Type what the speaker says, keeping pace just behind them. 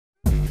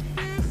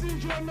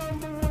your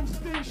number one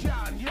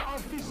station, your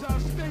official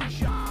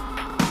station.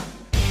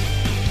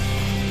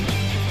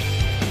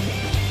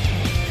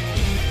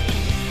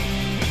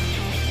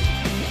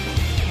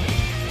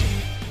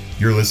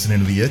 You're listening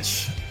to The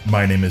Itch.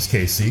 My name is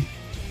Casey.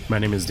 My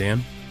name is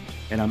Dan.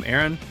 And I'm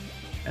Aaron.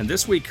 And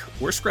this week,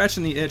 we're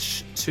scratching the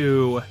itch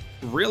to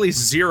really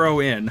zero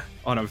in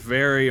on a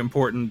very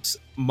important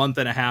month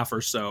and a half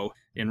or so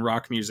in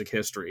rock music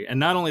history. And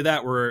not only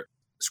that, we're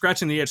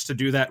scratching the itch to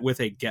do that with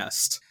a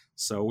guest.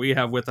 So we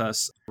have with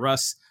us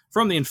Russ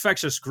from the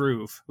Infectious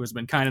Groove, who has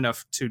been kind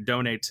enough to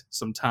donate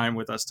some time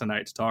with us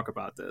tonight to talk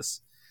about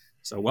this.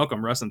 So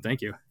welcome, Russ, and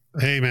thank you.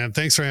 Hey man,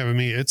 thanks for having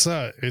me. It's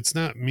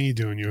not me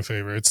doing you a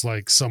favor. It's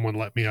like someone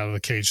let me out of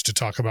the cage to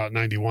talk about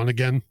 91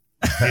 again.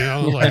 You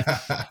know, like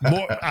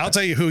I'll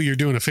tell you who you're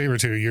doing a favor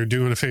to. You're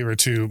doing a favor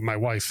to my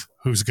wife,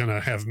 who's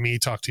gonna have me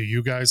talk to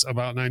you guys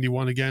about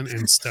 91 again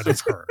instead of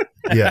her.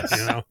 Yes.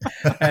 You know?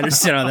 I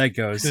understand how that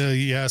goes.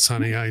 Yes,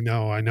 honey. I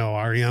know.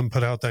 REM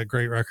put out that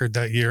great record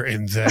that year,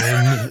 and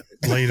then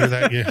later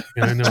that year,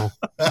 I know.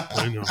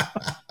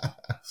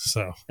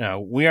 So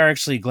we are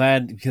actually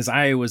glad because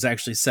I was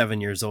actually 7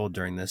 years old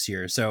during this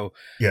year. So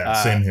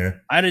yeah, same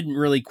here. I didn't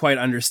really quite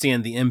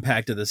understand the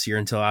impact of this year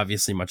until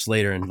obviously much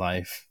later in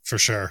life. For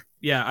sure.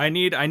 Yeah, I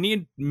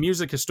need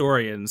music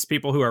historians,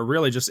 people who are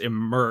really just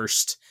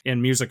immersed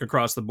in music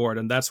across the board.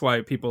 And that's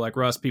why people like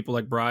Russ, people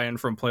like Brian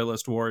from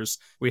Playlist Wars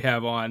we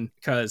have on,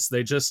 because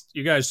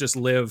you guys just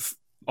live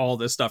all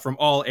this stuff from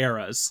all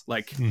eras.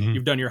 Like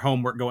You've done your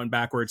homework going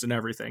backwards and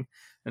everything.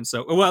 And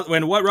so,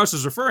 when what Russ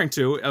is referring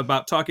to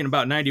about talking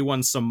about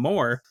 91 some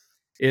more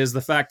is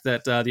the fact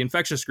that the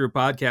Infectious Groove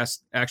podcast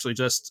actually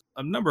just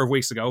a number of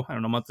weeks ago, I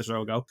don't know, a month or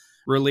so ago,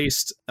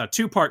 released a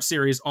 2-part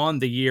series on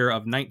the year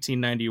of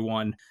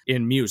 1991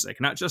 in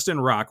music, not just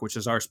in rock, which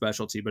is our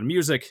specialty, but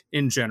music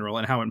in general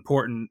and how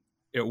important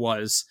it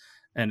was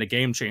and a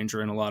game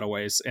changer in a lot of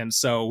ways. And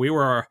so we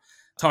were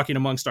talking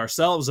amongst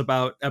ourselves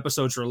about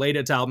episodes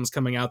related to albums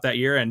coming out that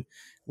year, and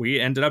we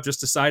ended up just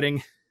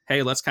deciding,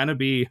 hey, let's kind of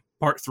be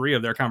part 3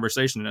 of their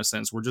conversation in a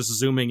sense. We're just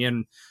zooming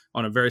in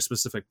on a very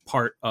specific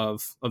part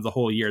of the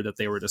whole year that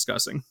they were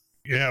discussing.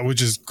 Yeah,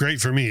 which is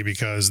great for me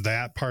because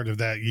that part of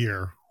that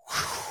year,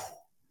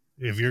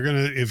 if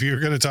you're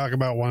gonna talk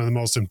about one of the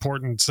most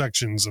important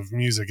sections of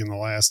music in the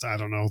last, I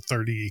don't know,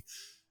 30,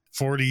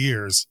 40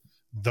 years,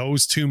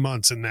 those 2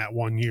 months in that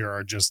 1 year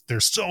are just,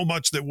 there's so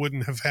much that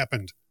wouldn't have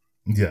happened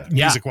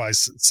music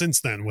wise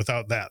since then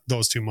without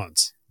those 2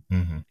 months.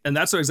 Mm-hmm. And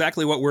that's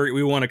exactly what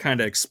we want to kind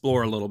of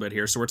explore a little bit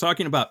here. So we're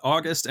talking about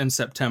August and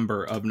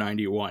September of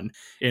 91,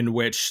 in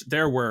which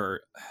there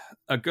were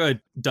a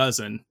good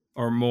dozen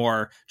or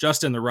more,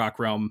 just in the rock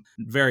realm,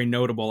 very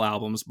notable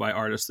albums by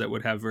artists that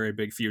would have very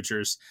big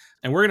futures.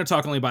 And we're going to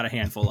talk only about a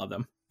handful of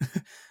them.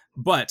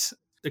 But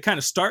it kind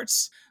of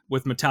starts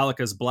with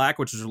Metallica's Black,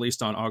 which was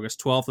released on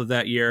August 12th of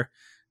that year.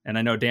 And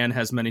I know Dan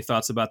has many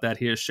thoughts about that.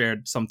 He has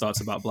shared some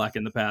thoughts about Black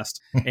in the past.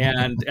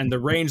 And the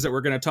range that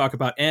we're going to talk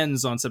about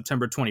ends on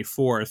September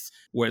 24th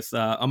with,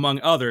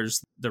 among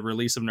others, the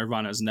release of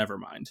Nirvana's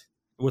Nevermind,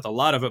 with a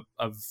lot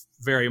of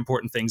very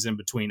important things in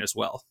between as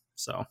well.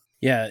 So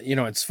yeah,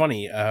 it's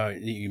funny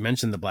you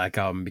mentioned the Black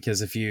Album,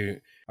 because if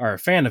you are a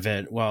fan of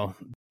it, well,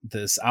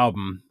 this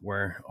album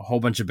where a whole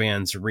bunch of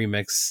bands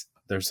remix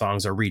their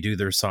songs or redo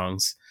their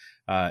songs,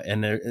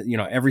 and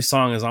every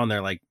song is on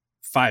there like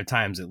 5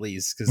 times at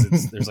least,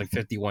 because there's like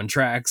 51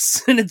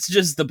 tracks and it's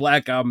just the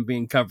Black Album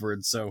being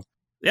covered. So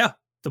yeah,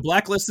 the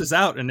Blacklist is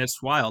out and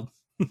it's wild.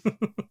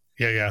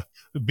 Yeah.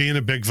 Being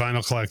a big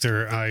vinyl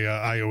collector,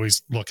 I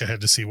always look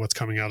ahead to see what's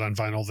coming out on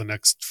vinyl the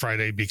next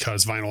Friday,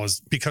 because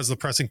because the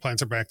pressing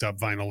plants are backed up,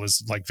 vinyl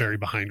is like very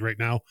behind right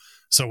now.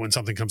 So when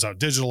something comes out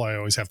digital, I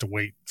always have to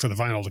wait for the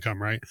vinyl to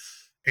come, right?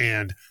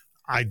 And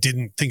I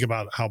didn't think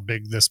about how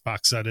big this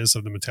box set is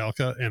of the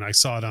Metallica, and I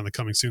saw it on the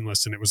coming soon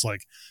list, and it was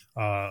like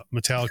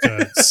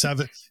Metallica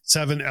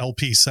 7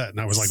 LP set, and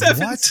I was like,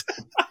 7. what?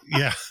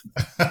 Yeah.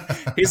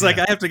 He's like,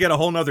 I have to get a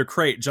whole nother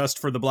crate just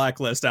for the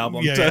Blacklist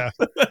album. Yeah.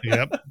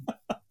 Yep.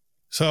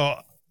 So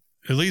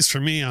at least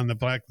for me on the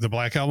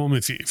Black Album,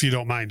 if you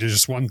don't mind, there's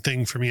just one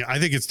thing for me. I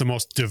think it's the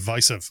most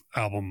divisive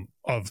album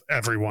of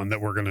everyone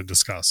that we're going to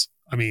discuss.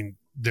 I mean,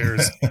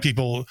 there's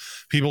people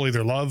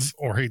either love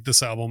or hate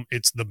this album.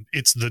 It's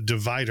the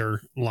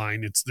divider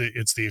line. It's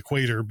the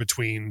equator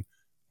between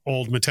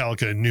old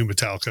Metallica and new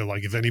Metallica.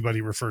 Like if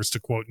anybody refers to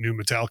quote new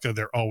Metallica,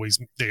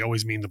 they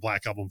always mean the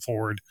Black Album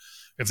forward.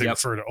 If they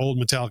refer to old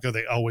Metallica,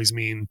 they always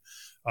mean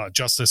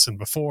Justice and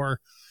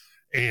before.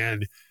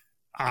 And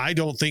I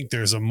don't think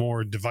there's a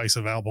more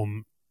divisive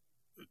album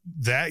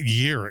that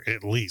year,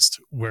 at least,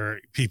 where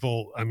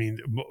people, I mean,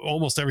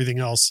 almost everything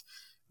else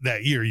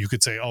that year, you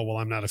could say, oh, well,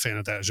 I'm not a fan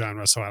of that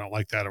genre, so I don't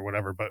like that or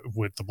whatever. But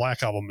with the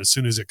Black Album, as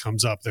soon as it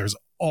comes up, there's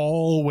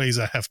always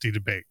a hefty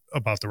debate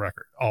about the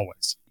record.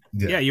 Always.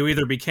 Yeah, you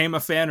either became a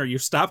fan or you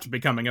stopped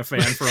becoming a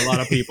fan for a lot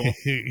of people.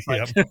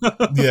 Yep.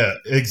 Yeah,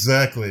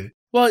 exactly.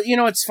 Well,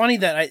 it's funny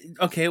that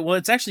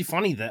it's actually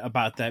funny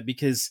about that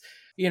because,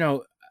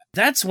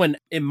 That's when,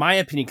 in my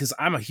opinion, because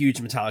I'm a huge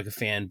Metallica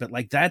fan, but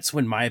like that's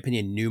when my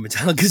opinion new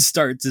Metallica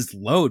starts is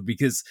Load,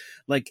 because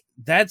like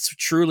that's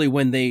truly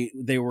when they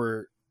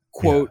were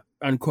quote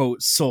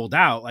unquote sold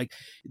out. Like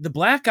the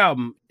Black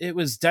Album, it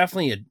was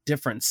definitely a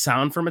different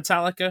sound for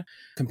Metallica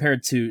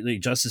compared to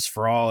like Justice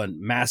for All and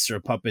Master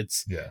of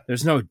Puppets. Yeah.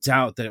 There's no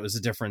doubt that it was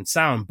a different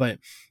sound, but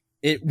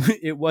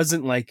it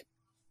wasn't like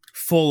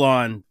full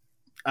on,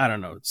 I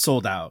don't know,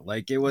 sold out.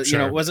 Like it was,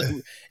 Sure.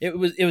 it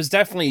was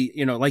definitely,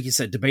 like you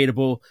said,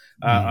 debatable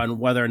on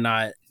whether or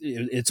not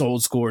it's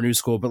old school or new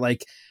school. But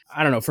like,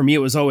 I don't know, for me, it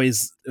was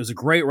a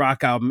great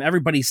rock album.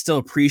 Everybody still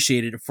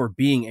appreciated it for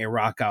being a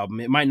rock album.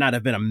 It might not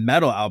have been a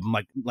metal album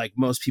like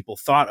most people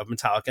thought of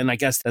Metallica. And I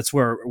guess that's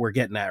where we're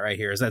getting at right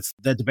here, is that's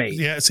the debate.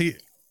 Yeah. See,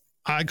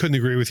 I couldn't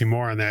agree with you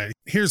more on that.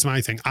 Here's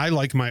my thing. I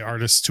like my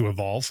artists to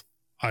evolve.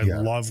 I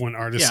love when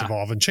artists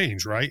evolve and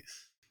change, right?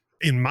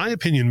 In my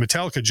opinion,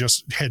 Metallica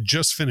had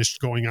just finished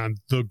going on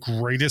the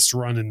greatest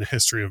run in the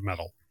history of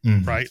metal,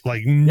 right?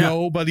 Like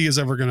nobody is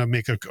ever going to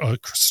make a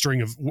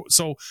string of.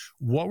 So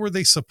what were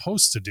they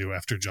supposed to do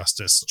after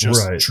Justice?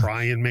 Just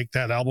try and make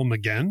that album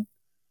again?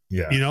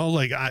 Yeah.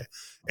 Like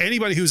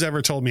anybody who's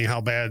ever told me how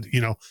bad,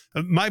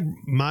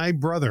 my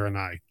brother and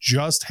I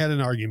just had an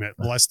argument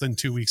less than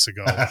 2 weeks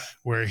ago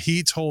where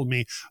he told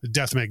me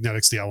Death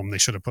Magnetic's the album they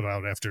should have put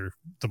out after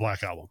the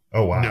Black Album.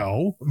 Oh,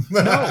 wow.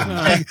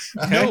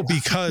 No,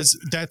 because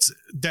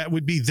that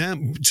would be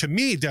them. To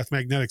me, Death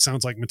Magnetic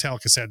sounds like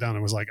Metallica sat down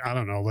and was like, I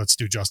don't know, let's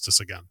do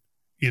Justice again.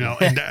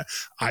 And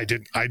I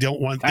didn't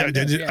want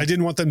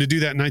them to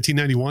do that in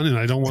 1991, and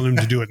I don't want them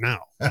to do it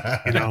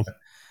now.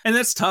 And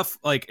that's tough.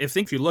 Like, if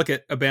you look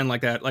at a band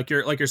like that, like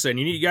you're saying,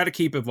 you got to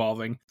keep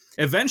evolving.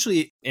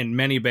 Eventually, in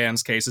many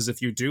bands' cases,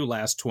 if you do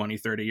last 20,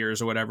 30 years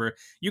or whatever,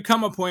 you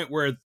come a point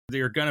where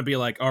you're going to be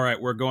like, all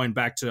right, we're going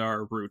back to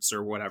our roots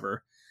or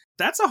whatever.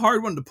 That's a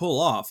hard one to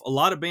pull off. A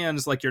lot of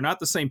bands, like, you're not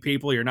the same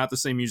people, you're not the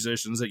same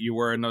musicians that you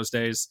were in those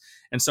days.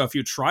 And so if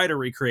you try to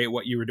recreate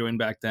what you were doing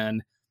back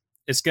then,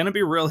 it's going to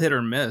be real hit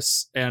or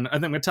miss. And I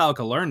think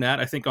Metallica learned that.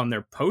 I think on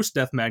their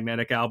post-Death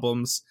Magnetic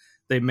albums,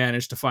 they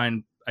managed to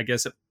find, I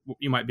guess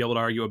you might be able to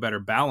argue, a better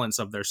balance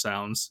of their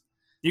sounds.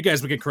 You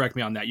guys can correct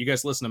me on that. You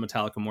guys listen to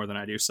Metallica more than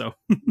I do, so.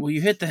 Well,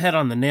 you hit the head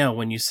on the nail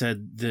when you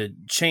said the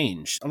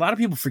change. A lot of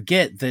people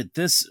forget that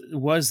this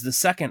was the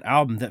second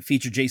album that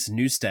featured Jason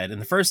Newsted.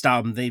 And the first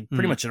album, they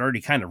pretty much had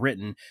already kind of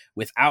written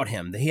without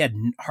him. He had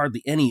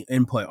hardly any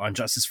input on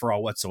Justice for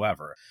All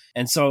whatsoever.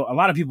 And so a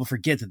lot of people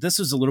forget that this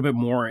was a little bit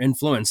more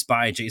influenced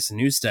by Jason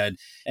Newsted.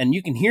 And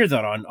you can hear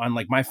that on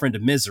like My Friend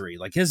of Misery.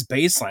 Like his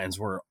bass lines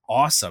were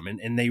awesome.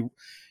 And they,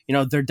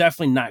 they're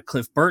definitely not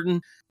Cliff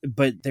Burton,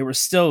 but they were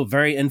still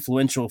very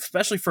influential,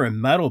 especially for a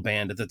metal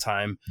band at the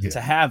time, to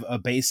have a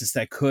bassist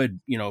that could,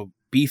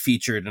 be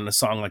featured in a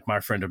song like My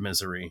Friend of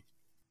Misery.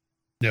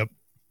 Yep.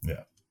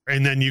 Yeah.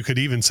 And then you could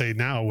even say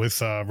now with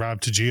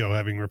Rob Taggio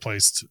having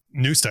replaced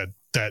Newsted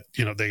that,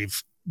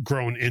 they've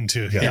grown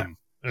into him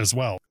as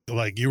well.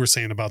 Like you were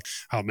saying about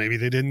how maybe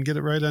they didn't get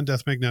it right on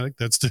Death Magnetic.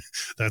 That's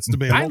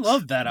debatable. I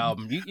love that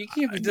album. You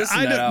can't be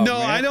dissing that album. No,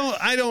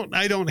 man.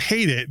 I don't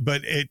hate it,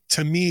 but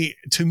to me,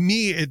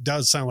 it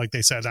does sound like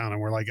they sat down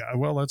and were like,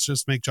 well, let's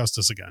just make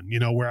Justice again.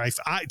 Where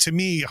to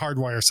me,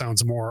 Hardwire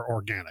sounds more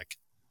organic.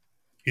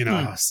 Okay.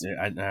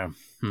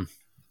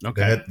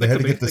 They had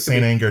to get the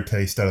Saint Anger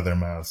taste out of their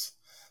mouths.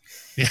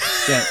 Yeah.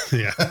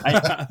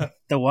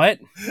 The what?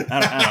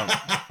 I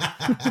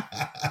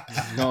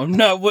don't.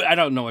 No, I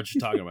don't know what you're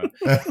talking about.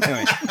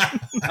 Anyway.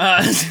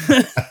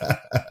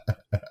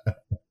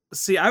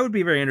 See, I would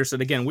be very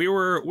interested. Again, we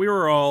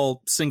were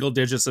all single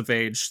digits of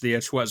age. The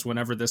Itch was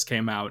whenever this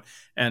came out,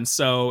 and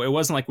so it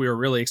wasn't like we were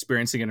really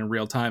experiencing it in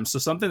real time. So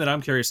something that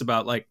I'm curious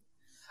about, like,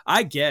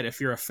 I get if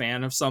you're a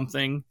fan of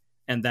something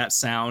and that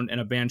sound and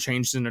a band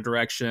changed in a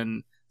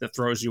direction that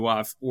throws you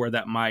off, or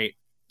that might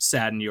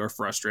sadden you or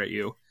frustrate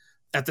you.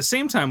 At the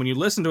same time, when you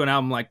listen to an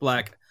album like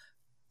Black,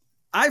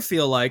 I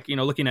feel like,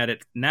 looking at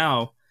it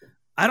now,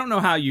 I don't know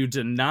how you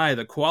deny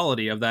the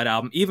quality of that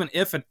album, even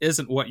if it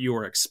isn't what you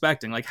were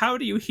expecting. Like, how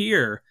do you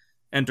hear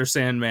Enter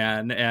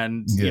Sandman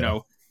and,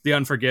 The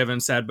Unforgiven,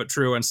 Sad But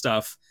True and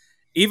stuff,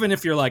 even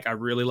if you're like, I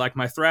really like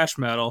my thrash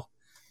metal,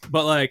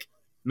 but like,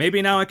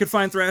 maybe now I could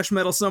find thrash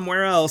metal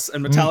somewhere else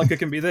and Metallica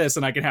can be this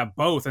and I can have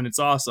both and it's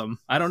awesome.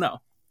 I don't know.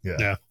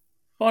 Yeah.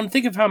 Well, and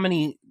think of how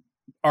many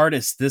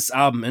artists this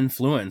album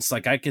influenced.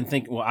 Like I can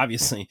think, well,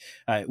 obviously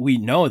we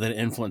know that it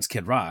influenced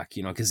Kid Rock,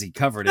 because he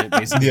covered it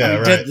basically.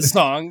 Did the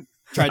song.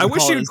 I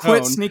wish you'd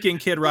quit sneaking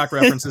Kid Rock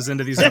references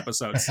into these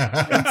episodes.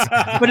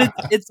 But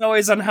it's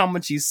always on how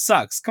much he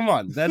sucks. Come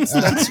on, that's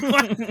because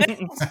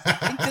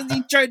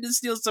he tried to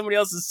steal somebody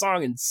else's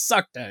song and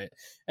sucked at it.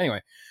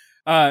 Anyway,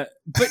 but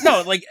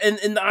no, like,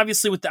 and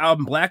obviously with the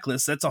album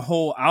Blacklist, that's a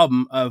whole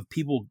album of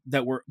people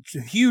that were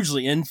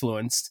hugely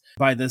influenced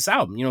by this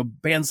album.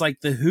 Bands like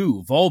The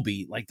Who,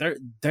 Volbeat, like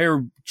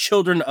they're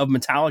children of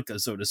Metallica,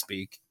 so to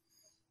speak.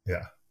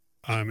 Yeah.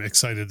 I'm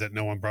excited that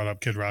no one brought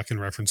up Kid Rock in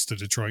reference to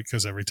Detroit,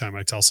 because every time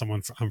I tell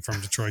someone I'm from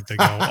Detroit, they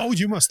go, "Oh,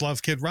 you must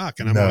love Kid Rock,"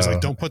 and I'm always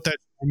like, "Don't put that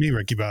on me,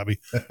 Ricky Bobby."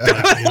 How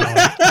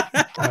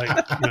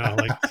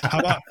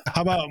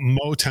about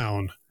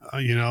Motown?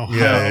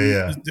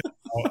 Yeah.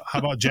 How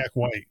about Jack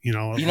White?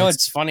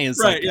 What's funny is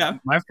Right, yeah.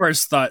 my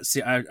first thought.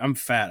 See, I'm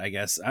fat, I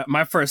guess.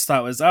 My first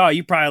thought was, oh,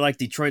 you probably like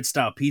Detroit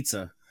style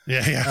pizza.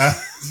 Yeah.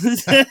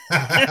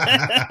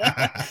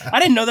 I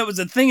didn't know that was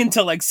a thing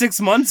until like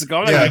 6 months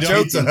ago. I'm not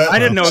joking. I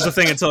didn't know it was a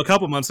thing until a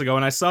couple months ago,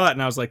 and I saw it,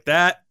 and I was like,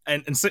 that.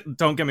 And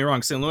don't get me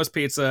wrong, St. Louis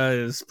pizza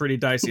is pretty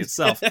dicey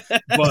itself,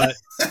 but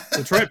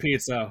Detroit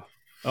pizza,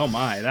 oh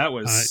my, that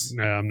was.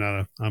 I'm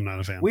not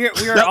a fan. We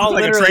are all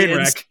like literally a train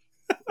wreck.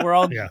 We're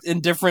all in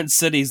different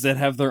cities that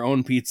have their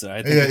own pizza.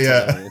 I think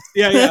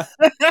Yeah.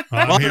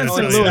 Well, I'm in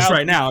St. Louis you.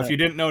 right now. If you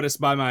didn't notice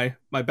by my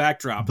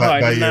backdrop,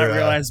 I did not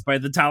realize by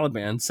the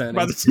Taliban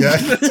sending.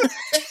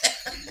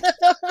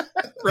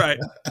 Right.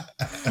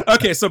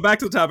 Okay, so back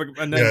to the topic,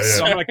 and then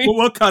so I'm like,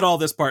 we'll cut all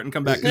this part and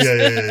come back.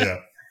 Yeah,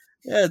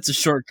 it's a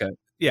shortcut.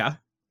 Yeah.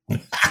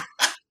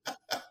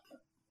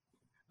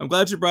 I'm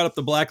glad you brought up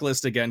the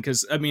blacklist again,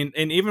 because, I mean,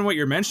 and even what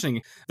you're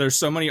mentioning, there's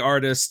so many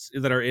artists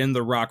that are in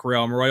the rock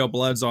realm. Royal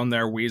Blood's on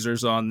there,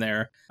 Weezer's on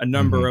there, a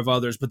number of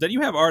others. But then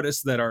you have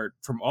artists that are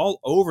from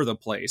all over the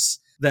place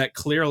that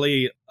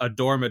clearly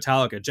adore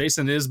Metallica.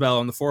 Jason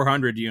Isbell on the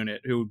 400 unit,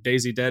 who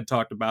Daisy Dead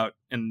talked about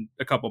in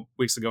a couple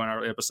weeks ago in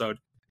our episode.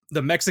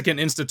 The Mexican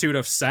Institute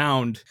of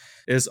Sound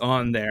is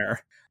on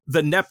there.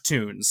 The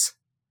Neptunes,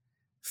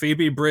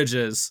 Phoebe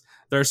Bridges.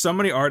 There are so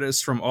many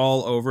artists from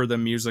all over the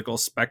musical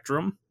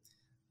spectrum.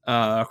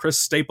 Chris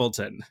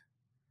Stapleton,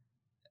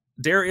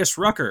 Darius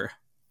Rucker,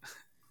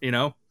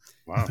 Wow.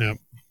 Yep.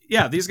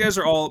 Yeah, these guys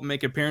are all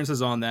make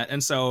appearances on that.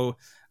 And so,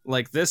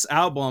 like, this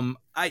album,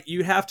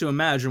 you have to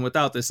imagine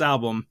without this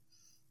album,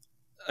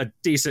 a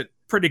decent,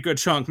 pretty good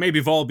chunk,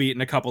 maybe Volbeat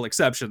and a couple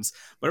exceptions,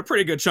 but a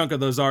pretty good chunk of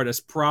those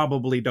artists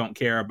probably don't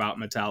care about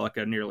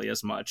Metallica nearly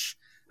as much.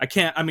 This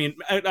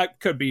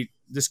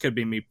could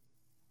be me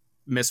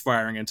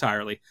misfiring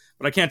entirely,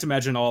 but I can't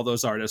imagine all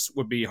those artists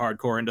would be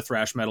hardcore into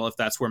thrash metal if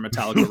that's where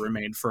Metallica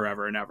remained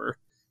forever and ever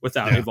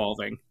without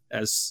evolving,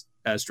 as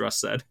Russ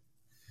said.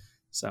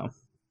 So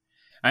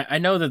I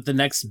know that the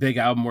next big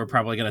album we're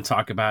probably going to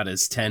talk about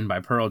is 10 by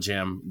Pearl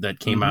Jam that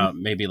came out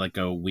maybe like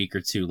a week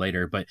or two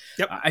later, but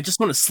I just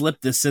want to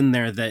slip this in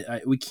there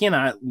that we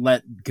cannot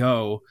let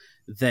go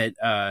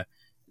that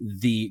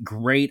the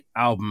great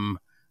album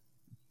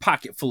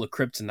Pocket Full of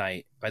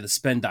Kryptonite by the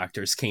Spin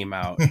Doctors came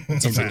out.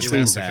 It's a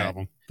fantastic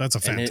album. That's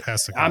a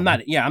fantastic album.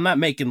 I'm not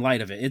making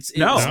light of it.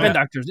 No. Spin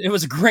Doctors. It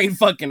was a great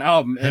fucking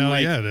album. Hell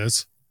yeah, it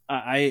is.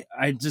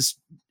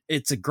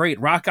 It's a great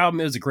rock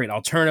album. It was a great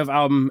alternative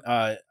album.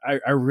 I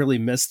really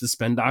miss the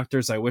Spin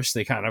Doctors. I wish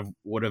they kind of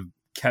would have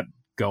kept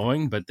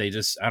going, but they're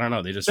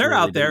really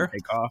out there.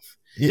 Take off.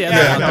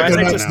 They're not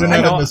in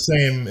the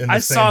same. I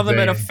saw them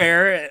at a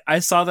fair. I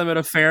saw them at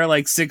a fair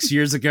like 6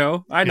 years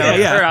ago. I know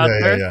they're out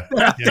there.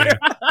 Yeah.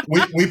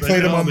 We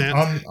played them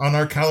on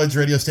our college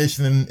radio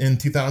station in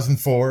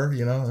 2004.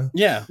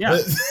 Yeah.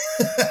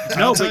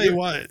 I'll tell you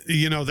what.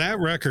 That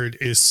record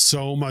is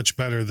so much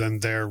better than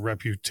their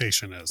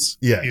reputation is.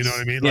 Yeah. You know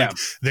what I mean? Like,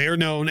 they are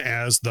known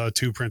as the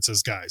Two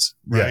Princes guys,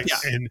 right?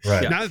 Yes. And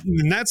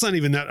that's not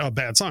even a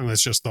bad song.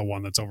 That's just the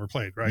one that's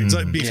overplayed, right? It's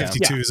like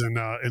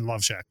B-52s in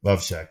Love Shack.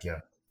 Love Shack, yeah.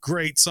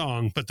 Great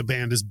song, but the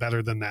band is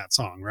better than that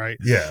song, right?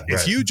 Yeah.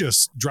 If you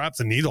just drop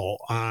the needle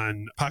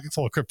on Pocket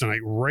Full of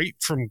Kryptonite right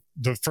from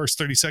the first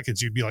 30 seconds,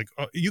 you'd be like,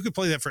 oh, you could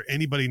play that for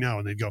anybody now,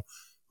 and they'd go,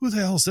 who the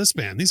hell is this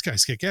band? These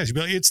guys kick ass. You'd be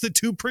like, it's the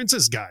Two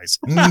Princes guys.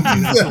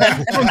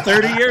 From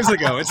 30 years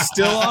ago. It's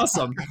still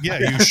awesome. Yeah,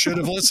 you should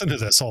have listened to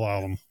this whole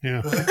album.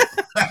 Yeah.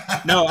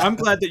 No, I'm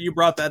glad that you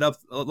brought that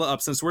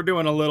up since we're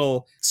doing a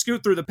little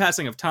scoot through the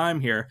passing of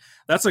time here.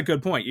 That's a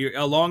good point.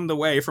 Along the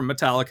way from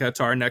Metallica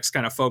to our next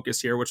kind of focus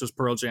here, which was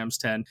Pearl Jam's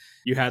 10,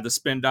 you had the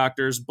Spin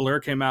Doctors. Blur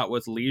came out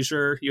with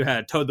Leisure. You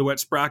had Toad the Wet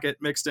Sprocket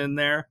mixed in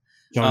there.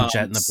 Joan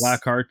Jett and the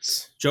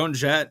Blackhearts. Joan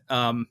Jett,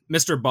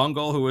 Mr.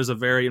 Bungle, who was a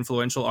very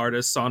influential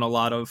artist on a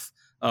lot of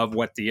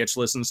what the Itch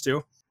listens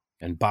to.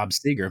 And Bob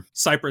Seger.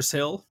 Cypress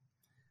Hill.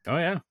 Oh,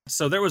 yeah.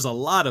 So there was a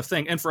lot of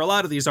things. And for a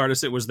lot of these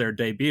artists, it was their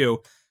debut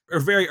or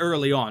very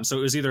early on. So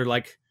it was either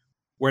like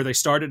where they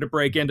started to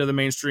break into the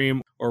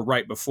mainstream or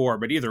right before.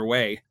 But either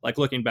way, like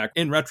looking back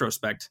in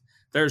retrospect,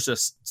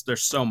 there's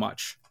so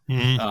much.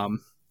 Mm-hmm.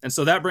 And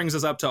so that brings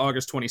us up to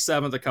August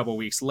 27th, a couple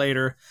weeks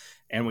later.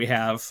 And we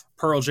have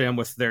Pearl Jam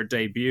with their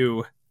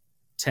debut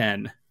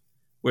 10,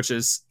 which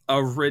is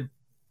a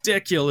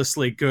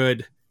ridiculously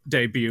good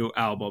debut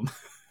album.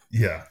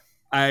 Yeah.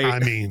 I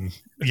mean,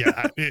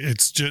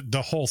 it's just,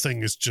 the whole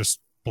thing is just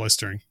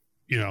blistering,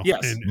 Yes.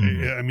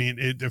 And I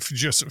mean,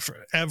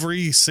 for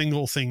every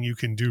single thing you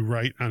can do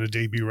right on a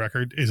debut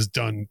record is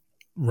done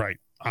right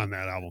on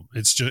that album.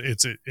 It's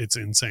just, it's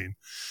insane.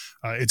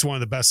 It's one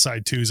of the best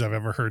side twos I've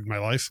ever heard in my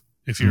life.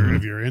 If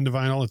you're into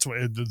vinyl,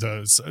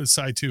 the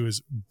side two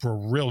is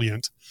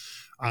brilliant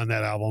on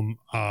that album.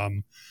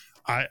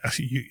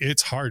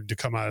 It's hard to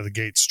come out of the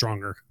gate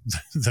stronger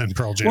than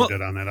Pearl Jam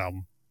did on that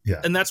album. Yeah.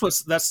 And that's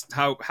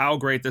how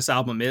great this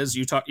album is.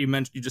 You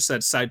just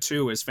said side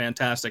 2 is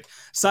fantastic.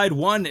 Side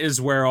 1 is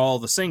where all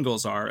the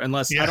singles are,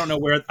 unless I don't know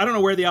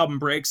where the album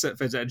breaks,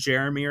 if it's at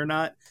Jeremy or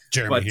not.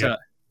 Jeremy, but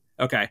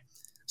okay.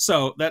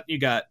 So that you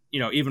got,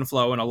 Even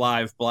Flow and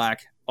Alive,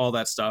 Black, all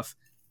that stuff.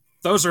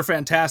 Those are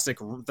fantastic.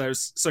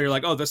 So you're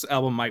like, oh, this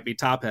album might be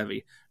top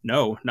heavy.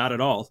 No, not at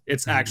all.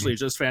 It's actually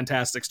just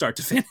fantastic start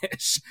to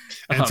finish.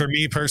 And for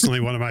me personally,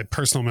 one of my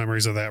personal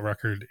memories of that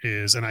record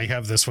is, and I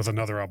have this with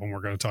another album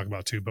we're going to talk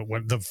about too, but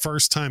when the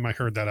first time I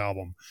heard that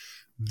album,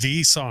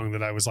 the song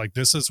that I was like,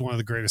 this is one of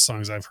the greatest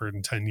songs I've heard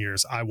in 10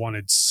 years. I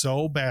wanted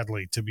so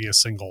badly to be a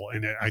single.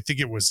 And I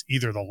think it was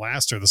either the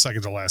last or the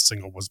second to last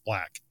single was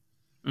Black.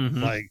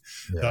 Mm-hmm. Like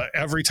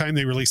every time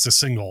they released a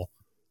single,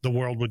 the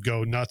world would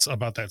go nuts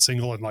about that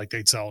single, and like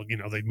they'd sell,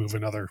 they'd move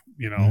another,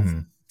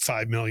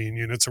 5 million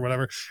units or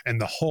whatever. And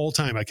the whole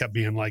time I kept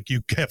being like, you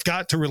have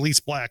got to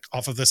release Black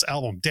off of this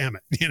album, damn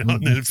it. And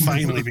then it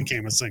finally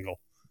became a single.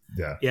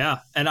 Yeah. Yeah.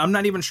 And I'm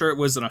not even sure it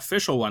was an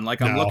official one.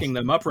 Like I'm looking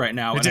them up right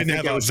now. It didn't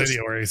have a video just,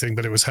 or anything,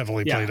 but it was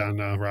heavily played on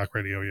rock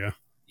radio. Yeah.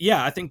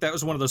 Yeah. I think that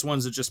was one of those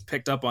ones that just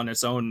picked up on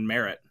its own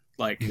merit.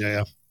 Like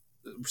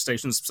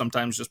stations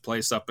sometimes just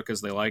play stuff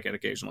because they like it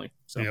occasionally.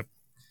 So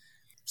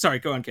sorry,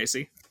 go on,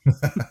 Casey.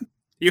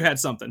 You had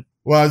something.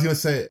 Well, I was going to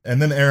say, and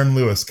then Aaron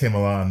Lewis came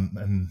along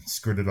and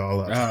screwed it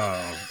all up.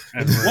 Oh,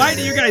 why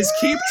do you guys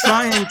keep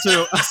trying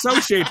to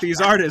associate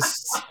these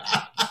artists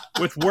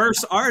with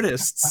worse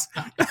artists?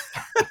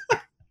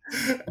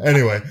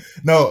 Anyway,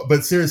 no,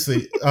 but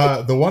seriously,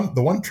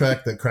 the one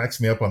track that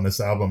cracks me up on this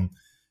album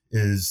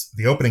is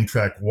the opening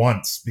track,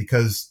 Once,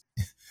 because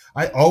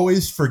I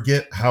always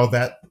forget how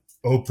that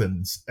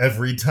opens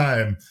every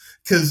time,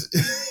 because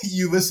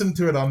you listen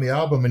to it on the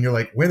album and you're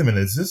like, wait a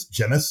minute, is this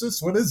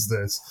Genesis? What is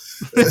this?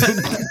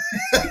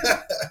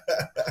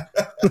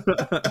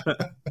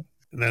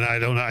 And then I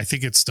don't know, I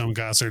think it's Stone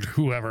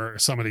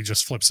Gossard, somebody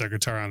just flips their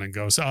guitar on and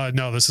goes,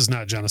 no, this is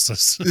not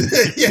Genesis.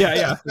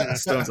 Yeah.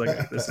 Stone's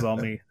like, this is all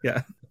me.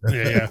 Yeah.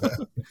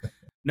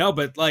 No,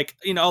 but like,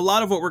 a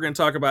lot of what we're going to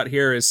talk about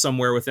here is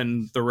somewhere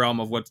within the realm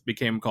of what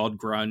became called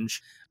grunge.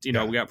 We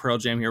got Pearl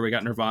Jam here, we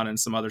got Nirvana and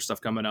some other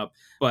stuff coming up,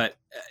 but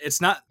it's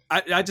not,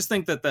 I just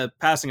think that the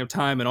passing of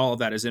time and all of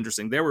that is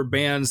interesting. There were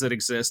bands that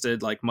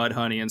existed like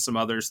Mudhoney and some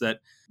others that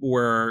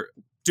were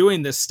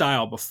doing this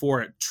style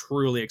before it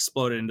truly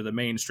exploded into the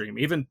mainstream.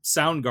 Even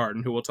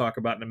Soundgarden, who we'll talk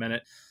about in a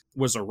minute,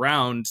 was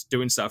around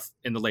doing stuff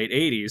in the late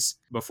 80s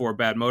before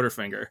Bad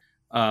Motorfinger,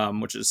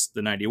 which is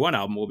the 91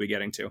 album we'll be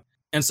getting to.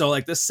 And so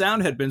like this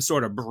sound had been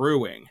sort of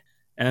brewing.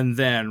 And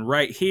then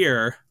right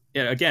here,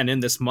 again, in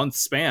this month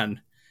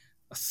span,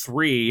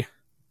 3,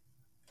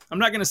 I'm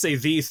not going to say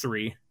the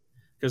 3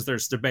 because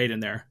there's debate in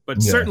there,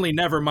 but certainly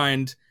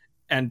Nevermind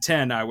and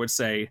 10, I would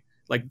say,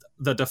 like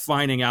the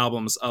defining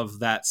albums of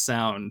that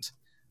sound.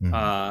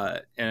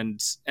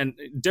 And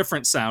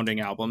different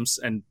sounding albums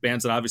and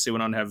bands that obviously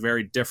went on to have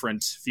very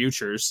different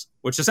futures,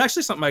 which is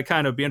actually something I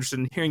kind of be interested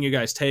in hearing you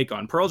guys take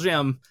on. Pearl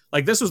Jam,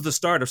 like this was the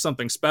start of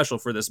something special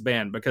for this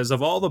band because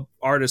of all the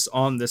artists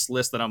on this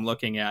list that I'm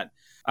looking at.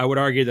 I would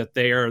argue that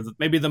they are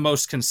maybe the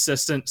most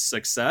consistent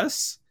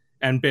success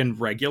and been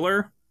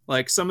regular.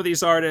 Like some of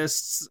these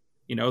artists,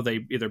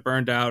 they either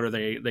burned out or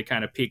they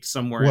kind of peaked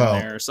somewhere in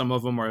there. Some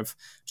of them have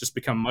just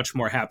become much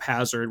more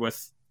haphazard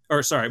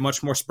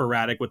much more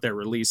sporadic with their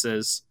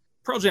releases.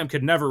 Pearl Jam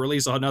could never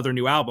release another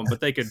new album, but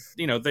they could,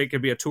 they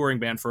could be a touring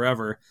band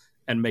forever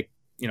and make,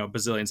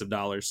 bazillions of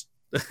dollars.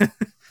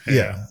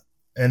 Yeah.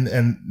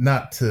 And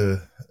not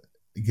to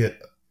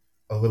get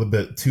a little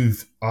bit too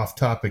off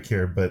topic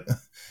here, but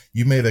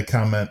you made a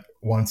comment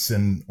once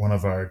in one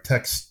of our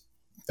text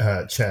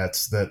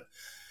chats that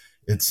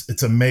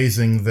it's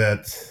amazing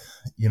that,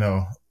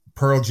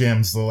 Pearl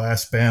Jam's the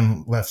last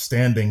band left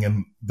standing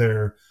and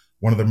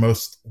one of their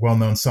most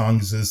well-known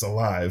songs is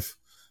Alive.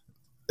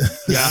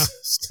 Yeah.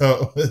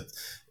 So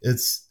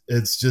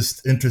it's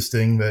just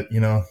interesting that,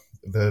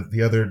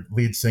 the other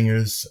lead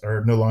singers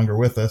are no longer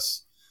with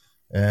us.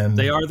 And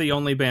they are the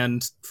only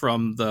band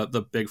from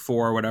the big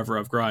 4 or whatever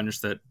of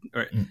grunge that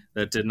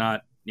did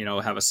not,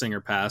 have a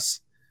singer pass,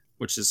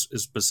 which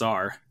is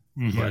bizarre.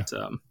 Mm-hmm. But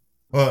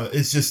well,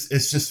 it's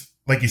just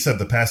like you said,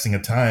 the passing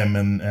of time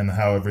and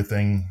how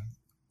everything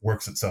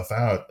works itself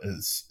out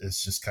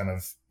is just kind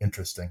of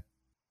interesting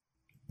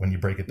when you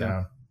break it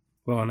down.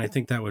 Well, and I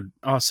think that would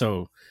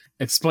also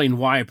explain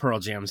why Pearl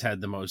Jam's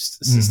had the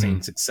most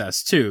sustained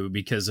success too,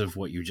 because of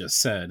what you just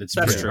said. It's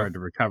very hard to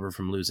recover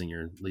from losing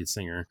your lead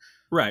singer.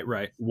 Right.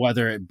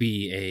 Whether it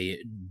be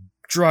a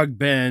drug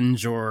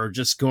binge or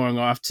just going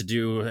off to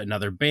do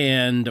another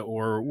band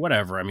or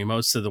whatever. I mean,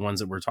 most of the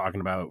ones that we're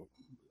talking about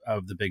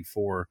of the big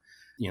 4,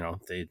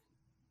 they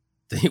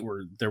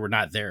were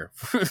not there.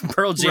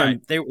 Pearl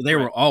Jam, they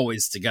were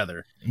always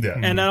together. Yeah.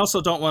 And I also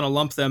don't want to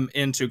lump them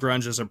into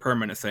grunge as a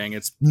permanent thing.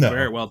 It's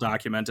very well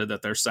documented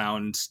that their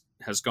sound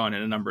has gone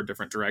in a number of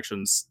different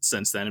directions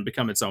since then and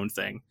become its own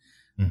thing.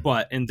 Mm.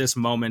 But in this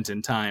moment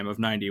in time of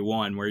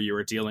 91, where you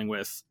were dealing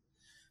with,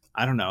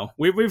 I don't know,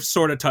 we've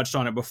sort of touched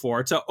on it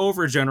before, to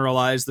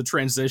overgeneralize the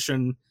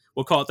transition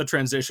we'll call it the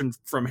transition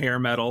from hair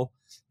metal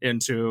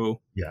into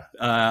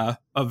a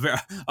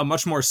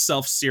much more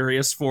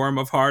self-serious form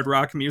of hard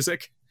rock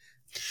music.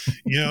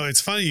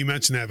 It's funny you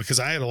mentioned that, because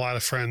I had a lot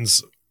of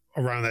friends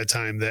around that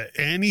time that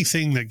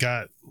anything that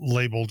got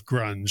labeled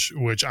grunge,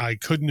 which I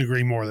couldn't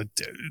agree more, that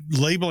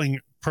labeling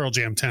Pearl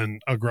Jam 10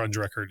 a grunge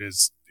record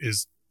is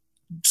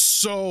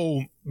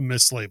so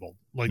mislabeled.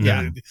 Like,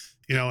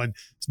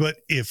 but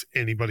if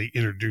anybody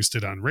introduced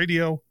it on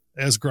radio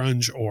as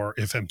grunge, or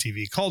if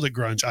MTV called it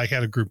grunge, I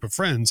had a group of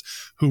friends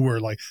who were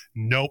like,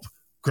 nope,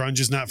 grunge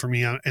is not for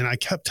me. And I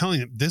kept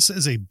telling them, this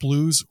is a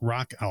blues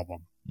rock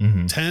album.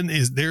 10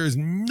 there is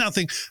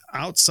nothing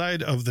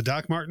outside of the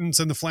Doc Martens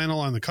and the flannel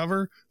on the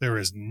cover. There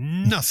is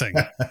nothing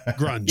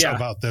grunge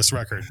about this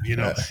record,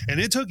 and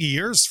it took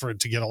years for it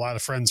to get a lot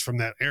of friends from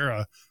that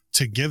era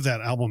to give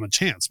that album a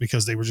chance,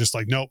 because they were just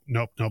like, nope,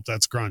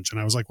 that's grunge. And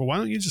I was like, well, why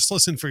don't you just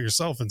listen for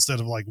yourself instead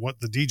of like what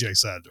the DJ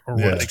said or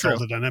what they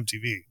called it on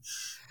MTV?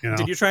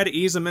 Did you try to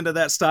ease them into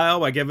that style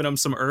by giving them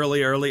some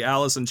early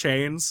Alice in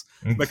Chains?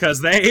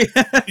 Because they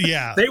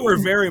they were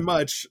very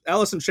much,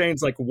 Alice in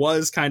Chains like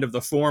was kind of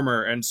the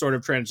former and sort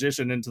of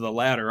transitioned into the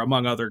latter,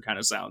 among other kind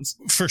of sounds.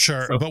 For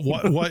sure. So. But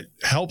what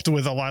helped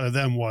with a lot of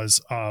them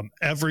was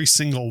every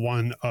single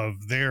one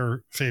of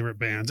their favorite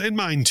bands, and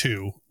mine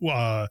too,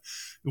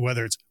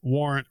 whether it's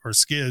Warrant or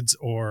Skids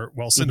or,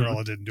 well,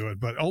 Cinderella didn't do it,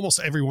 but almost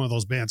every one of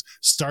those bands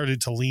started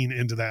to lean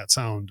into that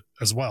sound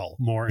as well,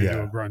 more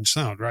into a grunge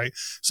sound, right?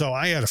 So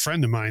I had a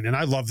friend of mine, and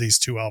I love these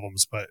two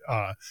albums, but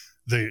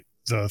the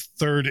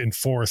third and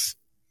fourth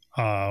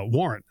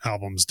Warrant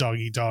albums, Dog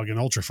Eat Dog and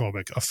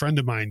Ultraphobic, a friend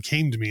of mine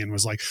came to me and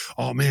was like,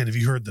 oh man, have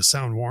you heard the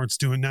sound Warrant's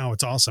doing now?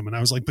 It's awesome. And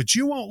I was like, but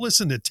you won't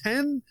listen to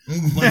 10?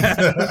 Like,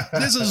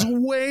 this is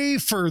way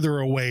further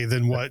away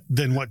than what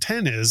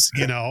 10 is,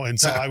 And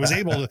so I was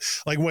able to,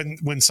 like,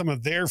 when some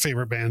of their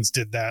favorite bands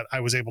did that, I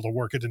was able to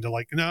work it into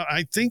like, no,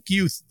 I think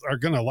you are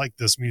going to like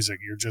this music.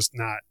 You're just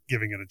not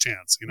giving it a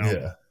chance,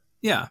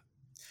 Yeah.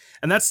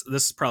 And this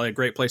is probably a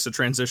great place to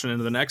transition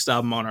into the next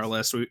album on our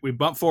list. We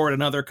bump forward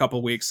another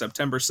couple weeks,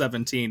 September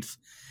 17th,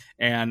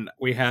 and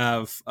we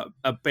have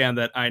a band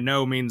that I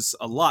know means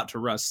a lot to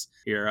Russ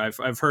here.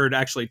 I've heard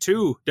actually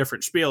two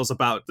different spiels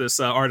about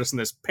this artist and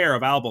this pair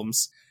of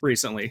albums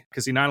recently,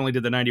 because he not only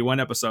did the 91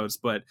 episodes,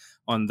 but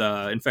on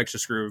the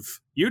Infectious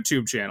Groove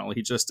YouTube channel,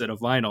 he just did a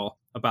vinyl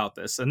about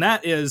this. And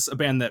that is a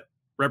band that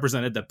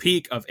represented the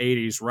peak of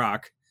 80s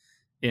rock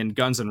in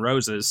Guns N'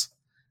 Roses,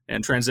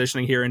 and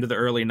transitioning here into the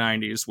early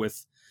 90s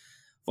with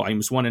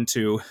volumes 1 and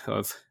 2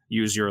 of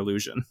Use Your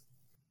Illusion.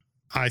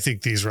 I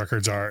think these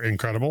records are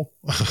incredible.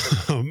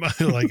 They're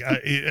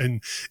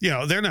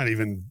not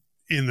even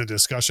in the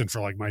discussion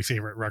for like my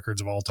favorite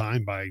records of all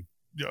time by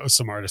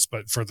some artists,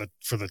 but for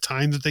the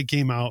time that they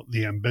came out,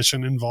 the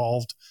ambition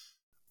involved,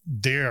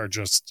 they are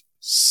just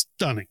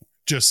stunning.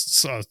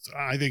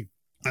 I think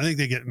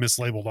they get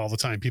mislabeled all the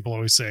time. People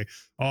always say,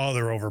 oh,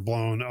 they're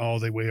overblown. Oh,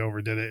 they way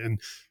overdid it. And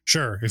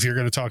sure, if you're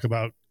going to talk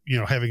about,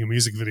 having a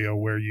music video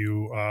where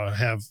you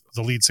have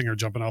the lead singer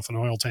jumping off an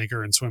oil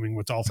tanker and swimming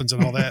with dolphins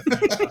and all that,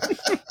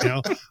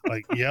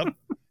 yep,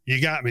 you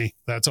got me.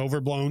 That's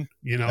overblown,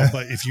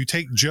 but if you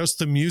take just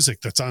the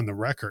music that's on the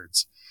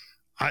records,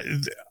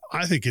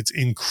 I think it's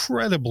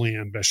incredibly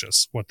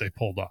ambitious what they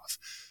pulled off.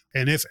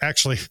 And if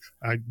actually,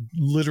 I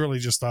literally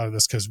just thought of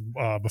this because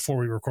before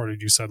we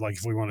recorded, you said like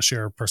if we want to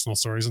share personal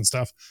stories and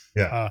stuff,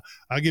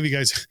 I'll give you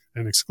guys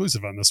an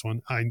exclusive on this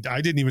one.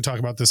 I didn't even talk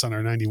about this on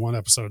our 91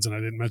 episodes, and I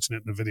didn't mention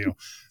it in the video.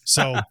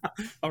 So,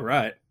 all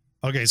right,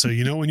 okay. So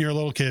when you're a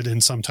little kid,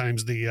 and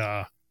sometimes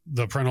the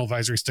parental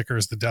advisory sticker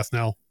is the death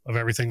knell of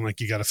everything. Like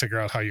you got to figure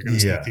out how you're going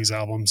to sneak these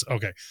albums.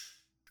 Okay,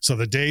 so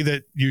the day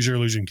that Use Your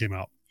Illusion came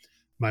out,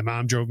 my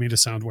mom drove me to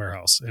Sound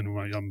Warehouse, and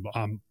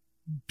I'm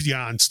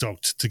beyond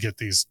stoked to get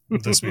this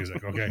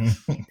music. Okay.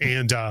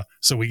 And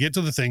so we get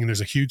to the thing, and there's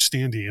a huge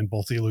standee, and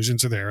both the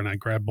Illusions are there, and I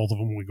grab both of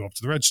them when we go up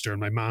to the register, and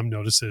my mom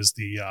notices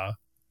the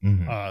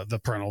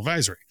parental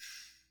advisory.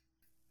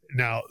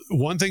 Now,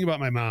 one thing about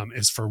my mom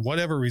is, for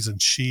whatever reason,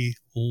 she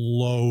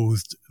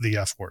loathed the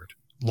F word.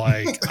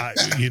 Like,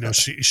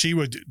 she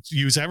would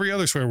use every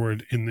other swear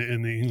word in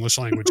the English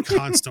language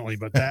constantly,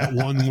 but that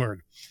one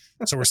word.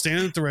 So we're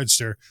standing at the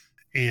register,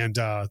 and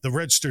the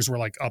registers were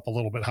like up a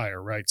little bit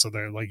higher, right? So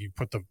they're like, you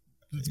put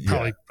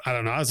I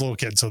don't know, I was a little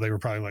kid, so they were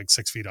probably like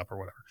 6 feet up or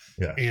whatever.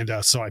 Yeah.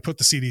 And so I put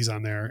the CDs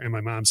on there, and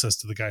my mom says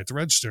to the guy at the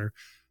register,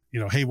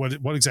 hey,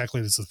 what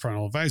exactly does the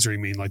parental advisory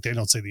mean? Like, they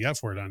don't say the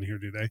F word on here,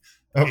 do they?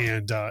 Oh.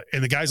 And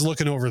the guy's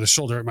looking over the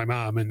shoulder at my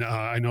mom, and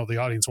I know the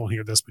audience won't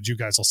hear this, but you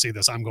guys will see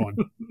this. I'm going,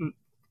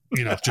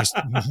 just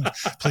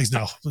please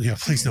no,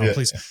 please no,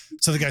 please.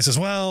 So the guy says,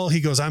 well,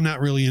 he goes, I'm not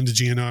really into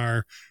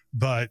GNR,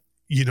 but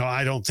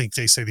I don't think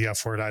they say the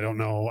F word. I don't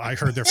know. I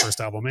heard their first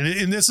album,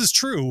 and this is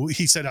true.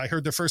 He said, I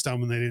heard their first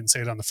album and they didn't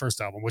say it on the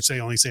first album, which they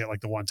only say it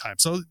like the one time.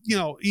 So,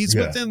 he's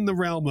within the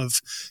realm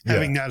of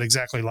having not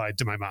exactly lied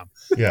to my mom.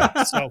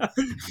 Yeah. So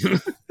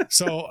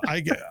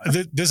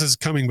this is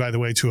coming, by the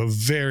way, to a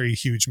very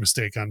huge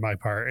mistake on my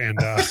part. And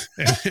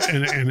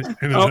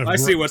I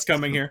see what's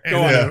coming here.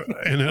 Go on.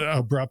 And an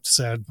abrupt,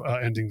 sad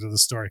ending to the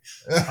story.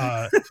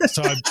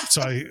 So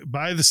I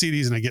buy the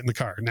CDs and I get in the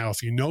car. Now,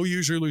 if you know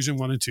Use Your Illusion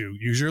 1 and 2,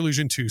 Use Your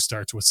Illusion 2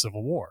 starts with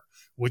Civil War,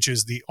 which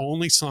is the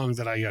only song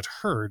that I had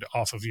heard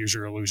off of Use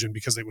Your Illusion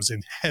because it was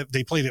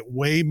they played it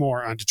way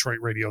more on Detroit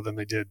radio than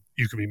they did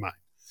You Can Be Mine.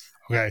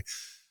 Okay.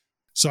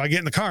 So I get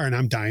in the car and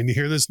I'm dying to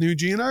hear this new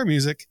GNR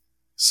music.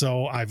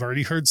 So I've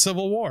already heard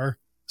Civil War.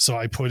 So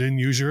I put in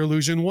Use Your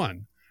Illusion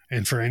 1.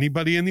 And for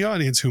anybody in the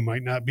audience who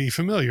might not be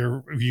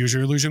familiar, Use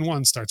Your Illusion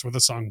 1 starts with a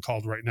song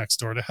called Right Next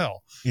Door to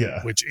Hell.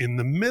 Yeah. Which in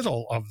the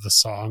middle of the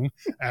song,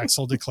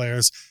 Axl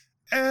declares,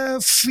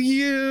 F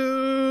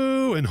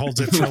you, and holds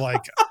it for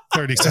like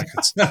 30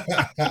 seconds.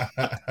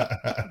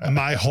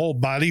 My whole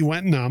body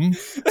went numb.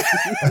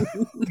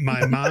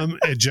 My mom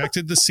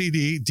ejected the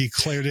CD,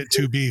 declared it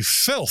to be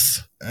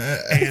filth.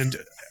 And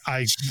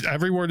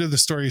every word of the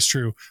story is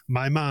true.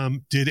 My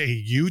mom did a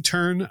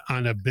U-turn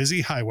on a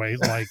busy highway,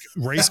 like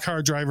race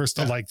car drivers,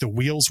 like the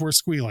wheels were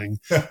squealing,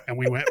 and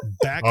we went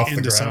back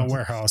into Sound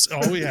Warehouse.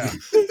 Oh yeah.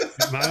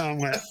 My mom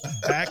went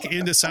back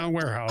into Sound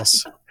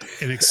Warehouse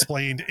and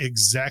explained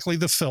exactly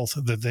the filth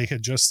that they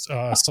had just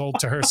sold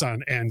to her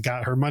son and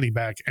got her money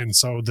back. And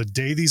so the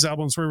day these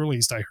albums were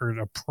released, I heard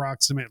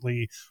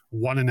approximately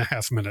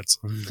 1.5 minutes.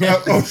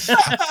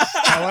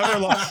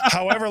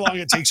 However long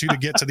it takes you to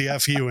get to the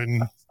FU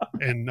and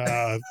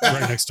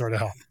Right Next Door to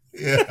Hell.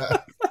 Yeah.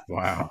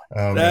 Wow.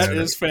 Oh, that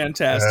is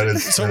fantastic.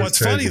 So what's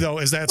crazy. Funny though,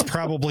 is that's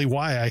probably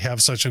why I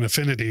have such an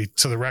affinity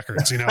to the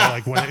records,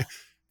 like when,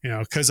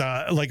 cause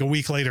like a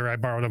week later I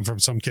borrowed them from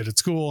some kid at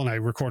school and I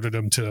recorded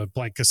them to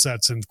blank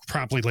cassettes and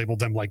promptly labeled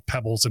them like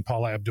Pebbles and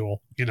Paula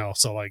Abdul,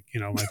 so like,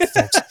 my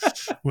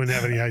folks wouldn't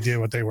have any idea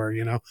what they were,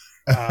 and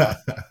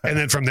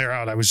then from there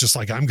out, I was just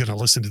like, I'm going to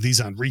listen to these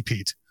on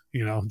repeat,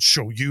 and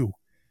show you.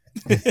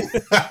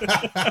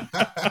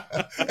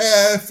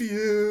 F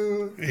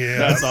you. Yeah.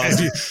 That's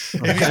awesome.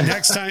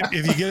 Next time,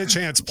 if you get a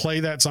chance,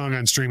 play that song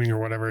on streaming or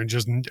whatever, and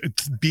just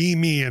be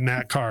me in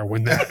that car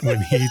when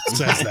he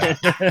says that.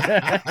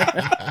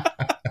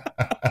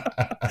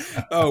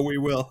 Oh, we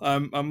will.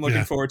 I'm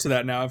looking forward to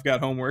that now. I've got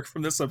homework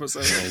from this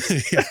episode.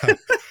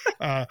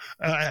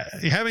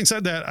 Having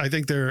said that, I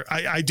think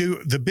I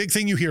do. The big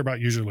thing you hear about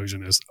Use Your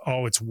Illusion is,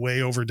 it's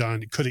way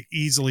overdone. It could have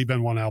easily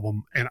been one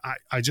album. And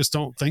I just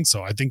don't think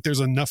so. I think there's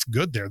enough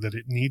good there that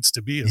it needs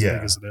to be as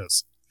big as it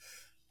is.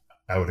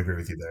 I would agree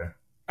with you there.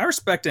 I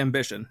respect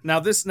ambition. Now,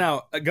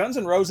 Guns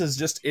N' Roses,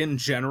 just in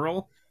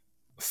general,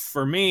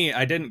 for me,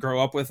 I didn't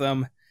grow up with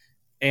them.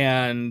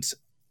 And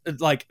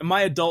like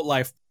my adult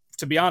life,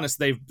 to be honest,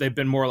 they've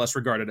been more or less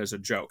regarded as a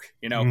joke.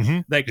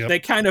 They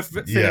kind of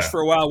finished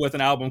for a while with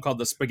an album called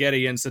The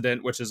Spaghetti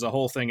Incident, which is a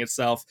whole thing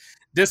itself.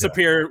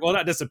 Disappeared. Well,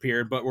 not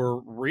disappeared, but were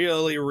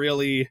really,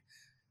 really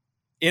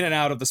in and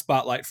out of the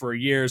spotlight for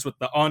years with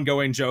the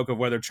ongoing joke of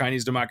whether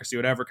Chinese Democracy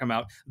would ever come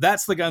out.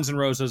 That's the Guns N'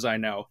 Roses I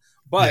know.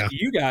 But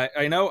you guys,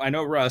 I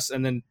know Russ,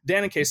 and then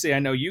Dan and KC, I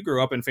know you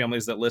grew up in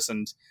families that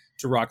listened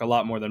to rock a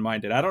lot more than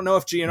mine did. I don't know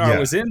if GNR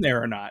was in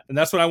there or not, and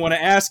that's what I want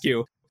to ask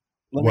you.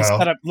 Let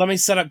me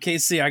set up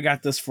KC. I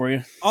got this for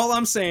you. All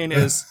I'm saying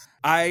is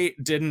I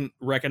didn't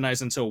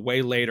recognize until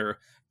way later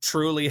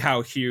truly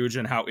how huge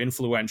and how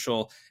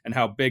influential and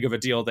how big of a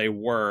deal they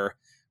were,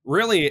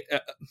 really,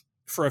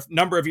 for a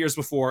number of years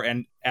before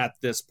and at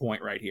this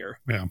point right here.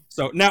 Yeah.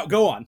 So now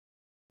go on.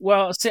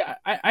 Well, see,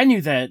 I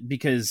knew that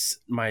because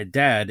my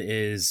dad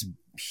is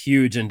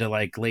huge into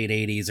like late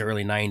 80s,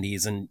 early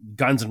 90s, and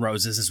Guns N'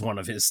 Roses is one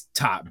of his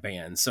top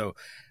bands. So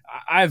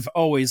I've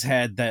always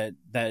had that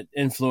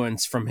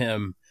influence from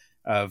him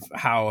of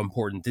how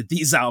important that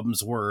these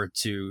albums were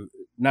to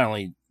not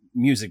only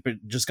music, but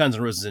just Guns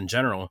N' Roses in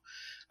general.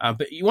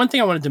 But one thing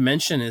I wanted to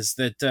mention is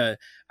that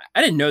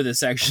I didn't know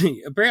this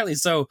actually. Apparently,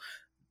 so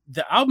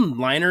the album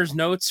liners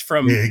notes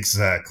from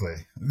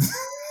exactly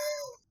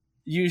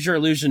Use Your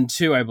Illusion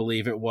 2, I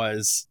believe it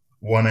was.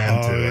 1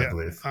 and 2, I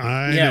believe.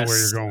 I know where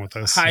you're going with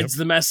this. Hides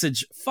the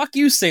message, "Fuck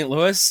you, St.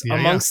 Louis,"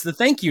 amongst the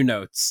thank you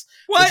notes.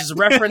 What? Which is a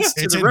reference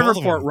to the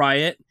Riverport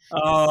riot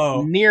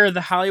near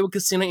the Hollywood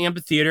Casino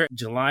Amphitheater,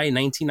 July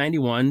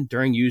 1991,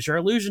 during Use Your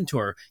Illusion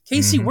tour.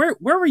 Casey, where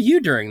were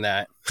you during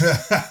that?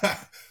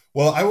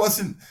 Well, I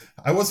wasn't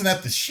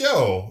at the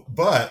show,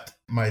 but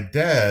my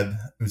dad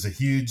was a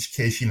huge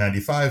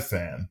KC95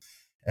 fan.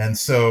 And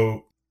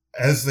so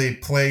as they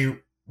play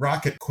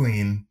Rocket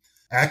Queen,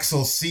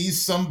 Axl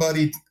sees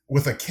somebody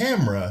with a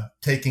camera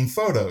taking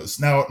photos.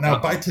 Now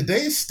by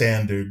today's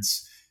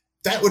standards,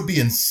 that would be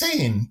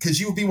insane because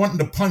you would be wanting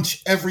to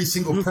punch every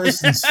single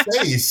person's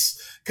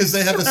face because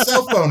they have a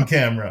cell phone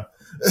camera.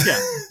 Yeah.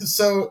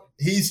 So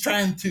he's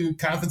trying to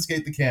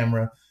confiscate the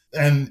camera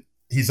and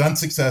he's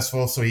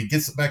unsuccessful. So he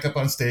gets back up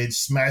on stage,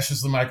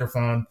 smashes the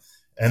microphone,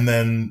 and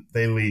then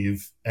they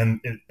leave, and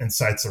it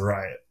incites a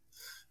riot.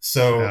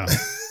 So,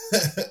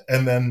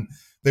 and then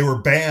they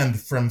were banned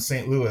from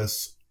St.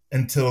 Louis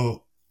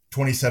until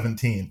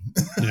 2017.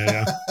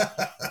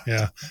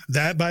 Yeah.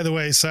 That, by the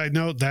way, side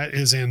note, that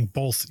is in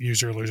both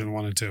Use Your Illusion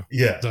 1 and 2.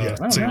 Yeah.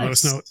 St.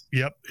 Louis note.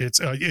 Yep.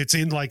 It's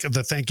in like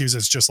the thank yous.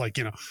 It's just like,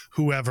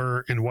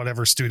 whoever in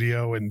whatever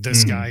studio and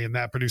this guy and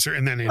that producer,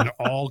 and then in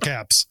all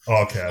caps.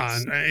 All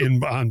caps.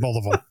 On both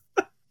of them.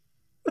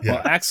 Yeah.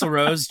 Well, Axl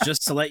Rose,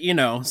 just to let you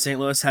know, St.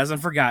 Louis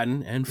hasn't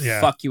forgotten, and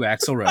fuck you,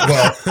 Axl Rose.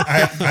 Well,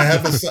 I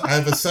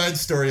have a side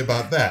story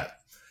about that,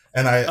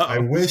 and I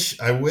wish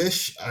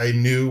I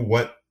knew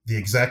what the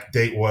exact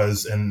date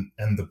was and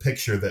the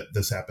picture that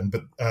this happened,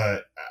 but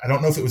I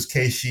don't know if it was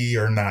Keishi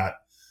or not,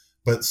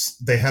 but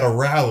they had a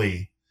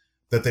rally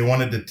that they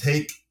wanted to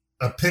take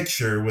a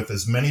picture with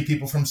as many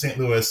people from St.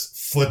 Louis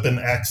flipping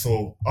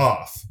Axl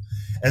off,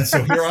 and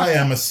so here I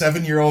am, a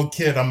 7-year-old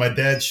kid on my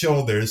dad's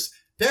shoulders.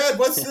 Dad,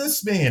 what's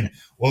this mean?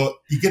 Well,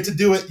 you get to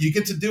do it. You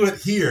get to do it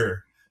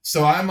here.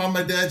 So I'm on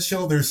my dad's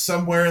shoulders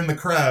somewhere in the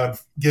crowd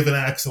giving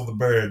Axl the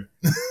bird.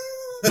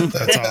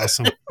 That's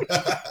awesome.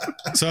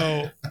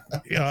 So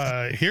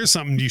here's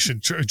something you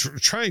should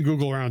try and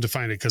Google around to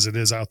find it, because it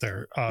is out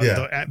there.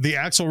 The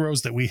Axl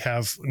Rose that we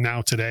have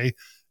now today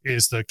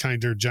is the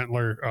kinder,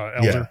 gentler,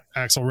 elder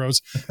Axl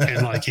Rose,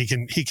 and like he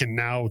can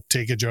now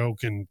take a joke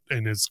and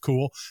it's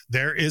cool.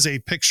 There is a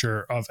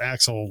picture of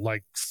Axl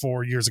like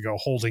 4 years ago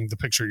holding the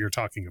picture you're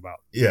talking about.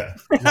 Yeah,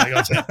 like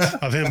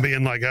of him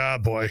being like, "Ah,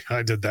 boy,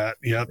 I did that.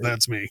 Yeah,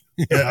 that's me."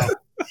 Yeah.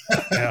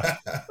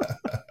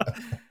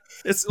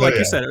 It's like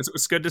you said,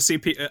 it's good to see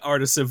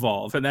artists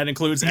evolve, and that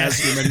includes as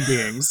human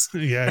beings.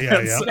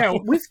 Yeah,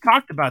 we've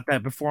talked about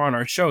that before on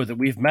our show, that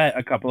we've met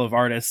a couple of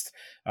artists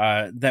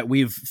that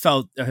we've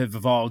felt have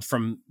evolved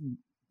from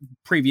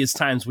previous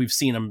times we've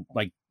seen them,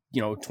 like,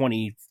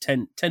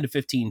 10 to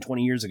 15,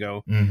 20 years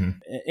ago. Mm-hmm.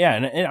 Yeah,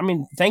 and I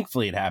mean,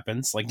 thankfully it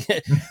happens. Like,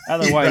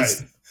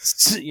 otherwise,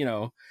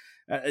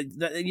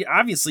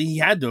 obviously he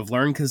had to have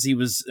learned, because he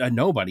was a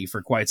nobody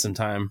for quite some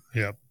time.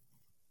 Yep.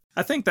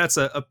 I think that's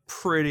a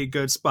pretty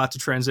good spot to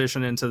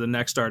transition into the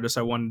next artist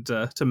I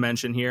wanted to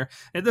mention here.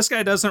 And this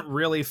guy doesn't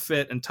really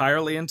fit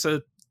entirely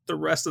into the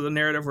rest of the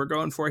narrative we're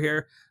going for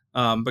here,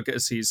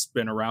 because he's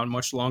been around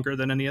much longer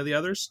than any of the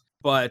others.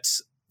 But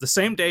the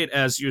same date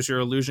as Use Your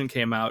Illusion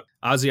came out,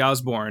 Ozzy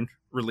Osbourne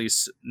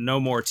released No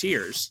More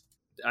Tears.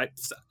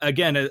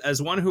 Again,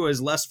 as one who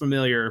is less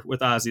familiar with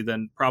Ozzy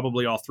than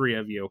probably all three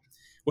of you,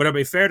 would it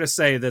be fair to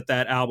say that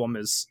album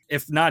is,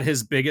 if not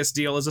his biggest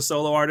deal as a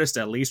solo artist,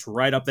 at least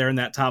right up there in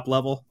that top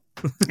level?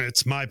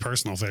 It's my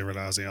personal favorite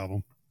Ozzy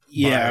album.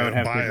 Yeah, I would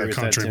have to by agree a with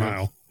country that too.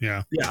 mile.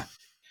 Yeah.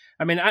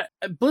 I mean,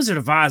 Blizzard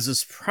of Oz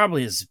is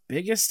probably his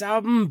biggest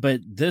album, but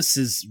this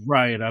is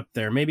right up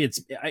there. Maybe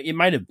it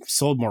might have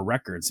sold more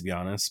records, to be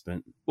honest.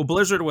 But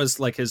Blizzard was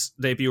like his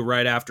debut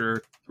right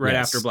after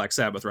Black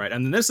Sabbath, right?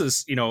 And then this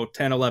is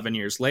 10, 11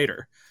 years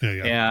later,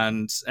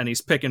 and he's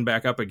picking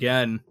back up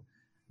again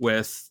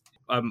with.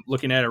 I'm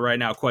looking at it right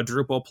now,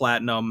 quadruple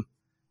platinum,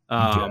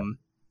 and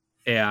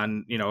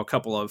a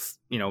couple of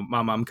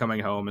Mama I'm Coming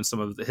Home and some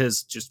of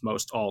his just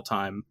most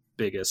all-time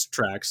biggest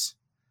tracks.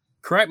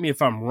 Correct me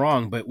if I'm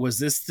wrong, but was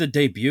this the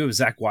debut of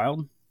Zakk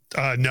Wylde?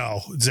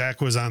 No, Zakk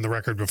was on the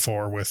record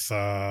before with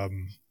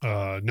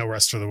No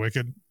Rest for the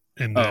Wicked,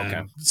 and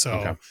then,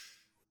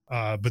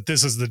 but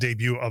this is the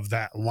debut of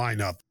that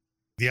lineup.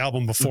 The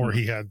album before,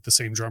 he had the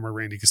same drummer,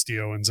 Randy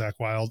Castillo, and Zakk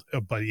Wylde,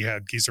 but he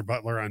had Geezer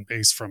Butler on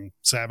bass from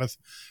Sabbath.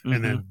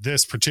 And then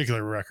this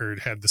particular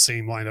record had the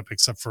same lineup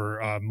except for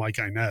Mike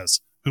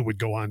Inez, who would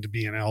go on to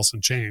be in Alice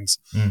in Chains,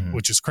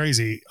 which is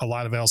crazy. A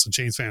lot of Alice in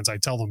Chains fans, I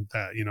tell them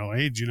that,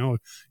 hey, do you know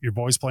your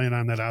boy's playing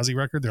on that Ozzy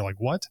record? They're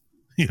like, what?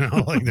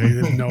 Like they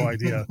had no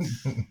idea.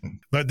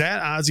 But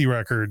that Ozzy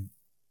record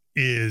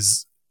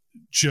is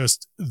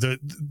just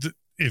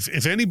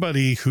If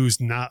anybody who's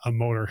not a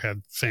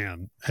Motorhead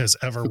fan has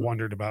ever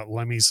wondered about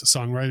Lemmy's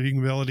songwriting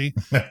ability,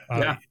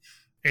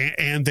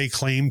 and they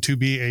claim to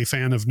be a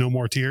fan of No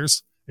More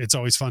Tears, it's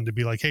always fun to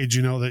be like, hey, do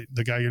you know that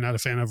the guy you're not a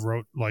fan of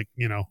wrote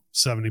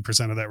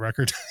 70% of that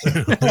record?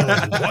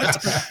 Like,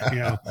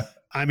 what?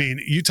 I mean,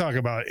 you talk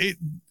about it.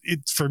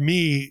 For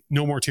me,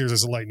 No More Tears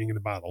is a lightning in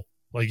a bottle.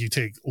 Like, you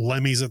take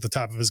Lemmy's at the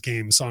top of his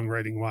game,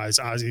 songwriting wise.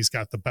 Ozzy's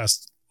got the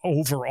best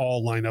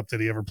overall lineup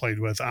that he ever played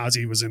with.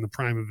 Ozzy was in the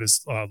prime of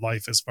his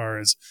life as far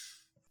as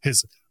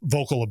his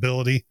vocal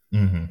ability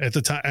at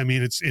the time. I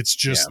mean, it's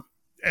just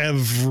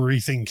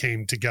everything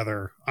came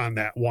together on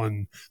that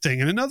one thing.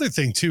 And another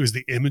thing too is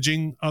the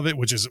imaging of it,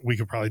 which is, we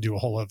could probably do a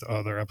whole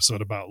other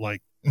episode about,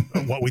 like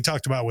what we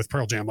talked about with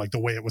Pearl Jam, like the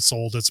way it was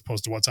sold as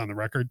opposed to what's on the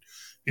record.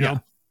 You know,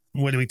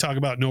 when we talk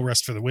about No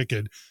Rest for the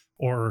Wicked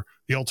or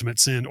The Ultimate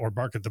Sin or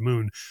Bark at the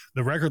Moon,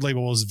 the record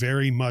label was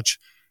very much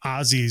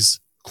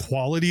Ozzy's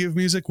quality of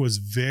music was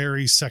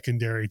very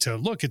secondary to,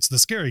 look, it's the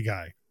scary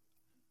guy,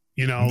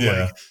 they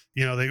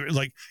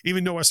like,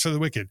 even No Rest for the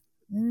Wicked,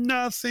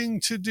 nothing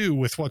to do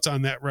with what's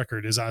on that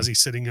record. Is Ozzy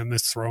sitting on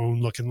this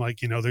throne looking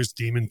like, you know, there's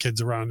demon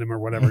kids around him or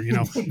whatever, you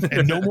know,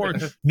 and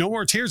no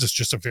more tears. It's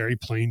just a very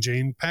plain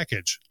Jane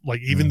package.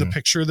 Like even the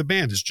picture of the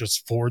band is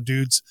just 4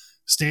 dudes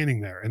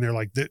standing there. And they're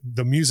like,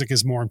 the music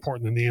is more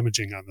important than the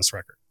imaging on this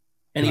record.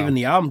 And even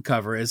the album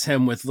cover is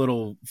him with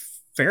little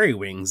fairy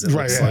wings. It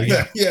looks like.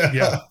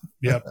 Yeah.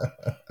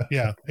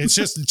 It's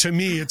just, to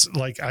me, it's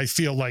like, I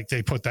feel like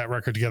they put that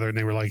record together and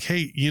they were like,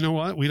 hey, you know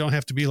what? We don't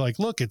have to be like,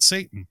 look, it's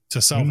Satan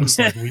to sell this.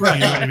 Like, you know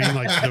what I mean?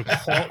 Like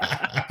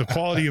the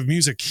quality of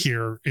music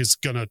here is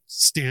going to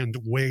stand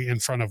way in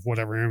front of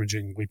whatever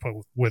imaging we put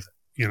with it,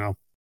 you know?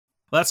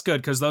 Well, that's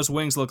good, because those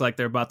wings look like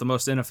they're about the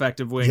most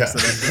ineffective wings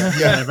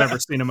that I've ever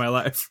seen in my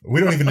life. We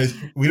don't even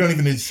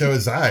need to show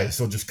his eyes.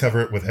 We'll just cover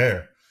it with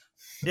hair.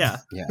 Yeah.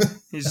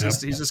 He's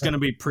just going to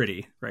be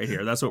pretty right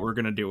here. That's what we're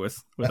going to do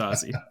with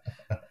Ozzy.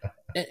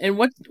 And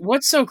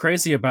what's so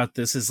crazy about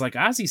this is like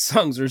Ozzy's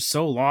songs are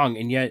so long,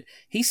 and yet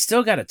he's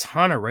still got a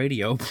ton of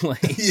radio play.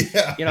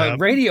 You know,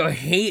 radio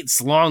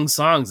hates long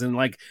songs, and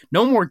like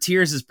No More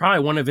Tears is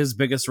probably one of his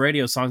biggest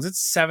radio songs. It's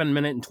 7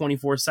 minutes and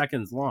 24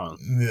 seconds long.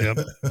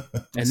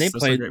 And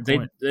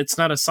it's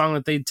not a song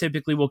that they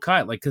typically will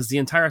cut, like, because the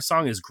entire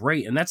song is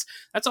great. And that's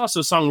also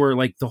a song where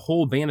like the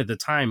whole band at the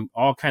time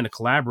all kind of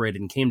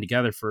collaborated and came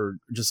together for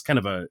just kind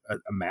of a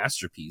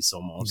masterpiece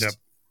almost.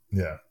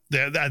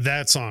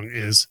 That song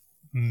is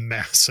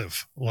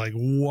massive. Like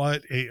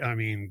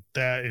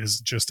that is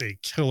just a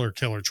killer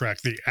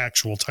track. The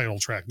actual title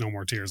track, No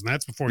More Tears. And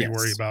that's before you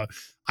worry about,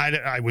 I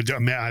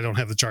don't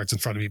have the charts in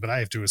front of me, but I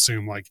have to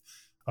assume like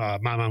My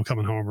Mom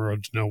Coming Home,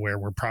 Road to Nowhere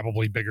were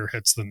probably bigger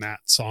hits than that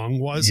song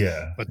was.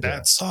 But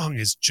that song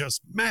is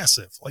just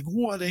massive. Like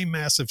what a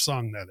massive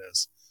song that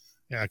is.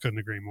 I couldn't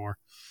agree more.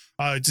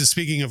 Just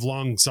speaking of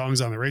long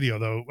songs on the radio,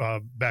 though,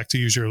 back to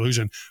Use Your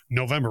Illusion,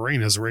 November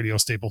Rain is a radio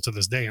staple to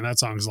this day, and that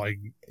song's like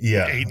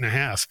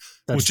 8.5.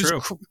 That's true.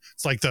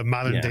 It's like the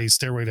modern day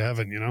Stairway to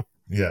Heaven, you know?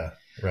 Yeah,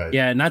 right.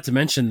 Yeah, not to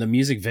mention the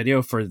music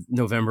video for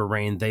November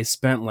Rain, they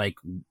spent like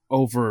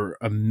over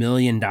 $1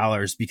 million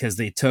because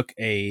they took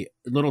a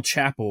little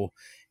chapel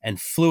and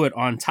flew it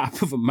on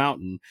top of a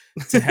mountain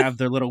to have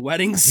their little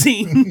wedding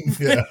scene.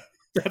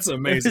 That's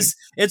amazing.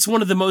 It's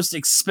one of the most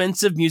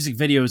expensive music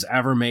videos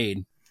ever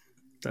made.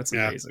 That's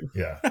amazing.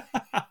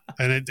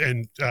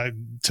 And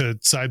to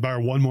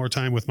sidebar one more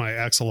time with my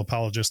Axl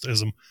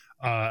apologistism,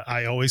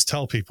 I always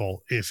tell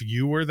people, if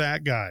you were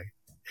that guy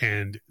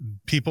and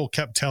people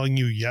kept telling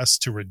you yes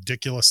to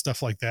ridiculous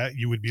stuff like that,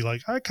 you would be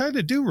like, I kind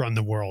of do run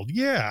the world.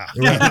 Right.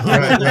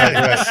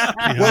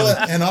 Well,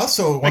 and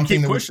also one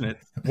thing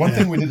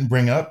thing we didn't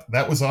bring up,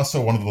 that was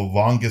also one of the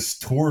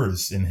longest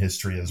tours in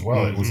history as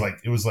well. It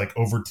was like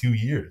over 2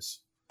 years.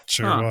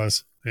 Sure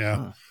was.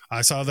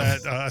 I saw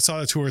that. I saw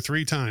the tour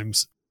 3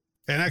 times,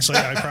 and actually,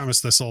 I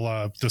promise this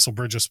will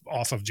bridge us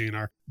off of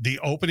GNR. The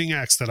opening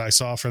acts that I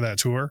saw for that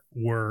tour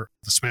were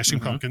the Smashing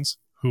Pumpkins,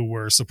 who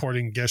were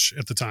supporting Gish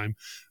at the time,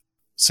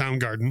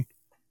 Soundgarden,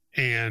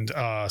 and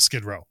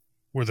Skid Row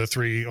were the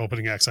 3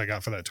 opening acts I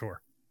got for that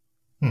tour.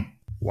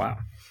 Wow.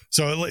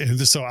 So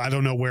I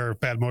don't know where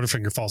Bad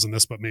Motorfinger falls in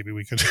this, but maybe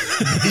we could.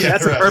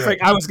 That's a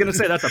perfect. I was going to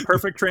say that's a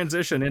perfect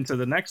transition into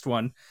the next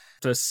one,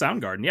 to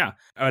Soundgarden. Yeah,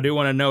 I do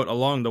want to note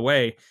along the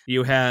way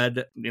you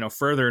had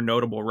further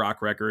notable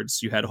rock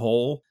records. You had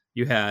Hole,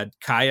 you had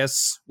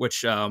Caius, which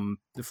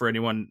for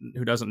anyone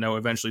who doesn't know,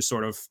 eventually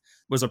sort of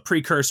was a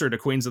precursor to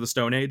Queens of the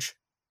Stone Age.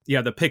 You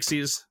had the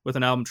Pixies with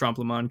an album, Trompe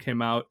le Monde,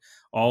 came out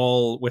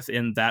all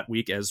within that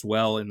week as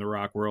well in the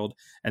rock world,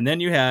 and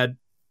then you had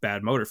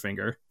Bad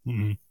Motorfinger.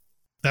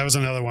 That was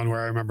another one where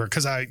I remember,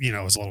 because I,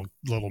 was a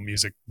little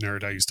music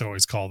nerd. I used to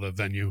always call the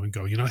venue and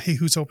go, hey,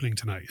 who's opening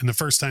tonight? And the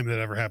first time that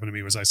ever happened to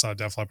me was I saw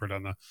Def Leppard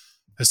on the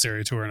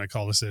Hysteria tour, and I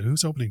called and said,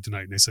 who's opening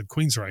tonight? And they said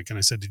Queensryche, and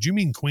I said, did you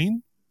mean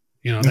Queen?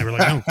 And they were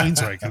like, no,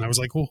 Queensryche. And I was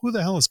like, well, who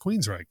the hell is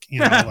Queensryche?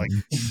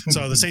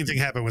 So the same thing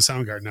happened with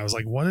Soundgarden. I was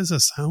like, what is a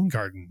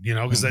Soundgarden?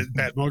 Because that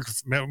Bad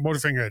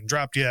Motorfinger hadn't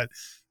dropped yet.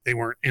 They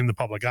weren't in the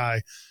public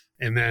eye.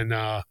 And then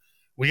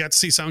we got to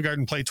see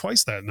Soundgarden play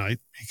twice that night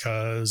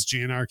because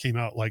GNR came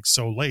out like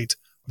so late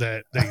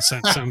that they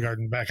sent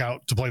Soundgarden back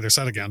out to play their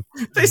set again.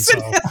 They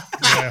said,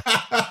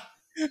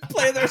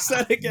 play their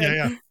set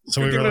again.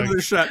 So we were like,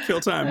 another shot,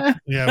 kill time.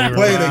 We were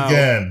play it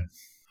again.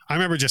 I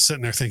remember just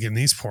sitting there thinking,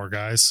 these poor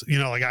guys,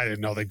 like I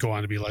didn't know they'd go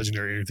on to be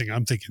legendary or anything.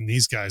 I'm thinking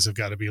these guys have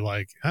got to be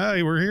like,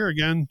 hey, we're here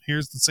again.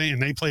 Here's the same.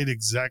 And they played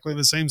exactly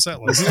the same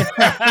set list.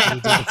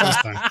 The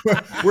first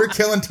time. We're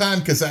killing time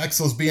because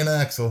Axl's being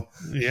Axl.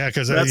 Yeah,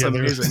 because that's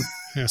amazing.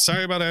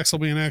 Sorry about Axl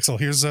being Axl.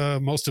 Here's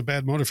most of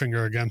Bad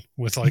Motorfinger again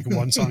with like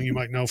one song you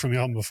might know from the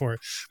album before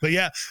it. But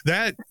yeah,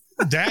 that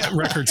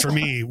record for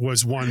me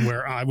was one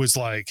where I was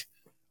like,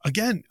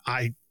 again,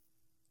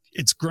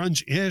 it's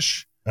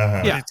grunge-ish.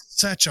 It's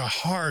such a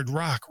hard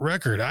rock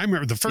record. I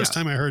remember the first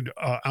time I heard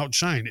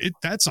Outshine,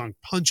 that song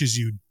punches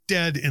you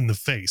dead in the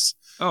face.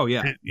 Oh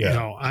yeah.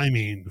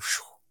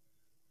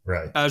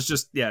 Right. I was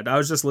just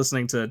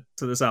listening to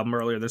this album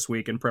earlier this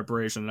week in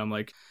preparation, and I'm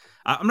like,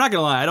 I'm not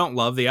gonna lie, I don't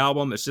love the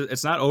album.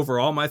 It's not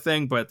overall my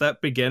thing, but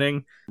that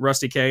beginning,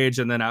 Rusty Cage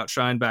and then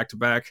Outshine back to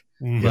back,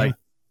 like,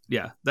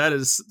 yeah,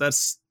 that's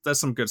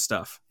some good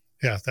stuff.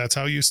 Yeah, that's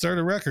how you start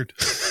a record.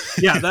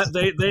 Yeah,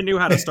 that they knew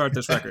how to start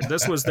this record.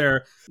 This was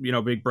their,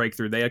 big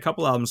breakthrough. They had a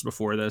couple albums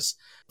before this.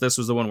 This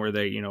was the one where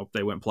they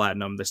went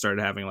platinum. They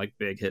started having like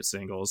big hit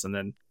singles, and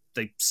then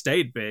they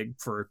stayed big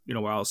for,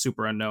 a while.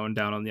 Super Unknown,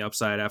 Down on the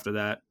Upside after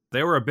that.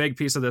 They were a big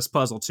piece of this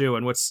puzzle too.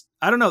 And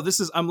I don't know,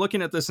 I'm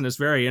looking at this and it's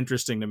very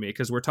interesting to me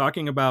because we're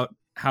talking about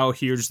how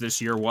huge this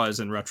year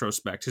was in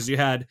retrospect. Because you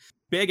had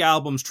big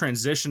albums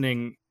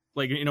transitioning,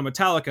 like,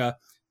 Metallica,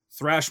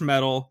 thrash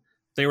metal,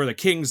 they were the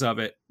kings of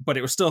it, but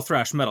it was still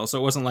thrash metal. So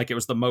it wasn't like it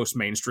was the most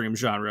mainstream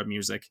genre of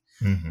music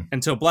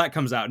until Black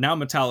comes out. Now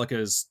Metallica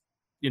is,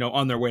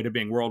 on their way to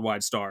being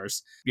worldwide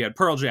stars. You had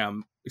Pearl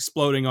Jam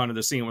exploding onto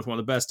the scene with one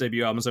of the best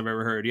debut albums I've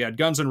ever heard. You had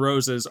Guns N'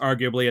 Roses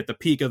arguably at the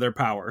peak of their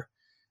power.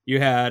 You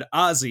had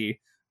Ozzy,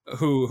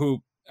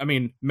 who I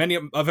mean, many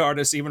of the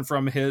artists, even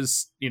from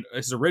his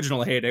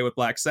original heyday with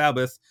Black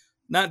Sabbath,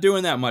 not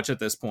doing that much at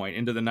this point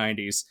into the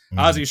 90s.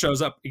 Ozzy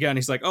shows up again.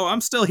 He's like, oh,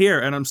 I'm still here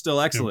and I'm still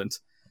excellent.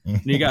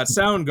 And you got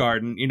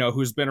Soundgarden,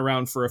 who's been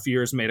around for a few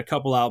years, made a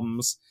couple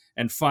albums,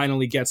 and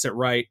finally gets it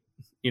right,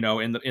 in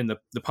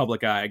the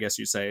public eye, I guess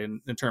you say,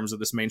 in terms of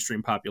this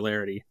mainstream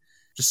popularity.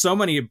 Just so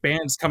many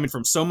bands coming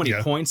from so many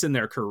points in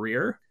their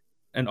career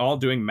and all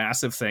doing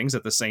massive things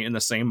in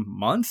the same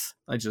month.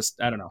 I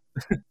don't know.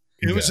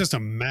 It was just a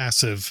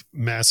massive,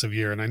 massive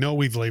year. And I know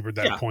we've labored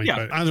that point,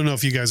 but I don't know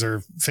if you guys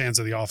are fans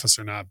of The Office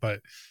or not, but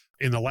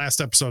in the last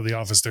episode of The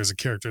Office, there's a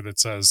character that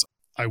says,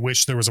 I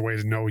wish there was a way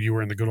to know you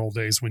were in the good old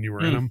days when you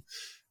were in them.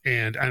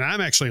 And I'm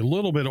actually a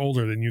little bit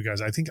older than you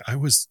guys. I think I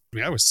was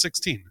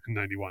 16 in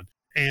 91.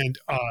 And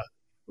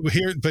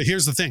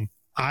here's the thing.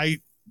 I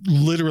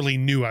literally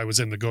knew I was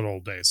in the good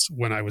old days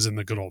when I was in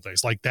the good old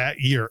days. Like that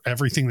year,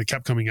 everything that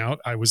kept coming out,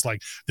 I was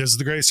like, this is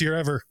the greatest year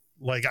ever.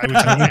 Like I would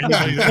tell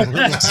anybody that would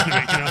listen to me,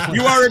 like,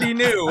 you already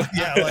knew.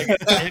 Yeah, like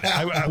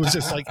I was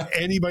just like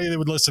anybody that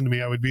would listen to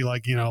me, I would be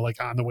like,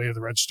 like on the way to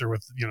the register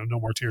with No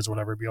More Tears or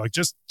whatever, be like,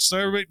 just so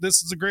everybody,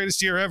 this is the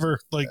greatest year ever,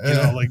 like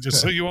like just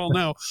so you all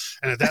know.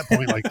 And at that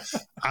point, like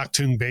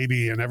Achtung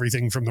Baby and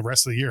everything from the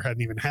rest of the year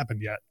hadn't even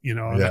happened yet,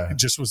 and it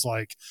just was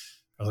like.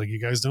 Like,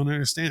 you guys don't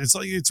understand. It's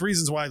like, it's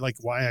reasons why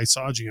I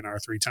saw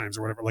GNR 3 times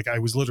or whatever. Like I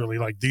was literally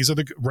like,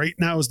 right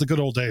now is the good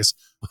old days.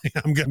 Like,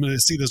 I'm going to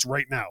see this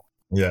right now.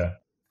 Yeah.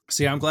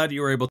 See, I'm glad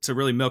you were able to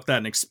really milk that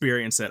and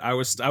experience it. I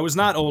was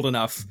not old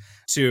enough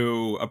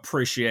to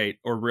appreciate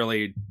or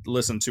really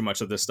listen to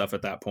much of this stuff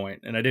at that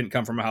point. And I didn't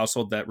come from a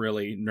household that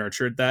really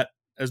nurtured that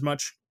as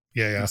much.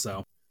 Yeah.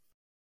 So.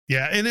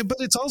 Yeah, but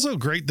it's also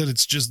great that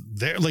it's just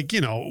there. Like,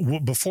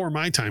 before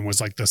my time was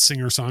like the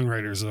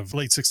singer-songwriters of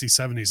late 60s,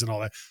 70s and all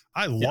that.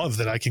 I love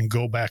that I can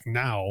go back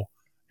now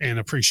and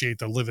appreciate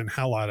the living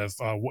hell out of,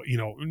 what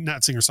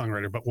not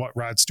singer-songwriter, but what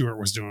Rod Stewart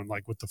was doing,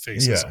 like with the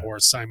Faces or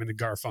Simon and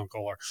Garfunkel,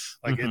 or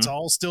like it's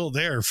all still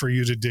there for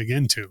you to dig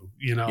into,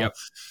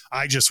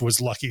 I just was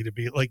lucky to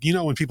be like,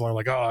 when people are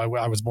like, oh,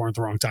 I was born at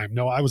the wrong time.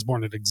 No, I was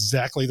born at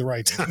exactly the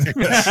right time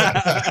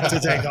to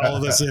take all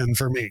of this in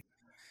for me.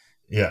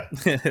 Yeah.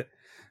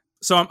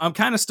 So I'm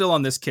kind of still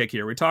on this kick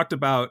here. We talked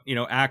about,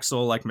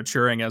 Axl like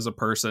maturing as a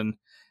person.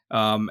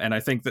 And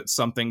I think that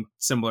something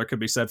similar could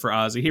be said for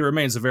Ozzy. He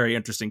remains a very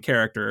interesting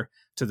character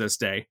to this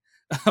day,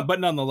 but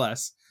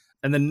nonetheless.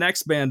 And the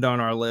next band on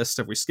our list,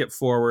 if we skip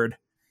forward,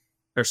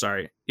 are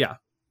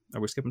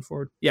we skipping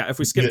forward? Yeah, if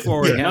we skip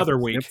forward another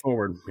week. Skip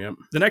forward, yep.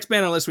 The next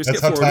band on the list, we skip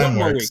forward one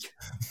more week.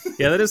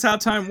 Yeah, that is how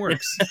time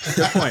works.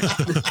 Good point.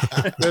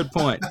 Good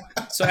point.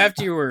 So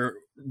after you were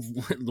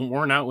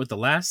worn out with the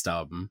last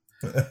album.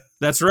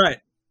 That's right.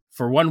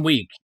 For 1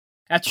 week.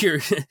 After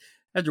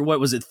what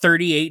was it,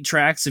 38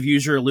 tracks of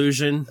Use Your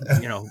Illusion,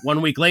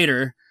 1 week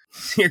later,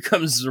 here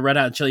comes the Red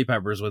Hot Chili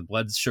Peppers with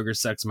Blood, Sugar,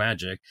 Sex,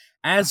 Magic.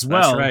 As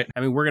well, that's right. I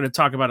mean, we're going to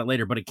talk about it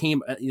later, but it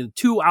came,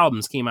 2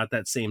 albums came out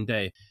that same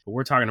day. But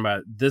we're talking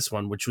about this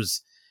one, which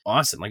was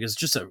awesome. Like, it's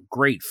just a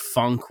great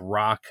funk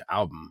rock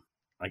album.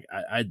 Like,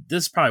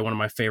 this is probably one of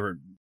my favorite.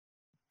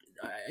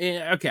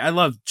 Okay, I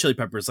love Chili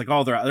Peppers. Like,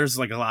 there's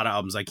like a lot of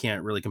albums I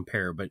can't really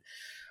compare, but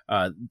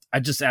I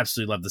just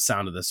absolutely love the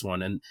sound of this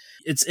one. And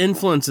its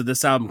influence of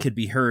this album could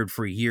be heard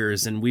for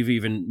years. And we've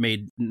even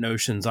made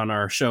notions on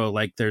our show.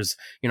 Like there's,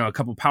 a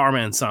couple Power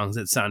Man songs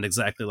that sound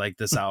exactly like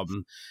this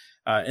album.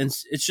 And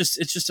it's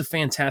just a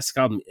fantastic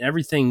album.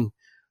 Everything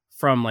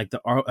from like the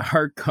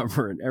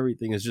hardcover and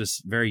everything is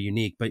just very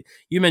unique. But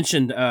you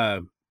mentioned,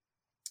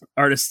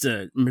 artists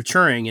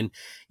maturing, and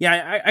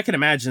I can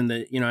imagine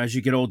that as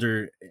you get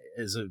older,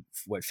 as a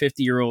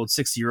 50-year-old,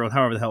 60-year-old,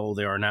 however the hell old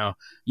they are now,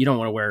 you don't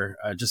want to wear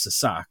just a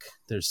sock.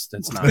 That's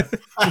not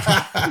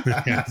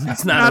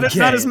it's not okay.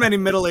 Not as many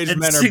middle-aged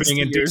men are being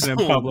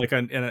indecent in public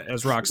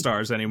as rock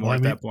stars anymore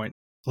at that point.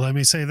 Let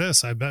me say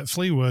this: I bet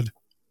Flea would.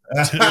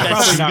 You're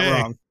probably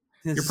not wrong.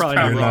 You're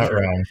probably not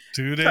wrong.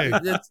 2 days.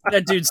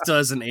 That dude still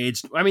hasn't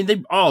aged. I mean,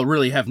 they all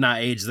really have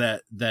not aged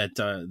that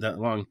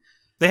long.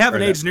 They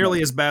haven't Or aged that-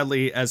 nearly as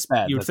badly as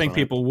Bad, you'd that's think what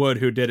I- people would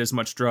who did as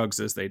much drugs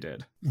as they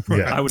did.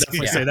 Yeah. I would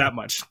definitely Yeah. say that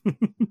much.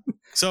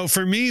 So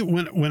for me,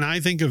 when I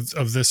think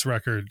of this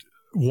record,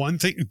 one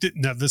thing,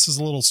 now this is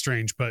a little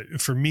strange,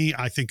 but for me,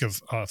 I think of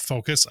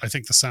focus. I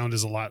think the sound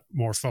is a lot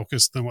more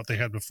focused than what they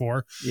had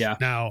before. Yeah.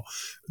 Now,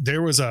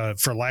 there was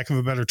for lack of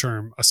a better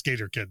term, a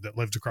skater kid that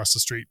lived across the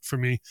street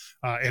from me.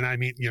 And I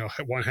mean,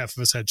 one half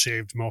of his head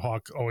shaved,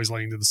 mohawk, always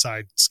laying to the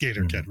side,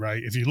 skater kid,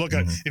 right? If you look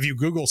at, if you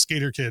Google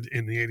skater kid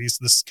in the 80s,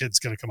 this kid's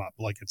going to come up.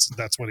 Like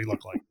that's what he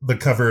looked like. The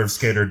cover of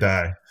Skate or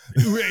Die.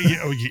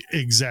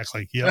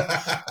 Exactly.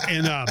 Yeah.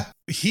 And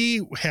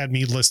he had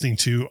me listening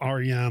to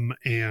REM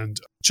and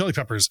Chili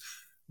Peppers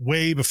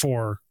way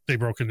before they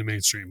broke into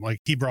mainstream. Like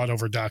he brought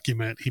over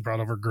Document, he brought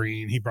over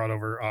Green, he brought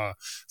over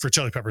for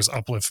Chili Peppers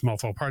Uplift,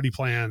 Mofo, Party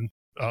Plan,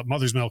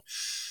 Mother's Milk.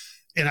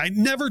 And I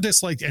never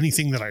disliked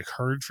anything that I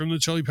heard from the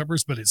Chili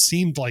Peppers, but it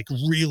seemed like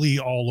really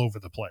all over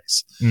the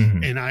place.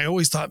 Mhm. And I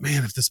always thought,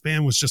 man, if this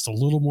band was just a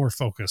little more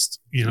focused,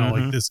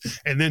 like this.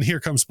 And then here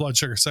comes Blood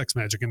Sugar Sex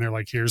Magic, and they're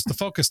like, here's the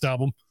focused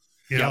album.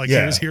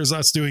 Here's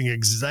us doing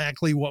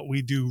exactly what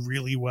we do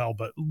really well,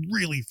 but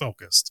really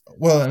focused.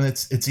 Well, and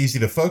it's easy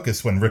to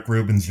focus when Rick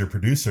Rubin's your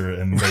producer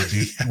and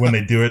when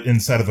they do it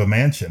inside of a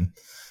mansion.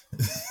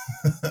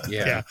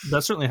 Yeah.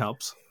 That certainly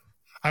helps.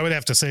 I would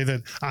have to say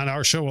that on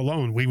our show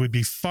alone, we would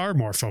be far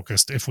more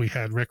focused if we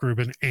had Rick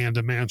Rubin and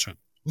a mansion.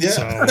 Yeah.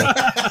 So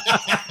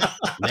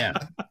Yeah.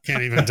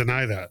 can't even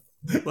deny that.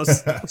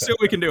 Let's see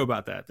what we can do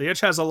about that. The Itch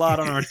has a lot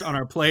on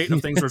our plate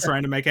of things we're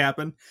trying to make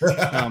happen,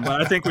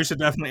 but I think we should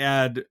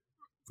definitely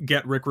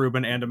get Rick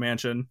Rubin and a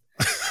mansion.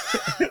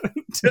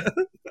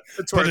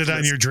 Put it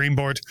on your dream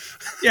board.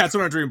 Yeah, it's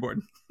on our dream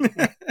board.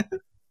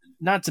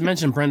 Not to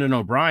mention Brendan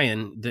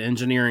O'Brien, the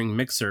engineering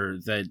mixer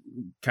that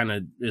kind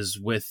of is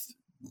with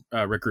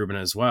Rick Rubin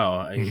as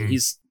well. Mm-hmm.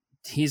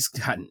 He's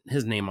gotten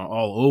his name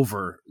all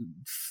over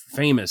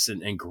famous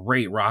and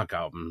great rock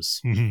albums.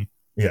 Mm-hmm.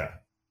 Yeah.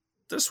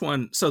 This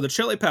one, so the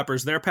Chili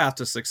Peppers, their path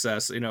to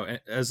success,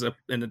 as a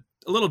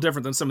little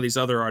different than some of these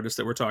other artists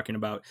that we're talking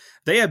about.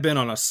 They have been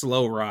on a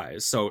slow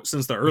rise. So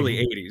since the early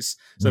 80s.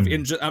 So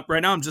right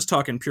now I'm just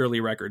talking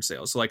purely record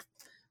sales. So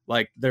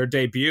like their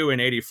debut in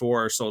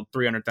 84 sold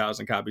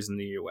 300,000 copies in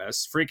the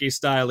US. Freaky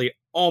Styley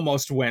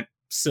almost went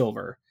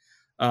silver.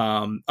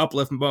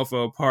 Uplift,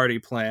 Mofo, Party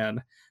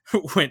Plan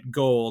went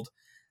gold.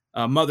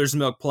 Mother's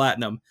Milk,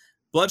 platinum.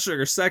 Blood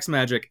Sugar Sex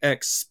Magic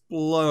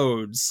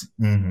explodes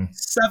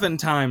 7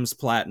 times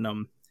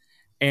platinum.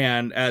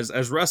 And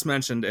as Russ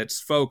mentioned, it's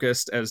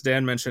focused. As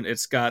Dan mentioned,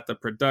 it's got the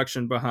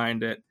production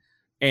behind it.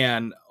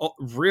 And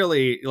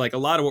really, like a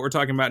lot of what we're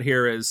talking about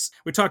here is,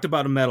 we talked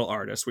about a metal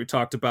artist. We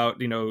talked about,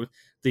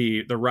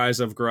 the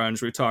rise of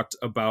grunge. We talked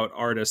about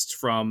artists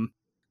from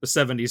the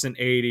 70s and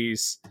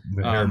 80s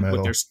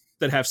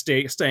that have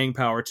staying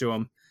power to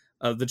them.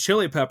 The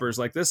Chili Peppers,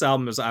 like this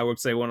album is, I would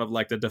say, one of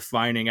like the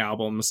defining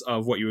albums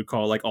of what you would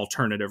call like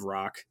alternative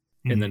rock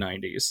in the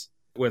 90s,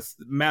 with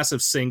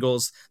massive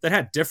singles that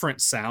had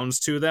different sounds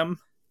to them.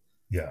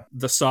 Yeah.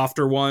 The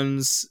softer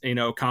ones,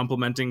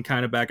 complementing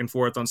kind of back and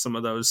forth on some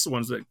of those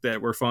ones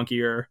that were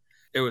funkier.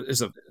 It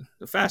was a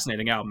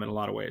fascinating album in a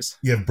lot of ways.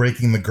 You have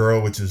Breaking the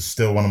Girl, which is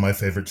still one of my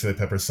favorite Chili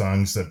Pepper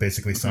songs that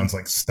basically sounds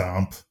like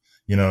Stomp.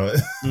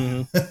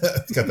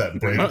 It's got that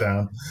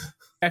breakdown.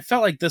 I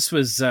felt like this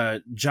was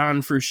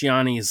John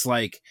Frusciante's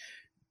like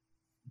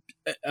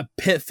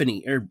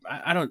epiphany, or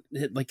I don't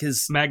like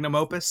his magnum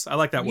opus. I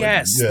like that word.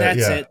 Yes, that's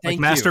it. Thank like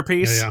you.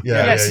 masterpiece.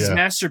 Yes, his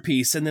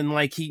masterpiece. And then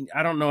like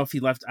I don't know if he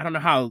left. I don't know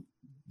how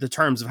the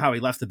terms of how he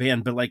left the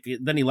band, but like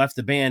then he left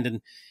the band,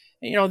 and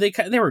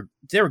they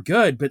were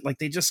good, but like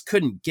they just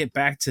couldn't get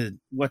back to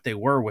what they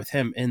were with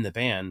him in the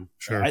band.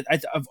 Sure.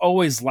 I've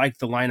always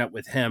liked the lineup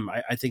with him.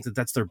 I think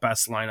that's their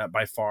best lineup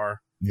by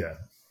far. Yeah.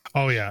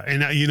 Oh yeah,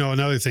 and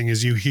another thing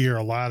is you hear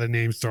a lot of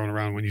names thrown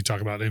around when you talk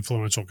about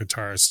influential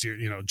guitarists.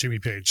 Jimmy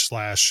Page /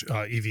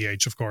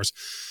 EVH, of course.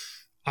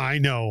 I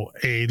know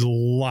a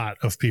lot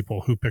of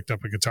people who picked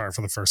up a guitar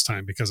for the first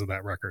time because of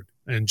that record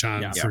and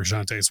John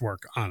Frusciante's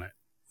work on it.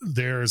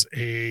 There's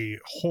a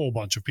whole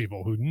bunch of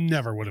people who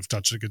never would have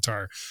touched a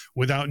guitar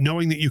without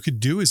knowing that you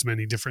could do as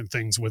many different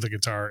things with a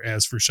guitar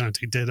as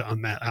Frusciante did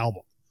on that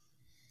album.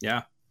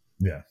 Yeah.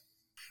 Yeah.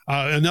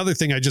 Another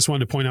thing I just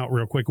wanted to point out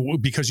real quick,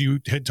 because you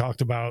had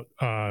talked about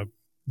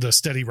the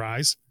steady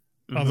rise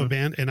of a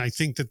band. And I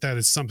think that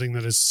is something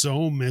that is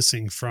so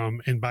missing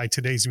from, and by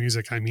today's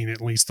music, I mean, at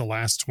least the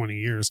last 20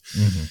 years,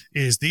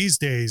 is these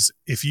days,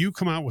 if you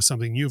come out with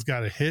something, you've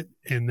got to hit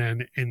and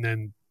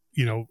then,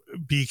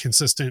 be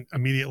consistent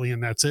immediately.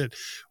 And that's it.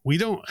 We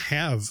don't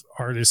have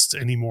artists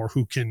anymore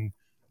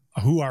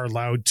who are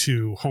allowed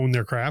to hone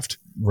their craft,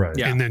 right?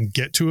 And then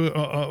get to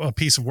a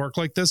piece of work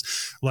like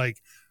this. Like,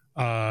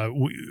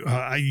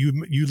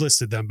 you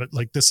listed them, but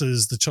like this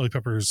is the Chili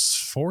Peppers'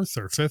 4th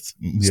or 5th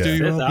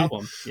studio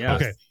album. Yeah.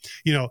 Okay.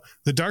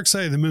 The Dark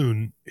Side of the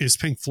Moon is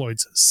Pink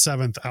Floyd's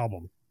 7th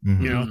album.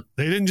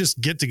 They didn't just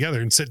get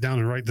together and sit down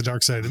and write the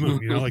Dark Side of the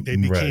Moon. Like they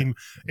became,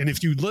 and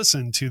if you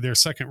listen to their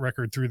second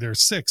record through their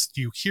 6th,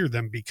 you hear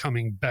them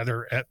becoming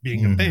better at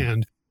being a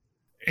band.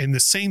 And the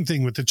same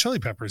thing with the Chili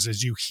Peppers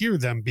is you hear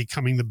them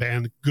becoming the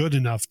band good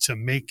enough to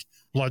make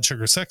Blood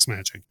Sugar Sex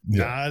Magic.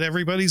 Yeah. Not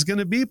everybody's going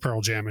to be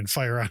Pearl Jam and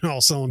fire on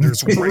all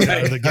cylinders right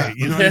out of the gate.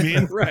 You know what I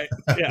mean? Right.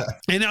 Yeah.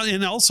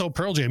 And also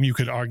Pearl Jam, you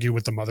could argue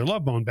with the Mother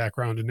Love Bone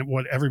background and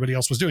what everybody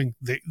else was doing.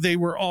 They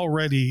were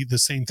already the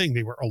same thing.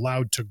 They were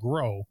allowed to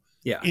grow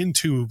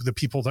into the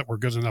people that were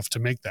good enough to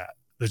make that.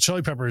 The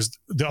Chili Peppers,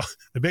 the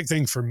big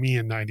thing for me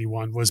in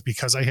 91 was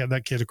because I had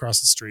that kid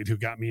across the street who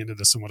got me into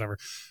this and whatever.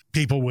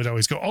 People would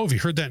always go, "Oh, have you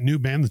heard that new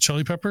band, the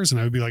Chili Peppers?"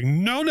 And I would be like,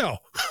 no.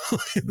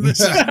 This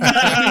is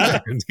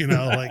not a new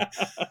band.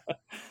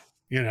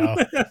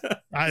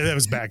 That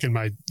was back in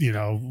my,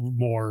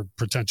 more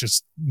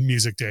pretentious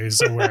music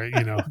days where,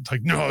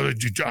 like, no,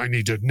 I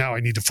need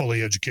to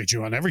fully educate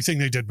you on everything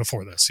they did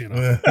before this,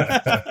 Let's go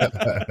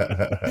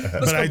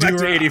back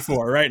to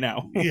 84 right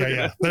now.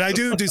 Yeah. But I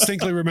do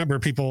distinctly remember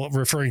people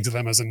referring to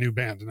them as a new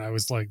band. And I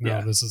was like,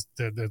 no, this is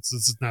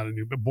not a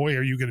new, but boy,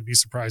 are you going to be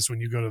surprised when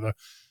you go to the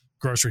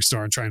grocery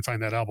store and try and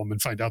find that album and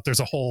find out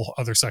there's a whole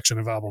other section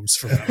of albums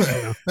for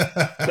them.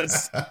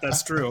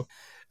 That's true.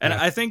 And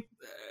I think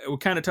we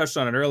kind of touched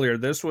on it earlier.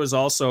 This was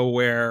also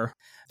where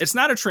it's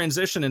not a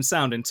transition in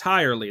sound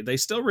entirely. They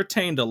still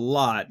retained a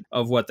lot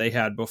of what they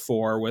had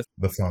before with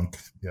the funk.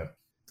 Yeah.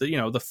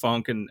 The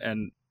funk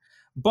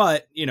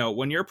but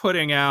when you're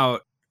putting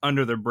out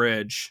Under the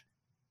Bridge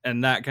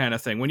and that kind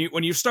of thing, when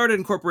you started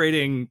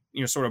incorporating,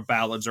 sort of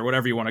ballads or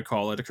whatever you want to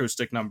call it,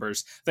 acoustic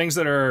numbers, things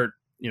that are,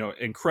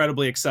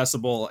 incredibly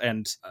accessible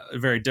and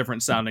very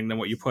different sounding than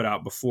what you put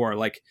out before.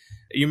 Like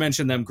you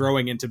mentioned them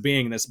growing into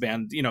being this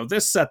band,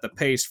 this set the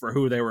pace for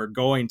who they were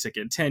going to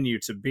continue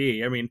to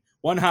be. I mean,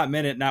 One Hot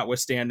Minute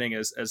notwithstanding,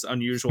 as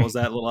unusual as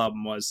that little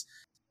album was.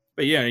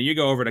 But you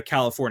go over to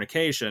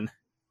Californication,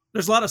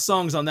 there's a lot of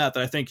songs on that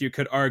I think you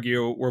could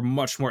argue were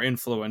much more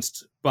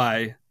influenced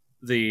by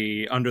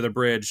the Under the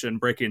Bridge and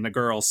Breaking the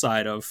Girl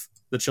side of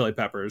the Chili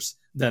Peppers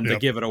than the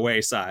Give It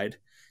Away side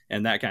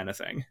and that kind of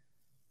thing.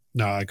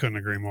 No, I couldn't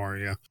agree more.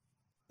 Yeah.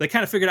 They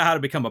kind of figured out how to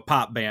become a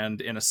pop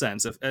band in a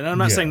sense. And I'm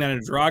not saying that in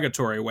a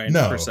derogatory way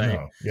per se.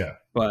 No, yeah.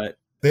 But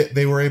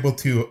they were able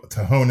to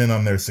hone in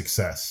on their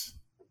success.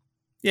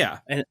 Yeah.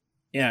 And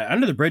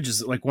Under the Bridge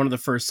is like one of the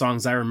first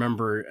songs I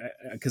remember,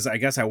 because I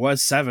guess I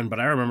was 7, but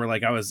I remember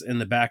like I was in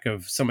the back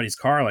of somebody's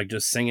car, like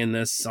just singing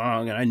this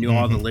song, and I knew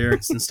all the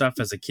lyrics and stuff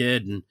as a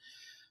kid. And,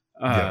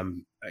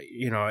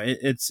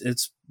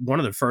 it's one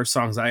of the first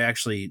songs I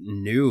actually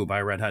knew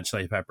by Red Hot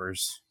Chili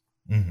Peppers.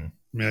 Mm-hmm.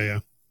 Yeah.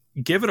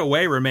 Give It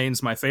Away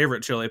remains my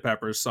favorite Chili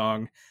Peppers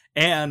song.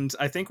 And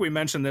I think we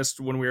mentioned this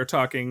when we were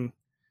talking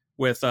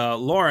with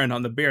Lauren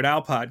on the Weird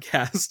Al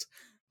podcast.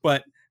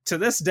 But to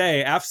this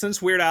day, since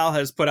Weird Al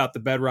has put out the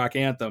Bedrock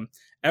Anthem,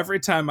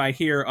 every time I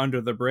hear Under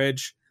the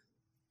Bridge,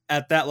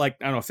 at that,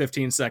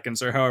 15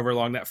 seconds or however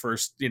long that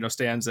first,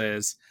 stanza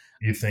is,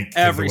 you think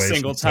every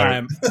single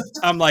time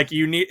I'm like,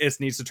 it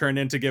needs to turn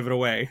into Give It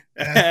Away.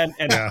 And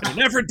it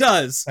never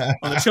does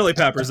on the Chili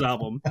Peppers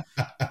album.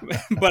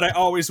 But I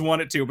always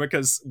want it to,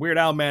 because Weird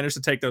Al managed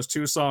to take those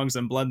two songs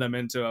and blend them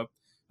into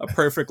a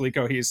perfectly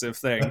cohesive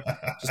thing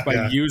just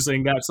by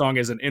using that song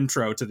as an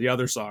intro to the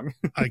other song.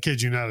 I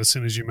kid you not, as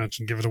soon as you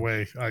mentioned Give It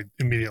Away, I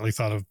immediately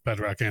thought of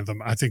Bedrock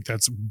Anthem. I think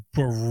that's a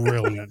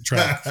brilliant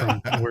track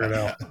from Weird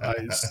Al.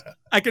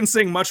 I can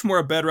sing much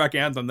more Bedrock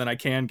Anthem than I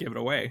can Give It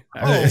Away.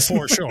 Oh,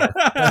 for sure.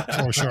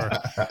 For sure.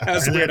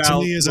 As Weird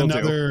Al to me is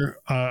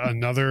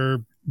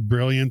another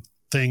brilliant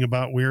thing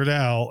about Weird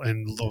Al,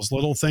 and those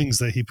little things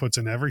that he puts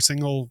in every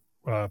single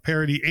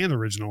parody and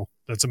original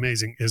that's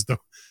amazing is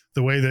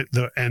the way that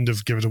the end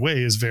of Give It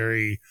Away is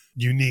very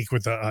unique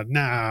with the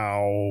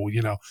now,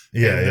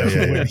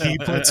 when he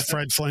puts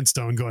Fred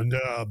Flintstone going,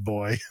 oh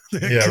boy,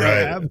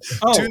 right.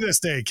 To this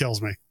day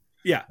kills me.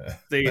 Yeah,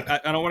 I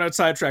don't want to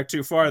sidetrack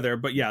too far there,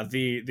 but yeah,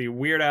 the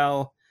Weird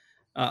Al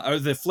or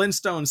the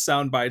Flintstones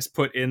sound bites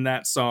put in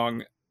that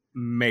song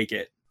make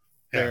it.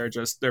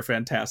 They're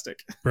fantastic.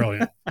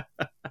 Brilliant.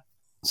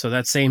 So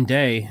that same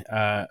day,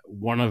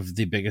 one of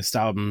the biggest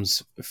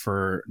albums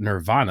for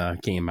Nirvana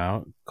came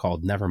out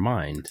called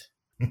Nevermind.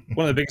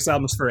 One of the biggest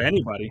albums for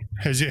anybody.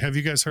 Have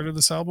you guys heard of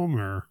this album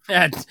or?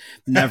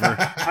 Never.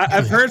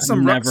 I've heard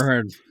some. Never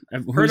heard.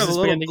 I've heard of a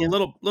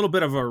little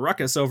bit of a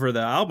ruckus over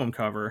the album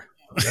cover.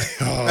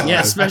 Yeah,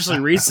 especially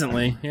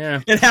recently.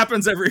 Yeah, it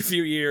happens every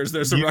few years.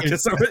 There's a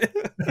ruckus over it.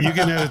 You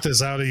can edit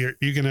this out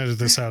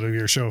of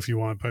your show if you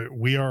want, but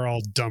we are all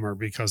dumber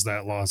because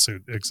that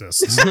lawsuit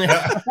exists.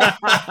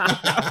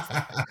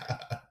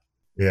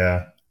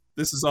 Yeah,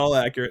 this is all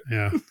accurate.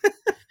 Yeah.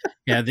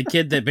 Yeah, the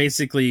kid that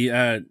basically,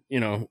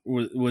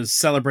 was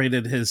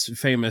celebrated his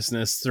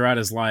famousness throughout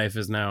his life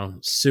is now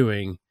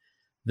suing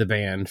the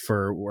band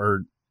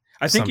for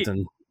I think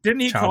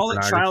didn't he call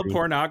it child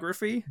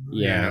pornography?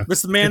 Yeah.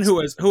 This man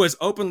who has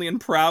openly and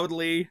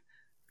proudly,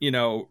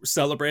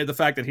 celebrated the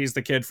fact that he's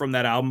the kid from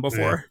that album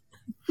before.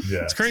 Yeah.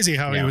 It's crazy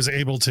how he was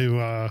able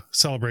to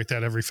celebrate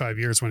that every 5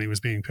 years when he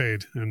was being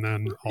paid. And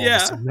then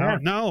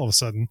all of a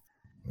sudden,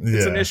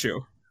 it's an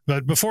issue.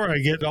 But before I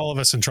get all of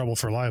us in trouble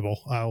for libel,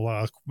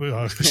 I'll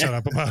shut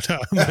up about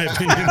my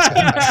opinions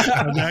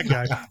on that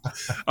guy.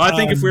 I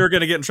think if we were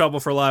going to get in trouble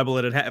for libel,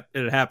 it had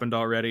happened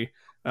already.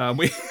 Yeah,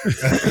 somebody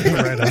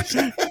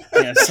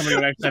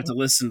would actually have to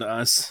listen to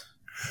us.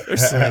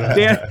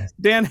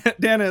 Dan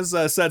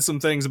has said some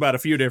things about a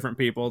few different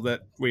people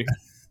that we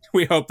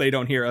hope they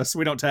don't hear us.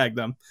 We don't tag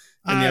them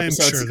in the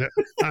episodes.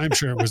 I'm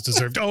sure it was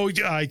deserved. Oh,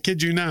 I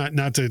kid you not.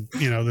 Not to,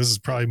 this is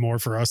probably more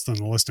for us than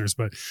the listeners,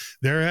 but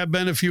there have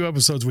been a few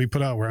episodes we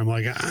put out where I'm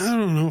like, I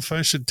don't know if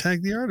I should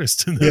tag the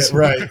artist in this. Yeah,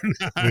 right.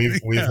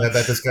 We've had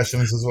that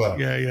discussion as well.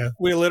 Yeah.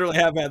 We literally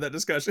have had that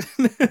discussion.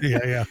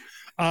 Yeah.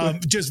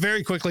 Just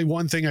very quickly,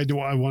 one thing I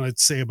want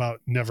to say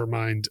about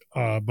Nevermind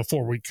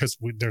because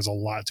there's a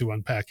lot to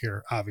unpack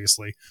here.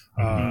 Obviously,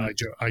 I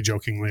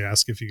jokingly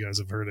ask if you guys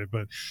have heard it,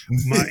 but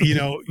you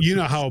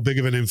know how big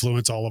of an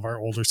influence all of our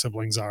older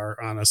siblings are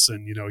on us,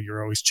 and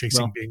you're always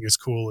chasing being as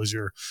cool as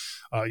your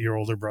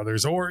older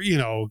brothers, or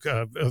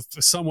if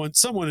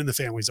someone in the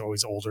family is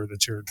always older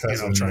that you're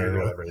trying to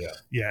whatever,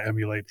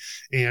 emulate.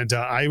 And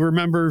I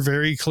remember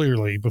very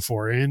clearly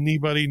before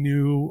anybody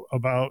knew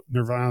about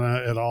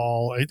Nirvana at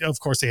all. Of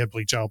course, they had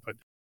Bleach Out, but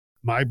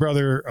my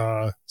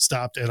brother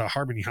stopped at a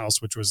Harmony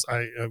House, which was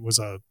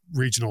a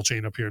regional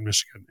chain up here in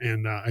Michigan,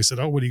 and I said,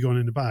 "Oh, what are you going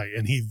in to buy?"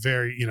 And he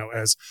very,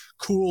 as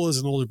cool as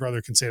an older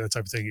brother can say that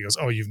type of thing, he goes,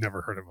 "Oh, you've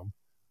never heard of him,"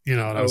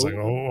 and I was like,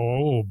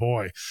 "Oh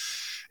boy."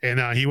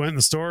 And he went in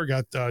the store,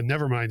 got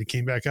Nevermind, and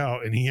came back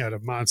out, and he had a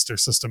monster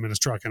system in his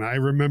truck. And I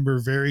remember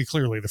very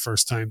clearly the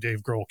first time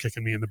Dave Grohl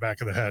kicking me in the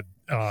back of the head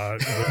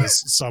with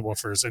his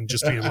subwoofers, and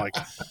just being like,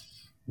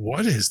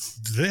 what is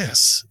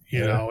this?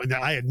 And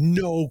I had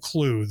no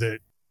clue that,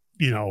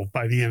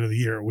 by the end of the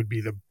year, it would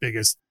be the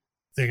biggest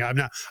thing. I'm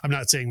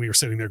not saying we were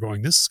sitting there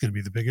going, this is going to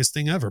be the biggest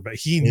thing ever, but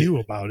he knew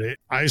about it.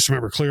 I just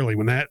remember clearly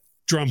when that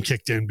drum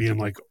kicked in, being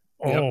like,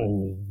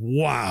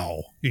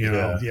 wow,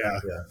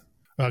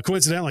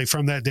 coincidentally,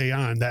 from that day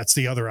on, that's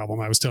the other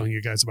album I was telling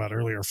you guys about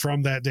earlier.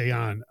 From that day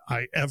on,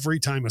 every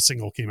time a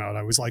single came out,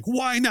 I was like,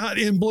 why not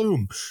In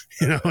Bloom?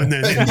 And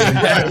then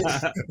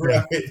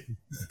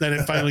then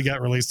it finally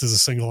got released as a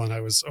single, and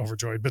I was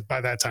overjoyed. But by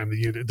that time,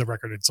 the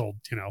record had sold,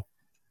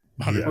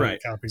 100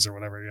 copies or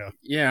whatever.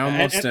 Yeah,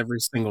 almost every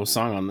single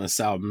song on this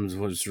album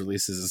was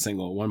released as a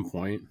single at one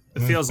point.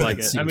 It feels like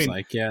it.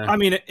 I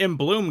mean, In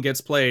Bloom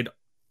gets played.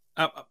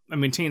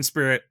 Teen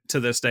Spirit to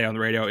this day on the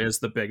radio is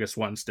the biggest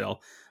one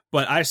still.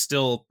 But I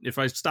still, if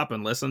I stop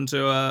and listen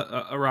to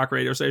a rock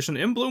radio station,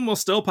 In Bloom will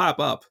still pop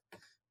up.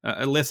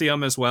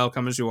 Lithium as well,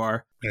 Come As You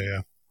Are. Yeah.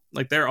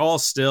 Like, they're all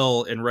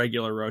still in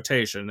regular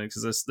rotation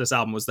because this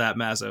album was that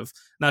massive.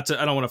 I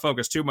don't want to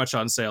focus too much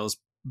on sales,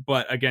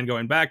 but again,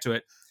 going back to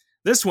it,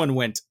 this one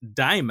went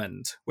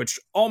diamond, which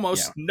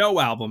almost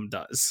no album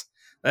does.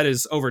 That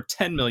is over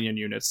 10 million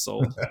units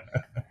sold.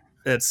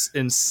 It's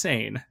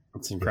insane.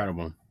 It's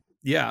incredible.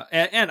 Yeah,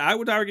 and I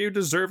would argue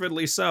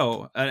deservedly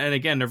so. And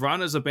again,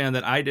 Nirvana is a band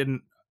that I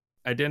didn't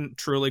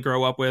truly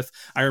grow up with.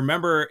 I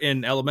remember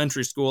in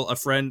elementary school, a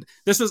friend.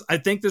 I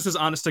think this was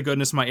honest to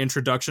goodness my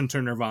introduction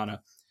to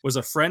Nirvana. Was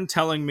a friend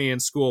telling me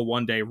in school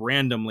one day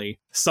randomly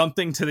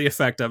something to the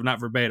effect of, not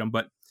verbatim,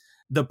 but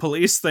the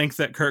police think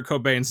that Kurt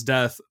Cobain's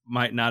death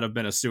might not have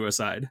been a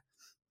suicide.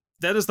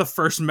 That is the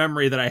first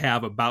memory that I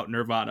have about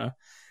Nirvana,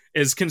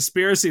 is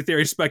conspiracy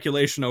theory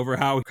speculation over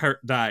how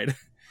Kurt died.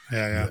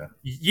 Yeah.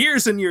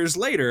 Years and years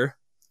later,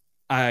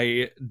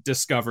 I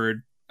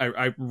discovered,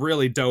 I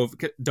really dove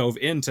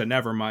into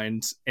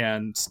Nevermind,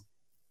 and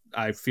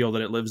I feel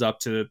that it lives up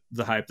to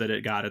the hype that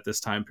it got at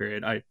this time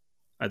period. I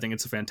think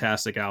it's a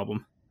fantastic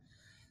album,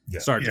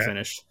 start to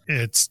finish.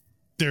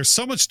 There's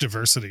so much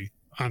diversity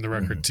on the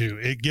record too.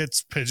 It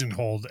gets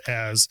pigeonholed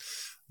as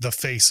the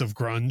face of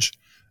grunge.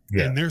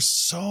 Yeah. And there's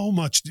so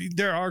much.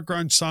 There are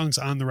grunge songs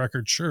on the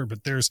record, sure,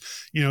 but there's,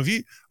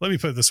 let me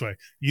put it this way: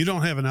 you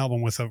don't have an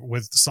album with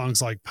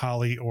songs like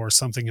Polly or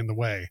Something in the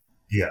Way,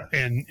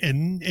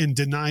 and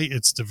deny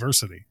its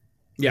diversity.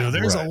 Yeah,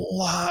 there's a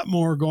lot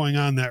more going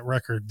on that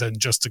record than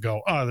just to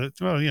go,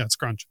 it's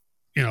grunge.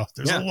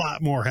 There's a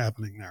lot more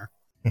happening there.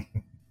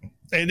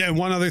 And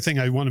one other thing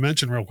I want to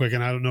mention real quick,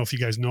 and I don't know if you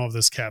guys know of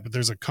this cat, but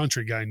there's a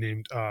country guy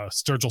named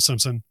Sturgill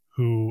Simpson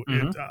who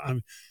I'm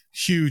a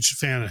huge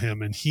fan of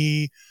him, and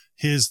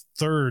his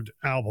third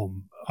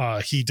album,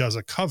 he does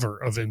a cover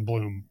of In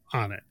Bloom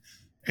on it.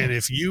 And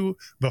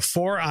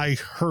before I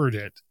heard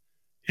it,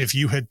 if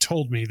you had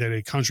told me that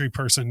a country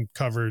person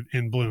covered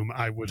In Bloom,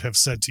 I would have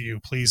said to you,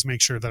 please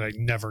make sure that I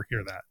never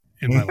hear that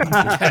in my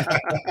life.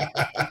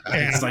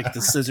 It's like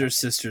the Scissor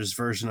Sisters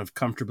version of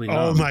Comfortably Numb.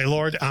 Oh my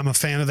Lord, I'm a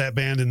fan of that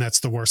band, and that's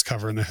the worst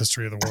cover in the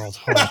history of the world.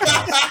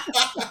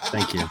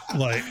 Thank you.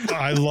 Like,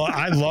 I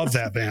love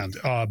that band,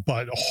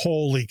 but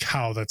holy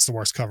cow, that's the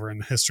worst cover in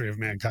the history of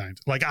mankind.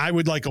 Like, I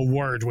would like a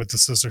word with the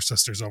Scissor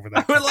Sisters over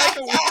that. I would like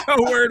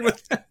a word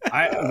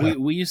with.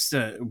 We used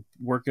to,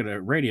 work at a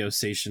radio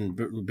station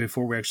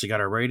before we actually got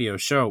our radio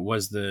show.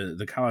 Was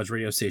the college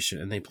radio station,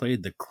 and they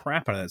played the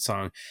crap out of that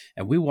song.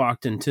 And we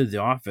walked into the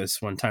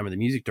office one time with the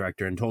music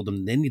director and told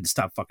them they need to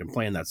stop fucking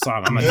playing that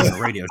song. I'm not doing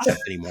a radio shift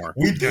anymore.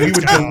 We would delete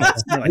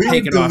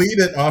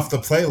it off the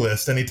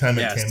playlist anytime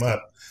it came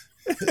up.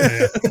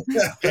 Yeah.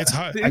 It's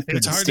hard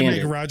to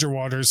make Roger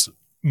Waters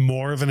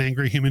more of an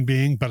angry human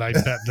being, but I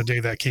bet the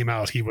day that came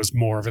out, he was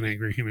more of an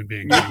angry human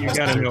being. You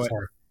gotta know it.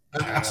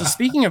 So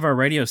speaking of our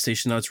radio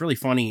station, though, it's really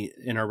funny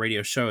in our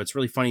radio show. It's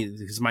really funny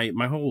because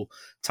my whole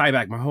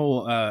tieback, my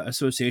whole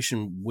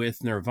association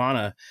with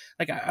Nirvana,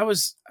 like I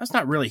was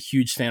not really a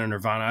huge fan of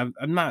Nirvana.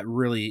 I'm not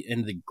really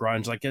into the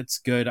grunge. Like it's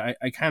good. I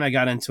kind of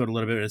got into it a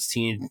little bit as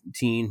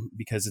teen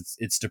because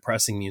it's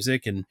depressing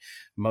music, and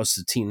most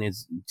of the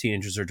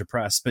teenagers are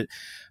depressed. But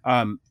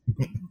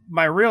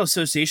my real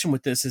association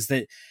with this is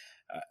that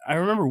I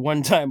remember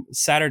one time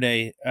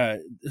Saturday.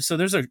 So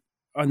there's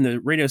on the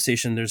radio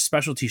station, there's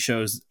specialty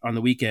shows on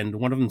the weekend.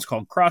 One of them is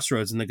called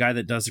Crossroads, and the guy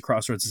that does the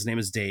Crossroads, his name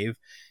is Dave.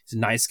 He's a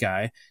nice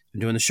guy. He's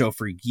been doing the show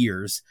for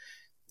years.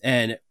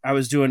 And I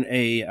was doing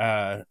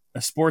a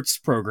sports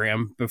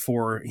program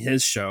before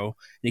his show,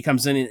 and he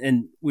comes in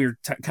and we were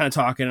kind of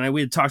talking, and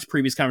we had talked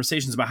previous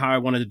conversations about how I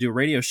wanted to do a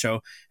radio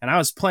show, and I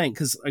was playing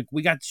because like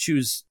we got to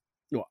choose.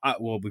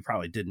 Well, we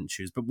probably didn't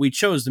choose, but we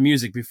chose the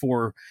music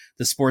before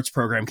the sports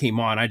program came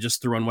on. I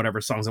just threw in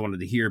whatever songs I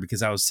wanted to hear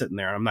because I was sitting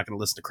there and I'm not going to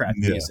listen to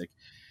crappy music.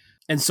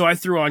 And so I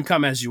threw on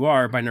Come As You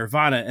Are by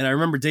Nirvana. And I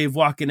remember Dave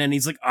walking in.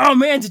 He's like, "Oh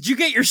man, did you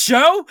get your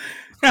show?"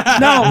 No,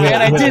 man,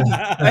 I didn't.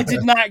 I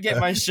did not get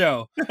my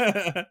show.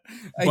 I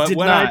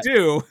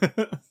do,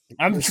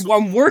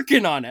 I'm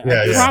working on it.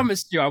 I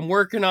promise you, I'm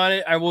working on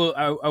it. I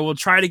will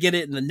try to get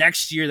it in the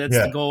next year. That's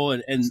the goal.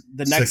 And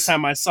the next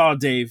time I saw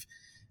Dave,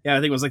 I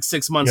think it was like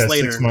 6 months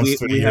later,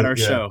 we had our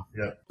show.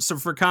 Yeah. So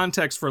for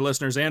context for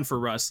listeners and for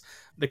Russ,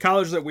 the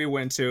college that we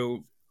went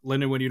to,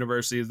 Lindenwood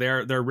University,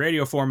 their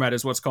radio format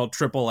is what's called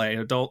AAA,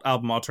 Adult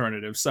Album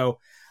Alternative. So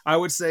I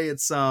would say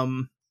it's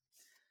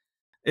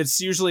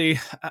usually,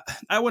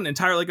 I wouldn't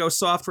entirely go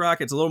soft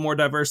rock. It's a little more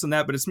diverse than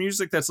that, but it's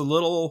music that's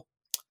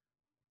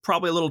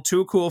probably a little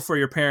too cool for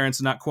your parents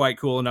and not quite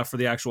cool enough for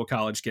the actual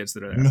college kids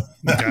that are there.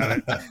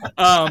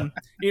 Got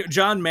it.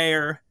 John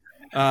Mayer,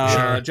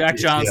 Jack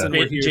Johnson,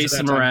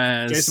 Jason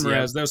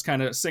Mraz, those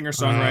kind of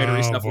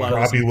singer-songwriter stuff.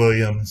 Robbie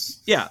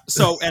Williams. Yeah.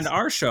 So, and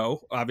our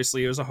show,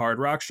 obviously, it was a hard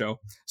rock show.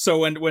 So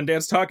when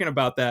Dan's talking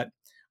about that,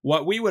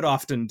 what we would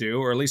often do,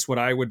 or at least what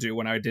I would do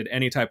when I did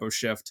any type of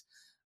shift,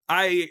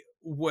 I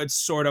would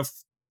sort of,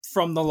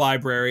 from the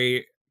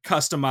library,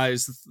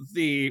 customize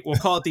we'll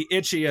call it the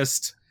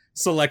itchiest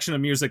selection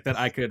of music that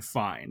I could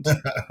find.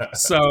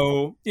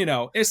 So,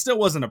 it still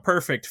wasn't a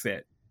perfect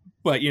fit.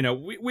 But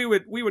we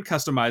would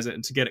customize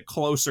it to get it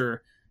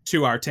closer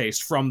to our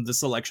taste from the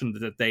selection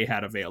that they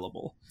had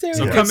available.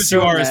 So "Come As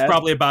You Are" is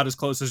probably about as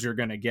close as you're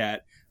gonna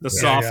get. The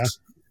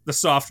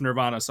soft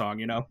Nirvana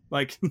song,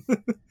 like.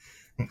 The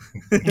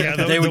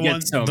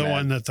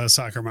one that the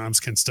soccer moms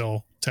can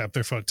still tap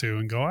their foot to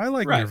and go, "I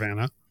like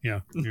Nirvana."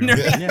 Yeah,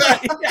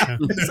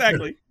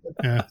 exactly.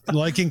 Yeah,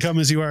 liking "Come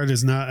As You Are"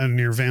 does not a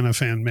Nirvana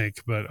fan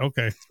make, but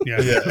okay,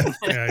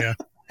 yeah.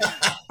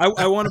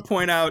 I want to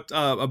point out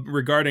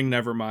regarding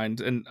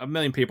Nevermind, and a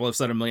million people have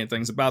said a million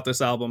things about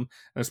this album.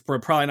 It's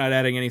probably not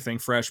adding anything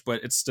fresh,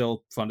 but it's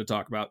still fun to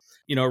talk about.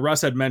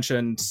 Russ had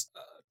mentioned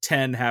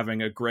 10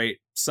 having a great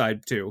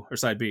side 2 or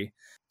side B.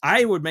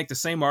 I would make the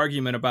same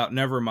argument about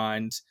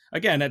Nevermind.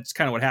 Again, that's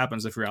kind of what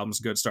happens if your album's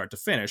good start to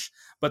finish.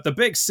 But the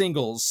big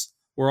singles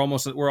were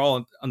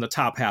all on the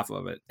top half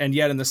of it. And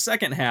yet in the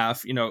second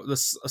half,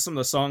 some of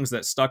the songs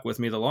that stuck with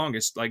me the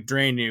longest, like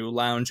Drain You,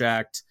 Lounge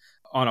Act,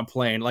 On a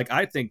Plane. Like,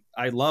 I think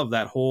I love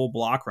that whole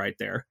block right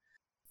there.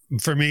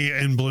 For me,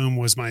 In Bloom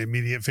was my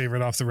immediate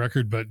favorite off the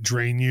record, but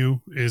Drain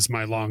You is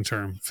my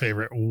long-term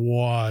favorite.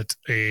 What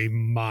a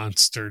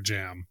monster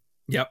jam.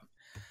 Yep.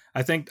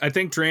 I think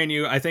Drain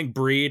You, I think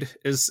Breed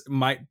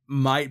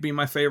might be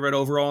my favorite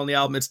overall on the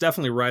album. It's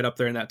definitely right up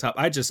there in that top.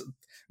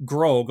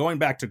 Going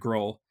back to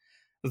Grohl,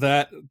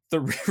 that the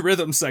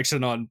rhythm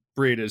section on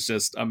Breed is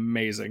just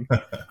amazing.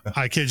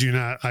 I kid you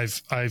not. I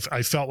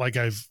felt like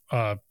I've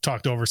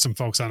talked over some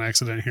folks on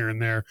accident here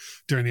and there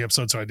during the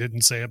episode, so I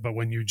didn't say it. But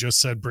when you just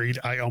said Breed,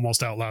 I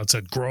almost out loud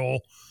said Grohl.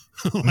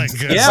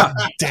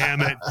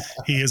 Damn it,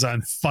 he is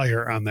on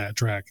fire on that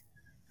track.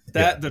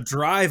 The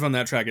drive on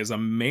that track is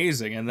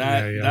amazing, and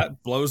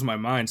that blows my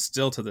mind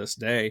still to this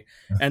day.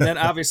 And then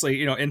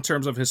obviously, in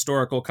terms of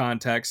historical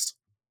context,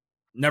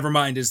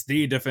 Nevermind is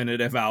the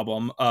definitive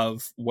album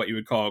of what you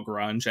would call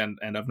grunge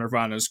and of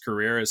Nirvana's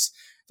career.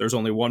 There's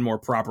only one more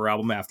proper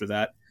album after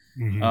that.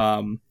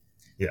 Mm-hmm.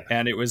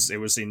 And it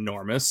was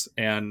enormous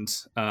and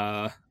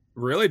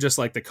really just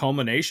like the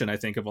culmination, I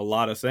think, of a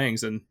lot of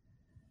things. And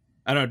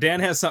I don't know,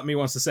 Dan has something he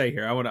wants to say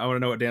here. I want to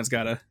know what Dan's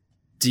got to.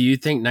 Do you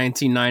think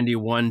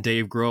 1991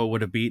 Dave Grohl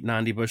would have beaten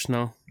Andy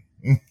Bushnell?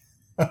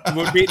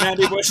 Would beat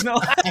Andy Bushnell?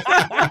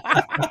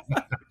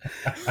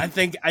 I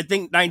think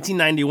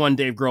 1991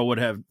 Dave Grohl would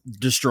have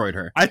destroyed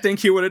her. I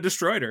think he would have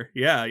destroyed her.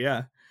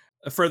 Yeah.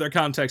 further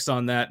context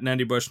on that,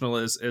 Nandy Bushnell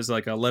is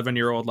like an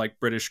 11-year-old like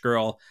British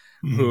girl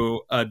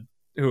who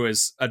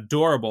is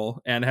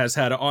adorable and has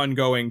had an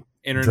ongoing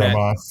internet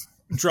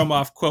drum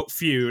off quote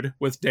feud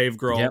with Dave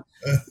Grohl. Yep.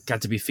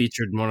 Got to be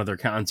featured in one of their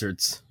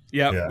concerts.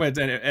 Yep. Yeah.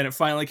 And it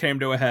finally came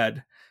to a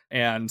head.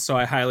 And so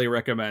I highly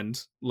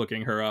recommend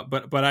looking her up.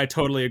 But I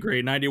totally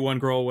agree. 91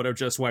 Grohl would have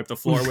just wiped the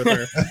floor with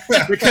her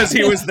because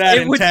he was that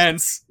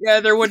intense.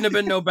 There wouldn't have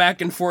been no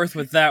back and forth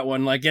with that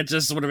one. Like, it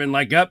just would have been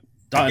like, up,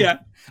 done. Yeah.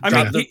 I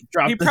mean,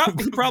 he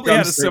probably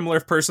had a similar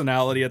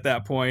personality at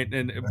that point,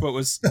 but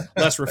was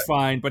less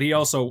refined. But he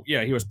also,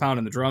 he was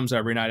pounding the drums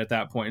every night at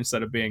that point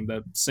instead of being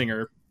the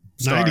singer.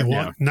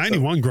 91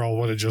 Grohl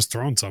would have just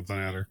thrown something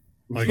at her.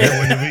 Like, it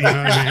wouldn't have, you know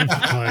what I mean?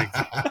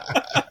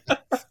 Like,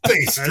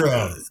 bass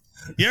drum.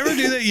 You ever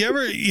do that? You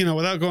ever,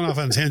 without going off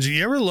on a tangent,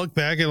 you ever look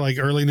back at like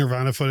early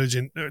Nirvana footage,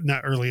 and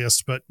not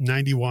earliest, but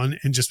 91,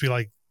 and just be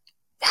like,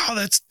 wow,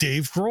 that's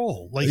Dave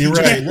Grohl. Like, he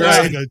just looks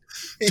like a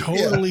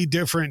totally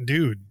different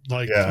dude.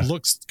 Like,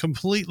 looks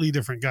completely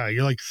different guy.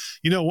 You're like,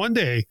 one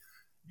day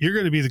you're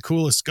going to be the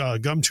coolest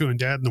gum chewing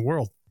dad in the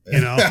world.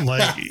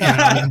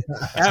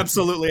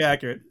 Absolutely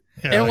accurate.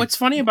 Yeah, and what's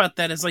funny about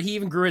that is like he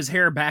even grew his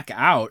hair back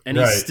out, and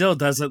he still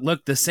doesn't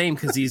look the same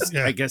because he's,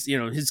 I guess,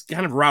 his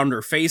kind of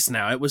rounder face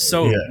now. It was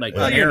so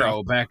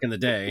narrow back in the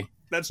day.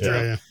 That's true.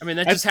 Yeah. I mean,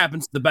 that just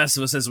happens to the best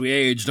of us as we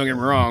age. Don't get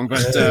me wrong, but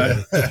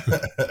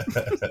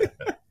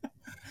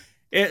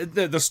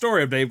the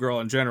story of Dave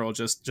Grohl in general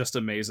just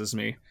amazes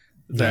me.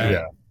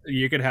 That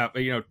you could have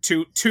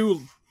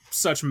two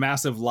such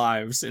massive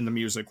lives in the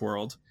music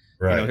world.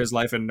 Right. His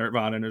life in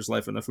Nirvana and his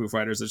life in the Foo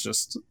Fighters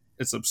is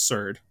it's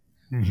absurd.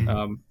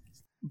 Mm-hmm.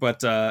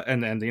 But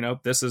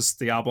this is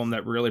the album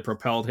that really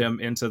propelled him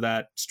into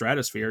that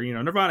stratosphere.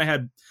 Nirvana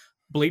had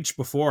Bleach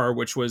before,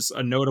 which was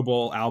a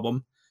notable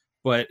album,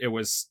 but it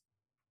was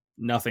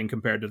nothing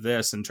compared to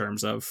this in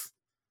terms of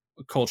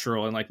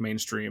cultural and like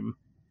mainstream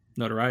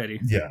notoriety.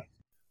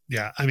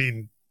 Yeah. I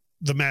mean,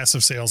 the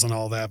massive sales and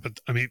all that, but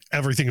I mean,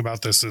 everything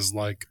about this is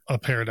like a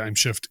paradigm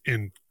shift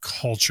in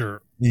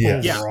culture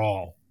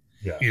overall.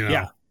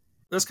 Yeah.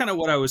 That's kind of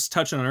what I was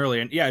touching on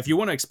earlier. And if you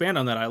want to expand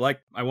on that, I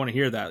want to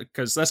hear that,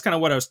 because that's kind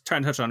of what I was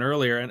trying to touch on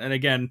earlier. And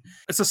again,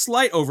 it's a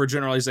slight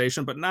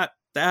overgeneralization, but not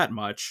that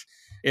much.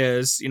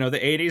 Is, the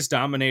 80s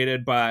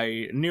dominated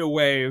by new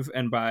wave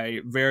and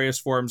by various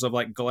forms of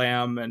like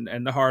glam,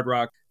 and the hard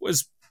rock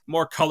was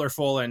more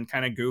colorful and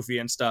kind of goofy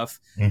and stuff.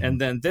 Mm-hmm. And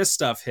then this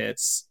stuff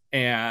hits,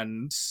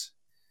 and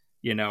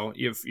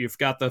you've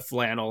got the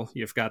flannel,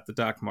 you've got the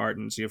Doc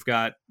Martens, you've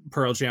got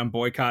Pearl Jam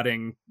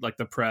boycotting like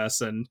the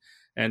press, and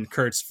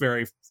Kurt's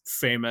very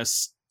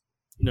famous,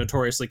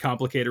 notoriously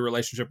complicated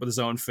relationship with his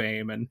own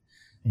fame, and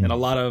a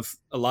lot of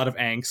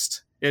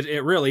angst.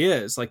 It really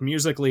is, like,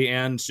 musically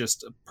and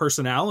just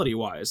personality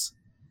wise,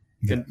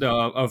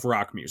 of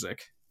rock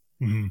music.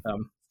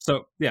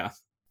 Mm-hmm.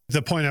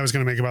 The point I was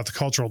going to make about the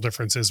cultural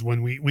difference is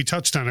when we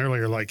touched on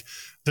earlier, like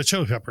the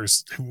Chili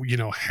Peppers,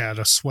 had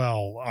a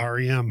swell,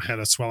 REM had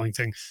a swelling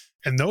thing,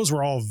 and those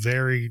were all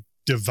very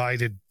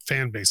divided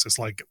fan bases.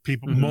 Like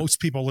most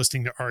people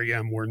listening to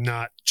REM were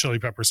not Chili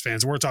Peppers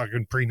fans. We're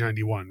talking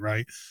pre-91,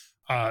 right?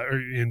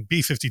 In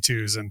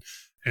B-52s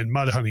and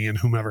Mudhoney and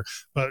whomever.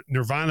 But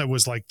Nirvana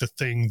was like the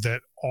thing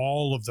that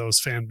all of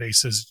those fan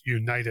bases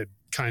united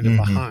kind of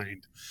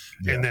behind.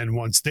 Yeah. And then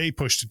once they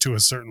pushed it to a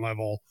certain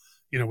level,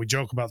 we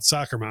joke about the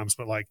soccer moms,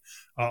 but like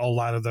a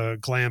lot of the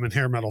glam and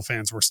hair metal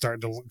fans were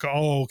starting to go,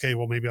 oh, okay,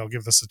 well, maybe I'll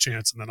give this a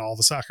chance. And then all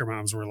the soccer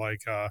moms were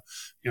like, oh,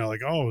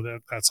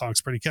 that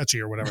song's pretty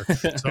catchy or whatever.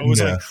 So it was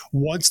like,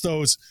 once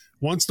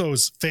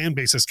those fan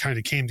bases kind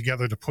of came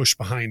together to push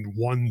behind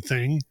one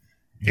thing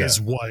is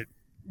what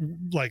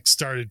like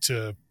started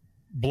to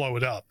blow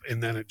it up.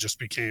 And then it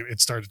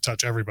started to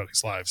touch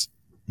everybody's lives.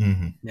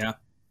 Mm-hmm. Yeah.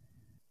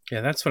 Yeah,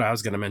 that's what I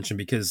was going to mention,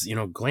 because,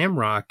 glam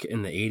rock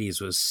in the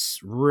 80s was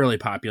really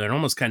popular and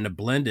almost kind of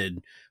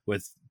blended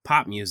with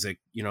pop music.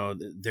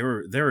 They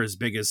were as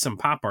big as some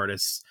pop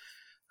artists,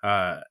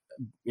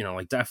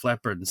 like Def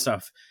Leppard and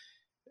stuff.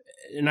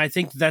 And I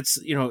think that's,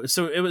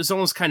 so it was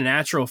almost kind of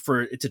natural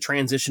for it to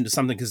transition to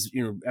something, because,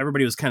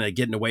 everybody was kind of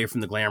getting away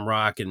from the glam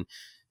rock, and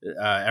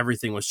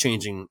everything was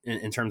changing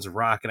in terms of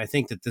rock. And I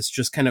think that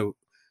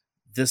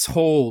this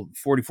whole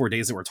 44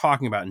 days that we're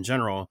talking about in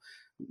general,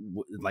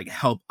 like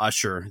help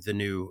usher the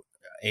new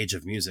age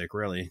of music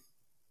really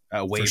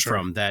away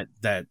from that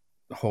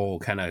whole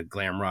kind of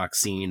glam rock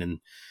scene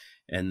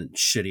and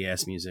shitty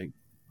ass music.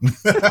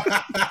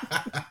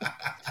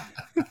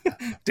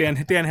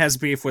 Dan has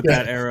beef with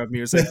that era of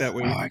music that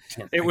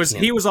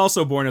he was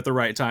also born at the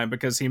right time,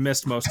 because he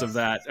missed most of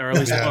that, or at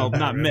least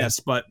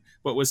missed, but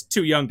was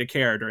too young to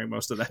care during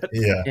most of that.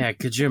 Yeah.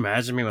 Could you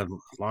imagine me with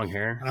long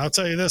hair? I'll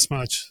tell you this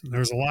much: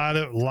 there's a lot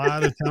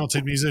of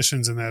talented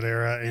musicians in that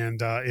era,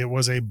 and it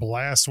was a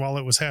blast while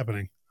it was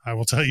happening. I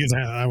will tell you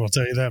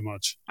that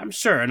much. I'm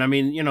sure. And I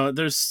mean,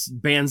 there's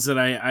bands that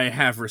I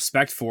have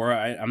respect for.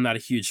 I'm not a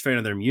huge fan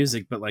of their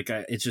music, but like,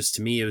 it just,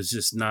 to me, it was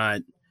just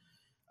not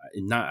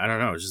I don't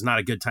know. It's just not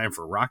a good time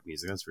for rock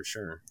music. That's for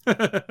sure.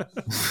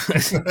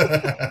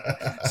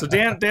 So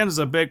Dan is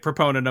a big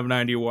proponent of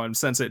 91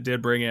 since it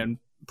did bring in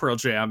Pearl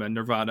Jam and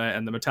Nirvana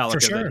and the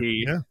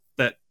Metallica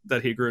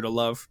that he grew to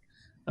love.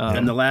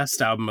 And the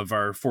last album of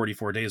our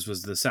 44 days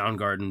was the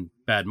Soundgarden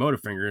Bad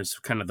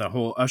Motorfingers, kind of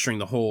ushering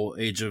the whole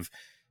age of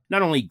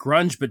not only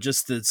grunge, but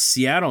just the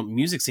Seattle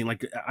music scene.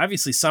 Like,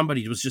 obviously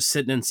somebody was just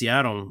sitting in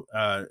Seattle,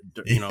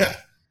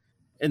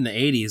 in the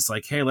 80s,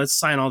 like, hey, let's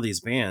sign all these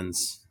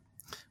bands.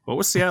 What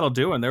was Seattle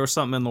doing? There was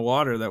something in the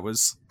water that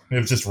was... It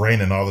was just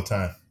raining all the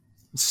time.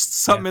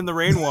 Something in the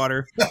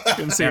rainwater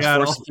in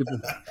Seattle.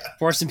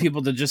 Forcing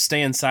people to just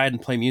stay inside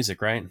and play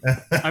music, right?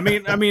 I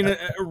mean,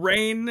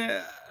 rain...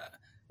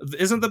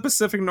 isn't the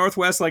Pacific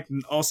Northwest like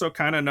also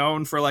kind of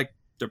known for like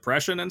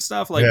depression and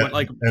stuff? Like, when,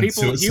 like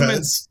people,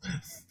 humans...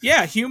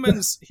 Yeah,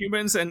 humans,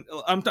 and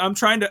I'm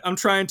trying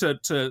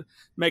to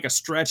make a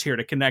stretch here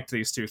to connect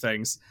these two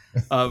things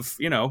of,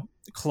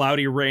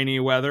 cloudy, rainy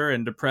weather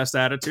and depressed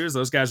attitudes.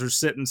 Those guys were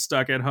sitting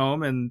stuck at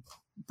home and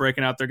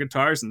breaking out their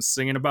guitars and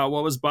singing about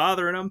what was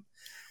bothering them.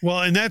 Well,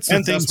 and that's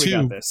the thing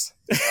too.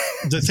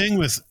 The thing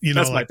with,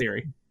 that's my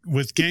theory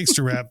with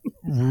gangster rap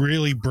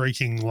really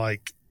breaking,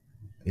 like,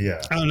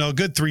 I don't know, a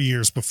good 3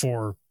 years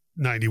before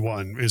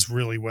 91 is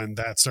really when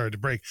that started to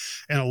break,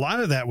 and a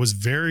lot of that was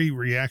very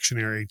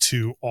reactionary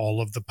to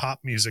all of the pop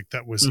music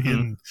that was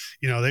in,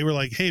 they were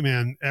like, hey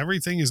man,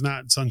 everything is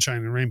not sunshine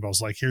and rainbows,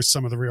 like here's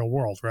some of the real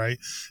world, right?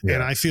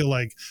 And I feel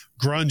like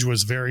grunge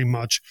was very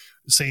much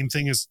the same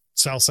thing as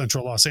South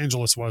Central Los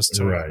Angeles was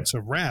to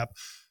rap.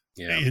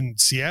 In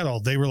Seattle,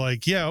 they were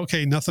like, yeah,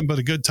 okay, nothing but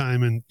a good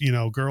time and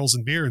girls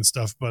and beer and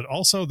stuff, but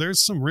also there's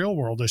some real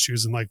world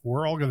issues, and like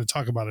we're all going to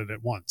talk about it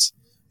at once.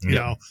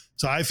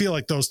 So I feel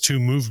like those two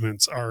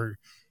movements are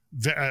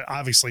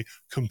obviously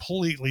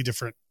completely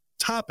different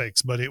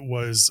topics, but it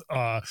was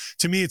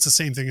to me it's the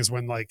same thing as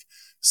when like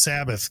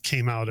Sabbath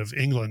came out of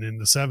England in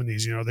the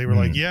 70s. They were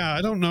like, yeah,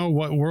 I don't know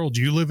what world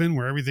you live in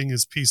where everything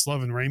is peace,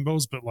 love, and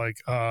rainbows, but like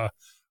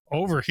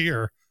over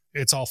here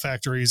it's all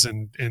factories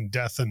and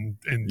death and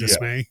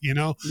dismay.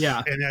 And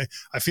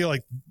I feel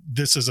like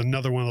this is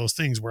another one of those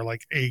things where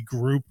like a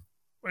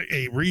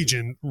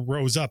region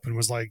rose up and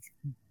was like,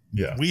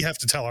 we have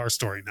to tell our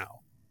story now,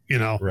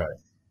 Right.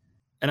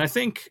 And I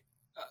think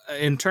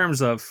in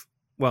terms of,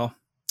 well,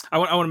 I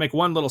want to make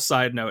one little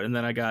side note, and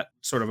then I got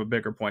sort of a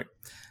bigger point.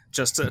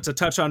 Just to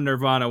touch on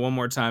Nirvana one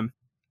more time.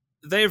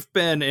 They've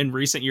been in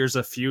recent years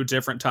a few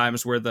different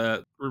times where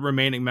the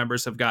remaining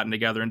members have gotten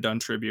together and done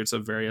tributes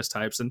of various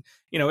types. And,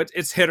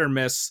 it's hit or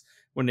miss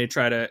when they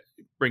try to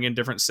bring in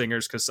different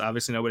singers, because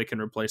obviously nobody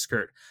can replace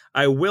Kurt.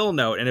 I will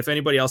note, and if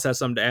anybody else has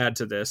something to add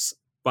to this,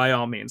 by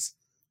all means,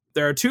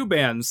 there are two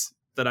bands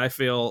that I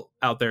feel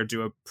out there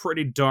do a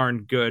pretty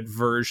darn good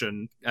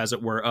version, as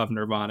it were, of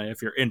Nirvana,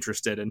 if you're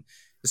interested. And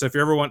so if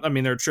you ever want,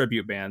 there are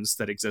tribute bands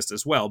that exist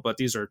as well, but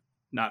these are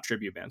not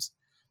tribute bands.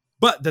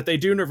 But that they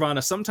do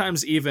Nirvana,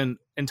 sometimes even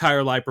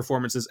entire live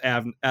performances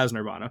as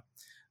Nirvana.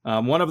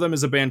 One of them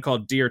is a band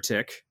called Deer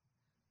Tick,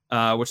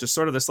 which is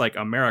sort of this like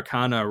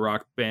Americana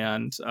rock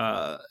band.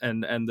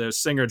 And the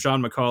singer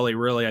John McCauley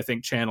really, I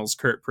think, channels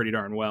Kurt pretty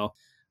darn well.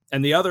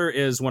 And the other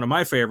is one of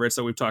my favorites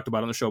that we've talked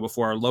about on the show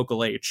before,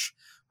 Local H,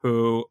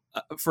 who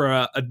for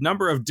a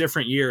number of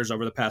different years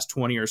over the past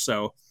 20 or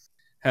so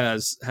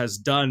has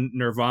done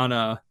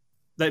Nirvana.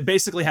 They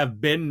basically have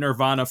been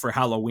Nirvana for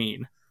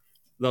Halloween.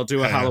 They'll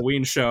do a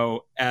Halloween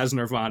show as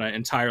Nirvana,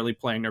 entirely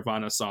playing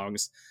Nirvana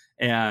songs.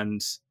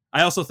 And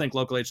I also think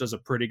Local H does a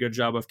pretty good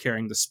job of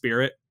carrying the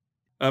spirit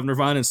of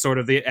Nirvana and sort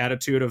of the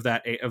attitude of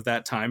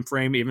that time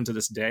frame. Even to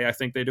this day, I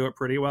think they do it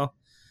pretty well.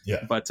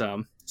 Yeah. But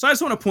so I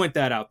just want to point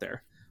that out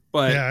there.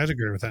 But yeah, I'd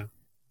agree with that.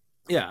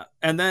 Yeah.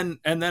 And then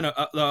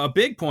a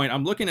big point,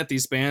 I'm looking at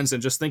these bands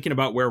and just thinking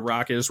about where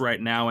rock is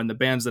right now and the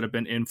bands that have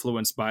been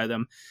influenced by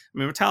them.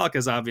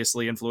 Metallica's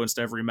obviously influenced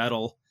every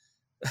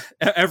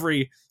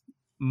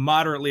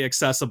moderately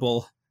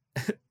accessible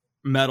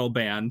metal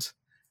band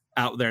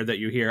out there that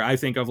you hear. I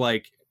think of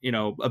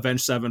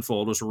Avenged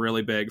Sevenfold was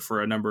really big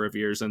for a number of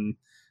years in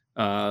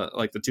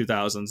like the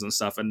 2000s and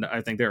stuff. And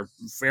I think they're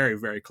very,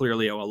 very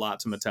clearly owe a lot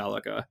to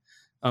Metallica.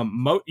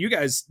 You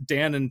guys,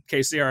 Dan and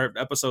Casey, our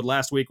episode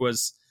last week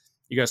was,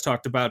 you guys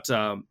talked about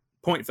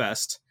Point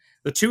Fest.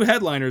 The two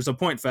headliners of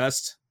Point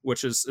Fest,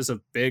 which is a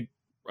big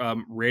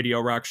radio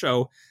rock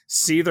show,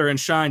 Seether and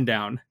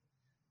Shinedown,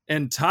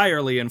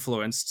 entirely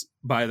influenced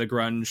by the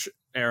grunge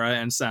era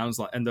and sounds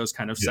and those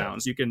kind of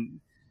sounds. You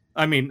can,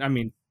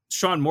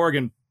 Sean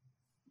Morgan,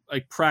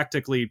 like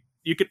practically,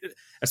 you could,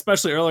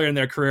 especially earlier in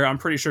their career, I'm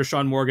pretty sure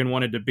Sean Morgan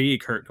wanted to be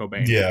Kurt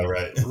Cobain. Yeah,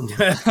 right.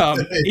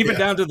 Even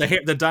down to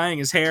the dyeing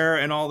his hair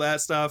and all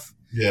that stuff.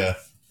 Yeah.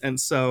 And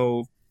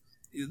so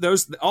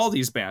all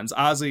these bands,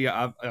 Ozzy,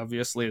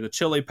 obviously, the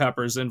Chili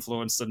Peppers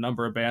influenced a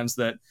number of bands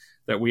that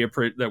we've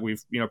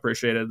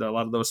appreciated. A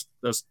lot of those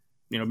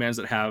bands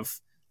that have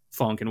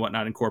funk and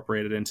whatnot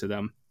incorporated into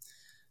them.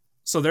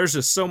 So there's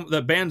just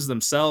the bands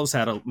themselves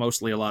had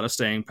mostly a lot of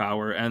staying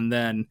power, and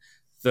then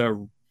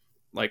the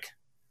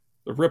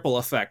ripple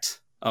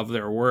effect of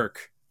their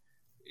work,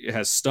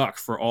 has stuck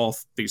for all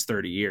these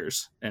 30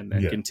 years and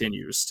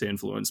continues to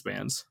influence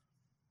bands.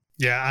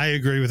 Yeah, I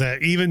agree with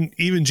that. Even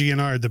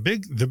GNR,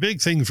 the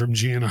big thing from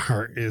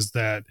GNR is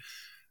that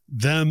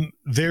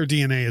their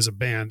DNA as a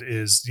band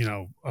is,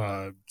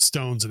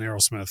 Stones and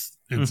Aerosmith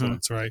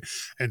influence, right?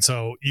 And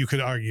so you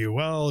could argue,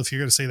 well, if you're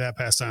going to say that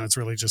passed on, it's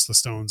really just the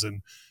Stones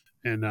and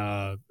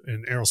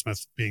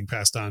Aerosmith being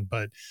passed on.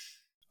 But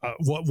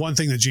one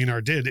thing that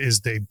GNR did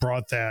is they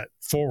brought that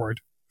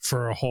forward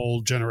for a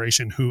whole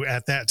generation who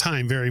at that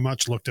time very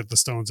much looked at the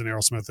Stones and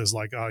Aerosmith as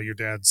like, oh, your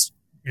dad's,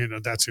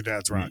 that's your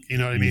dad's rock. You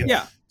know what I mean?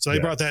 Yeah. So they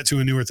brought that to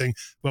a newer thing.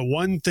 But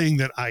one thing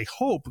that I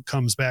hope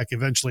comes back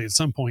eventually at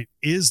some point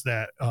is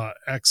that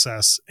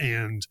excess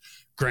and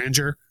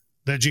grandeur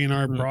that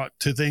GNR brought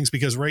to things,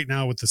 because right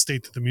now with the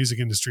state that the music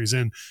industry is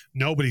in,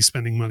 nobody's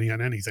spending money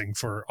on anything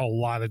for a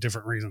lot of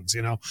different reasons,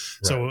 Right.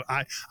 So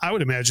I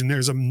would imagine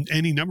there's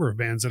any number of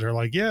bands that are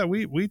like, yeah,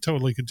 we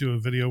totally could do a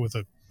video with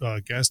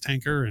a gas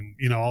tanker and,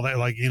 all that,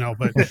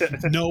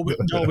 but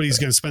nobody's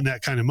going to spend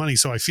that kind of money.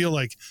 So I feel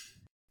like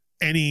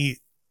any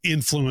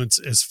influence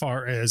as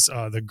far as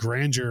the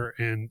grandeur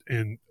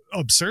and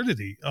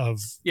absurdity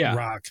of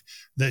rock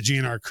that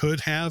GNR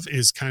could have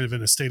is kind of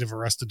in a state of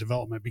arrested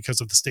development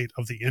because of the state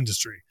of the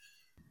industry,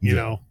 you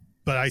know.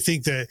 But I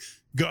think that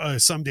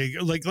someday,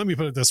 let me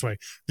put it this way: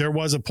 there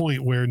was a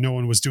point where no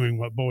one was doing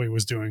what Bowie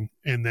was doing,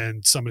 and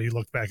then somebody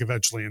looked back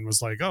eventually and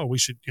was like, "Oh, we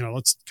should,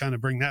 let's kind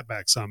of bring that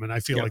back some." And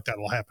I feel like that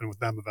will happen with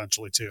them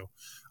eventually too.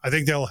 I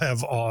think they'll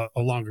have a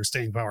longer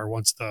staying power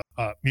once the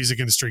music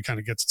industry kind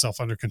of gets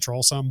itself under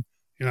control. Some.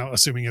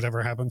 Assuming it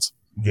ever happens.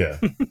 Yeah.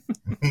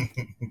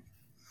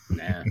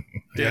 Nah.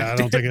 I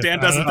don't think Dan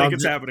doesn't think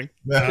it's happening.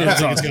 I don't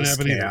think it's going to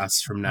happen either.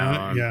 From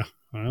now on. Yeah,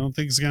 I don't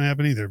think it's going to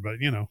happen either. But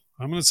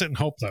I'm going to sit and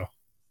hope though.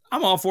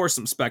 I'm all for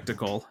some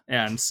spectacle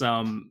and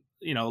some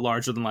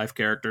larger than life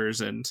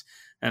characters and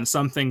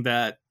something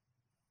that,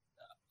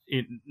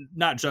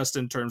 not just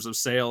in terms of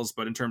sales,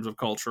 but in terms of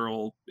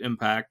cultural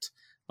impact,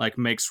 like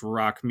makes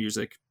rock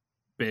music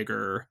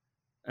bigger.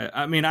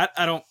 I mean, I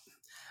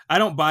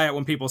don't buy it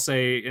when people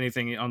say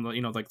anything on the,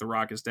 like the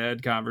rock is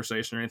dead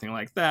conversation or anything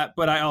like that.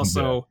 But I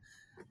also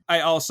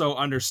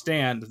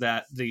understand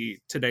that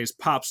today's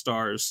pop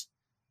stars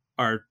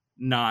are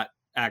not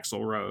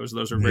Axl Rose.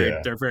 Those are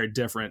they're very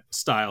different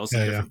styles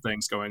and different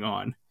things going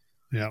on.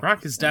 Yeah.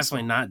 Rock is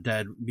definitely not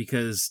dead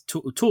because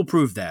Tool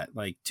proved that.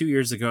 Like 2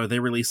 years ago, they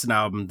released an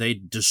album. They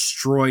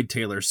destroyed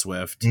Taylor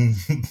Swift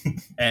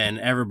and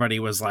everybody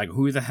was like,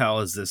 who the hell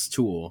is this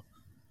Tool?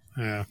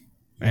 Yeah.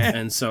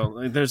 And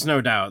so there's no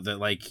doubt that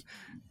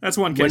that's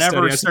one case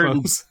study, I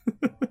suppose.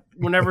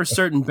 Whenever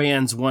certain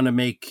bands want to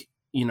make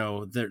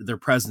their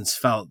presence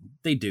felt,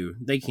 they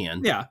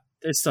can. Yeah,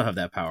 they still have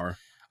that power.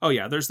 Oh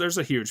yeah, there's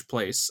a huge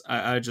place.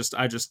 I just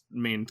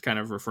mean kind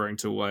of referring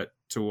to what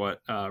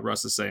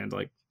Russ is saying,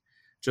 like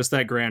just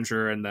that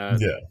grandeur and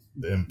the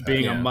impact,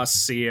 being a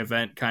must see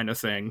event kind of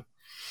thing.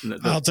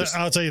 I'll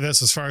tell you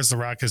this: as far as the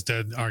Rock is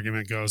Dead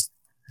argument goes.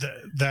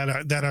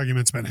 That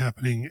argument's been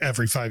happening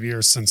every 5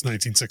 years since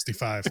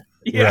 1965.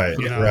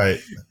 Right.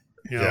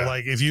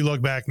 Like if you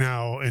look back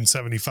now in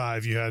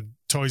 75, you had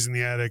Toys in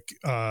the Attic,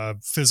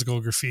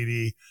 Physical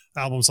Graffiti,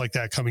 albums like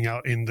that coming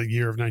out in the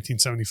year of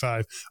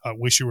 1975.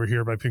 Wish You Were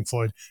Here by Pink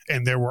Floyd.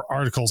 And there were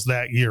articles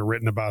that year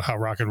written about how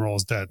rock and roll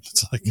is dead.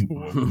 It's like,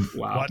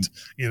 wow. What?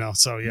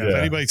 So if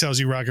anybody tells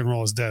you rock and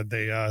roll is dead,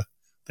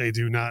 they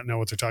do not know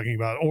what they're talking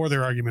about, or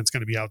their argument's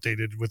going to be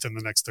outdated within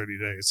the next 30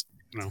 days.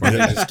 They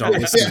just don't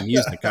listen to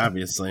music,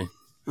 obviously.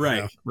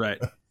 Right.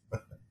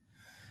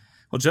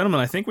 Well, gentlemen,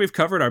 I think we've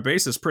covered our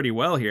bases pretty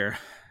well here.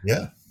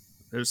 Yeah.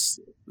 There's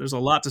a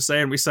lot to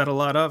say, and we said a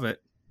lot of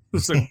it.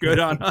 So good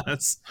on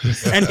us.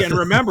 And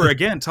remember,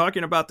 again,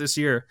 talking about this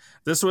year,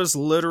 this was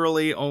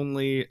literally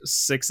only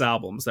 6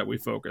 albums that we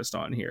focused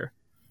on here.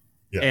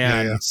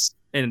 Yeah.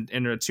 And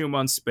in a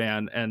 2-month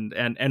span,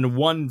 and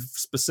one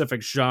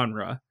specific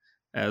genre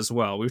as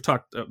well. We've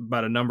talked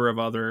about a number of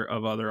other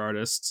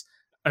artists.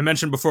 I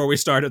mentioned before we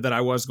started that I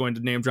was going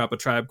to name drop A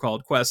Tribe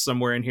Called Quest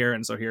somewhere in here,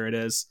 and so here it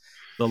is.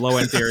 The Low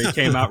End Theory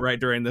came out right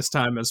during this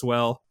time as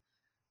well,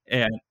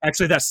 and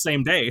actually that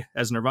same day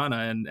as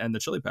Nirvana and the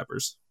Chili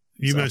Peppers.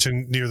 You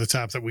mentioned near the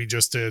top that we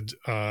just did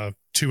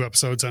 2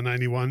 episodes on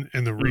 91,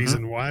 and the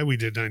reason why we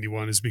did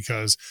 91 is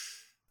because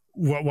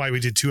why we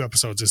did 2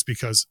 episodes is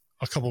because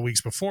a couple of weeks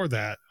before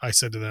that, I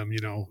said to them,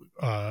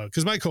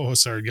 because my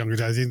co-hosts are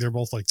younger. I think they're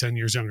both like 10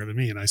 years younger than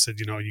me. And I said,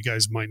 you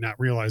guys might not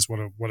realize what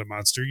a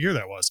monster year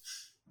that was.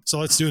 So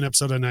let's do an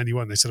episode on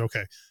 91. They said,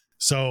 okay.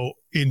 So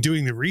in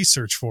doing the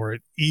research for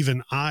it,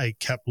 even I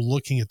kept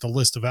looking at the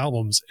list of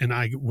albums, and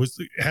I was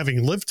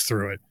having lived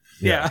through it.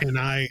 Yeah. And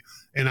I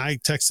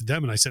texted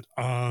them and I said,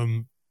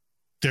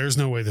 there's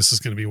no way this is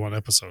going to be one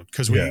episode,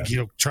 because we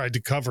tried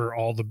to cover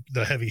all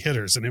the heavy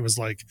hitters, and it was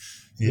like,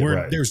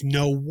 there's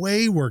no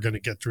way we're going to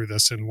get through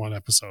this in one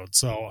episode.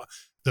 So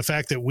the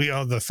fact that we,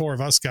 the 4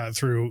 of us, got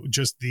through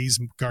just these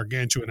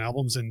gargantuan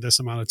albums in this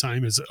amount of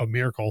time is a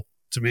miracle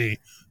to me.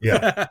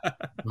 Yeah.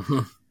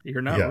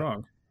 You're not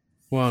wrong.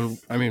 Well,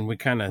 I mean, we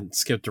kind of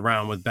skipped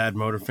around with Bad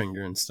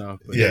Motorfinger and stuff.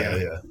 But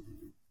yeah.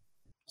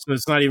 So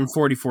it's not even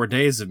 44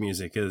 days of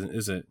music,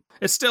 is it?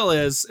 It still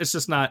is. It's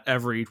just not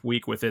every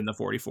week within the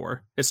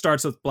 44. It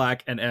starts with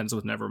Black and ends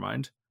with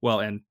Nevermind. Well,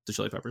 and the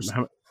Chili Peppers.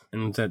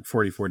 And is that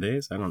 44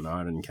 days? I don't know.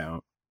 I didn't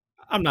count.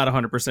 I'm not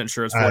 100%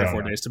 sure it's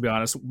 44 days, to be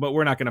honest, but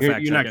we're not going to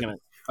fact check it.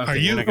 Okay, Are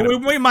you?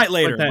 We might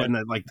later.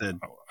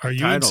 Are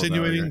you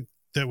insinuating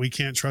that we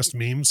can't trust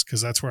memes?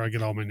 Because that's where I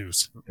get all my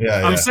news.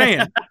 Yeah, I'm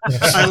saying,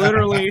 I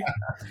literally,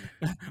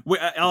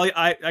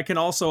 I can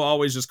also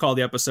always just call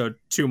the episode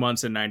 2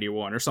 months in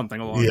 91 or something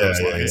along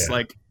those lines. Yeah.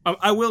 Like,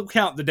 I will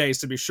count the days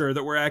to be sure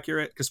that we're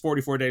accurate, because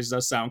 44 days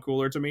does sound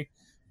cooler to me,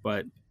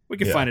 but we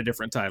can find a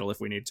different title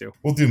if we need to.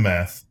 We'll do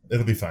math.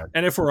 It'll be fine.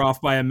 And if we're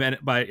off by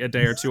a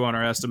day or two on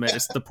our estimate,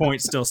 the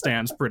point still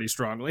stands pretty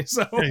strongly.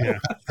 So Yeah,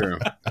 true.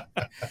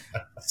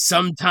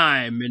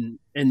 Sometime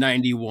in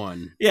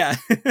 91. Yeah.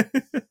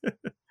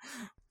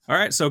 All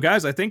right, so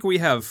guys, I think we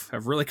have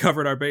really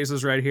covered our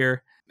bases right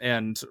here.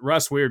 And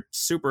Russ, we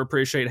super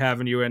appreciate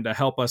having you in to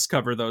help us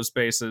cover those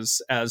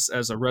bases as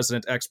a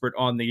resident expert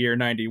on the year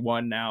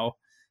 91 now,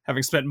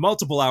 having spent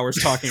multiple hours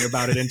talking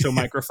about it into a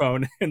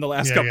microphone in the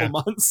last couple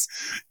months.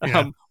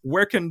 Yeah.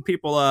 Where can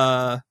people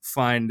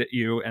find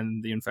you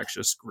and the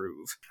Infectious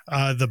Groove?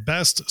 The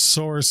best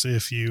source,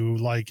 if you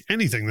like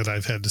anything that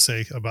I've had to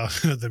say about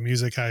the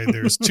music,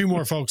 there's two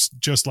more folks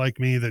just like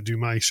me that do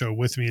my show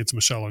with me. It's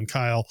Michelle and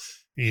Kyle,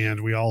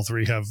 and we all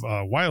three have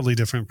wildly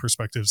different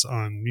perspectives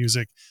on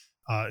music.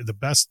 The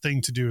best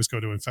thing to do is go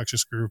to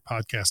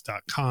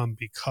infectiousgroovepodcast.com,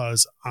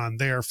 because on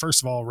there,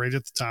 first of all, right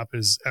at the top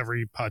is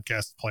every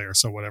podcast player.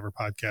 So whatever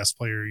podcast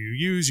player you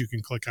use, you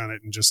can click on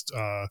it and just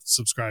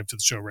subscribe to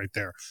the show right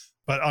there.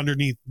 But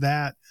underneath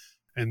that,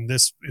 and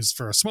this is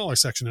for a smaller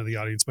section of the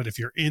audience, but if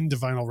you're into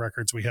vinyl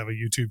records, we have a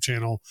YouTube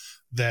channel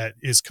that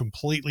is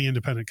completely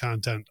independent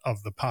content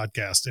of the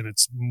podcast, and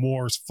it's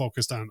more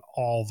focused on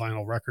all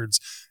vinyl records,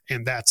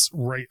 and that's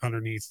right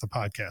underneath the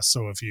podcast.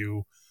 So if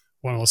you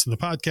want to listen to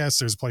the podcast,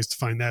 there's a place to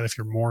find that. If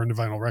you're more into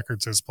vinyl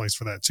records, there's a place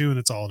for that too, and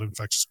it's all at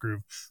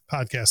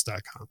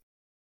infectiousgroovepodcast.com.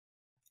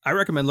 I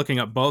recommend looking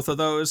up both of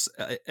those,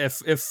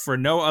 if for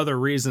no other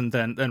reason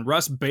than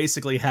Russ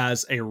basically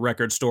has a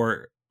record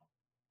store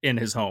in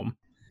his home.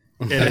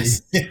 It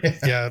is,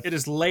 it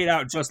is laid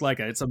out just like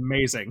it. It's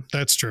amazing.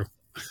 That's true.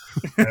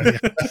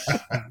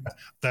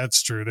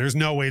 That's true. There's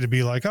no way to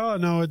be like, oh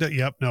no,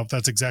 no,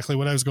 that's exactly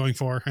what I was going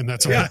for, and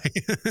that's what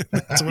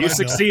you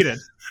succeeded.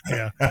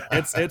 Yeah,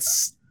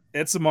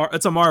 it's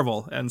a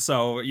marvel, and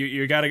so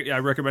you gotta. I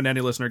recommend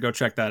any listener go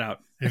check that out.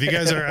 If you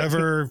guys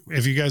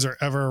are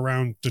ever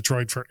around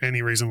Detroit for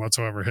any reason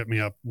whatsoever, hit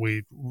me up.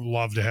 We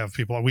love to have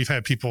people. We've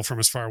had people from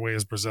as far away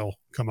as Brazil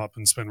come up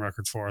and spin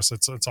records for us.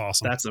 It's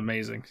awesome. That's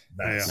amazing.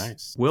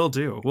 Nice. We'll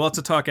do. We'll have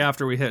to talk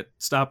after we hit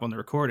stop on the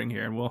recording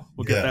here, and we'll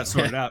get that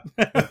sorted out.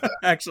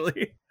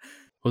 Actually.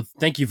 Well,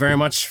 thank you very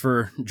much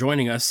for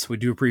joining us. We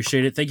do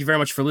appreciate it. Thank you very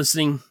much for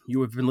listening. You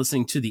have been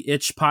listening to the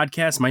Itch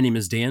Podcast. My name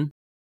is Dan.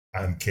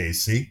 I'm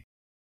Casey.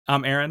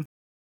 I'm Aaron.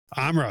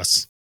 I'm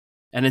Russ.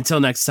 And until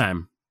next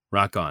time,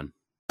 rock on.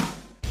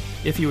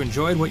 If you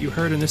enjoyed what you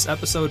heard in this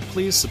episode,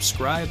 please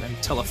subscribe and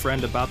tell a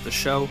friend about the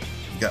show.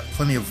 We've got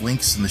plenty of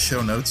links in the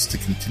show notes to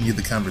continue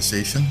the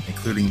conversation,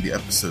 including the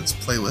episode's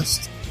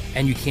playlist.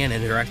 And you can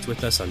interact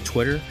with us on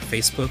Twitter,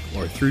 Facebook,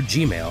 or through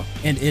Gmail,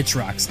 and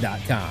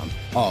itchrocks.com.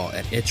 All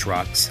at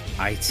itchrocks,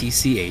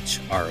 ITCHROCKS.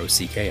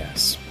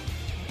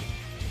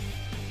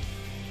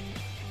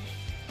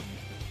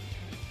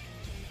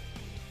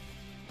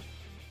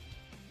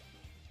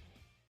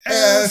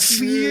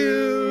 F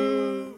you.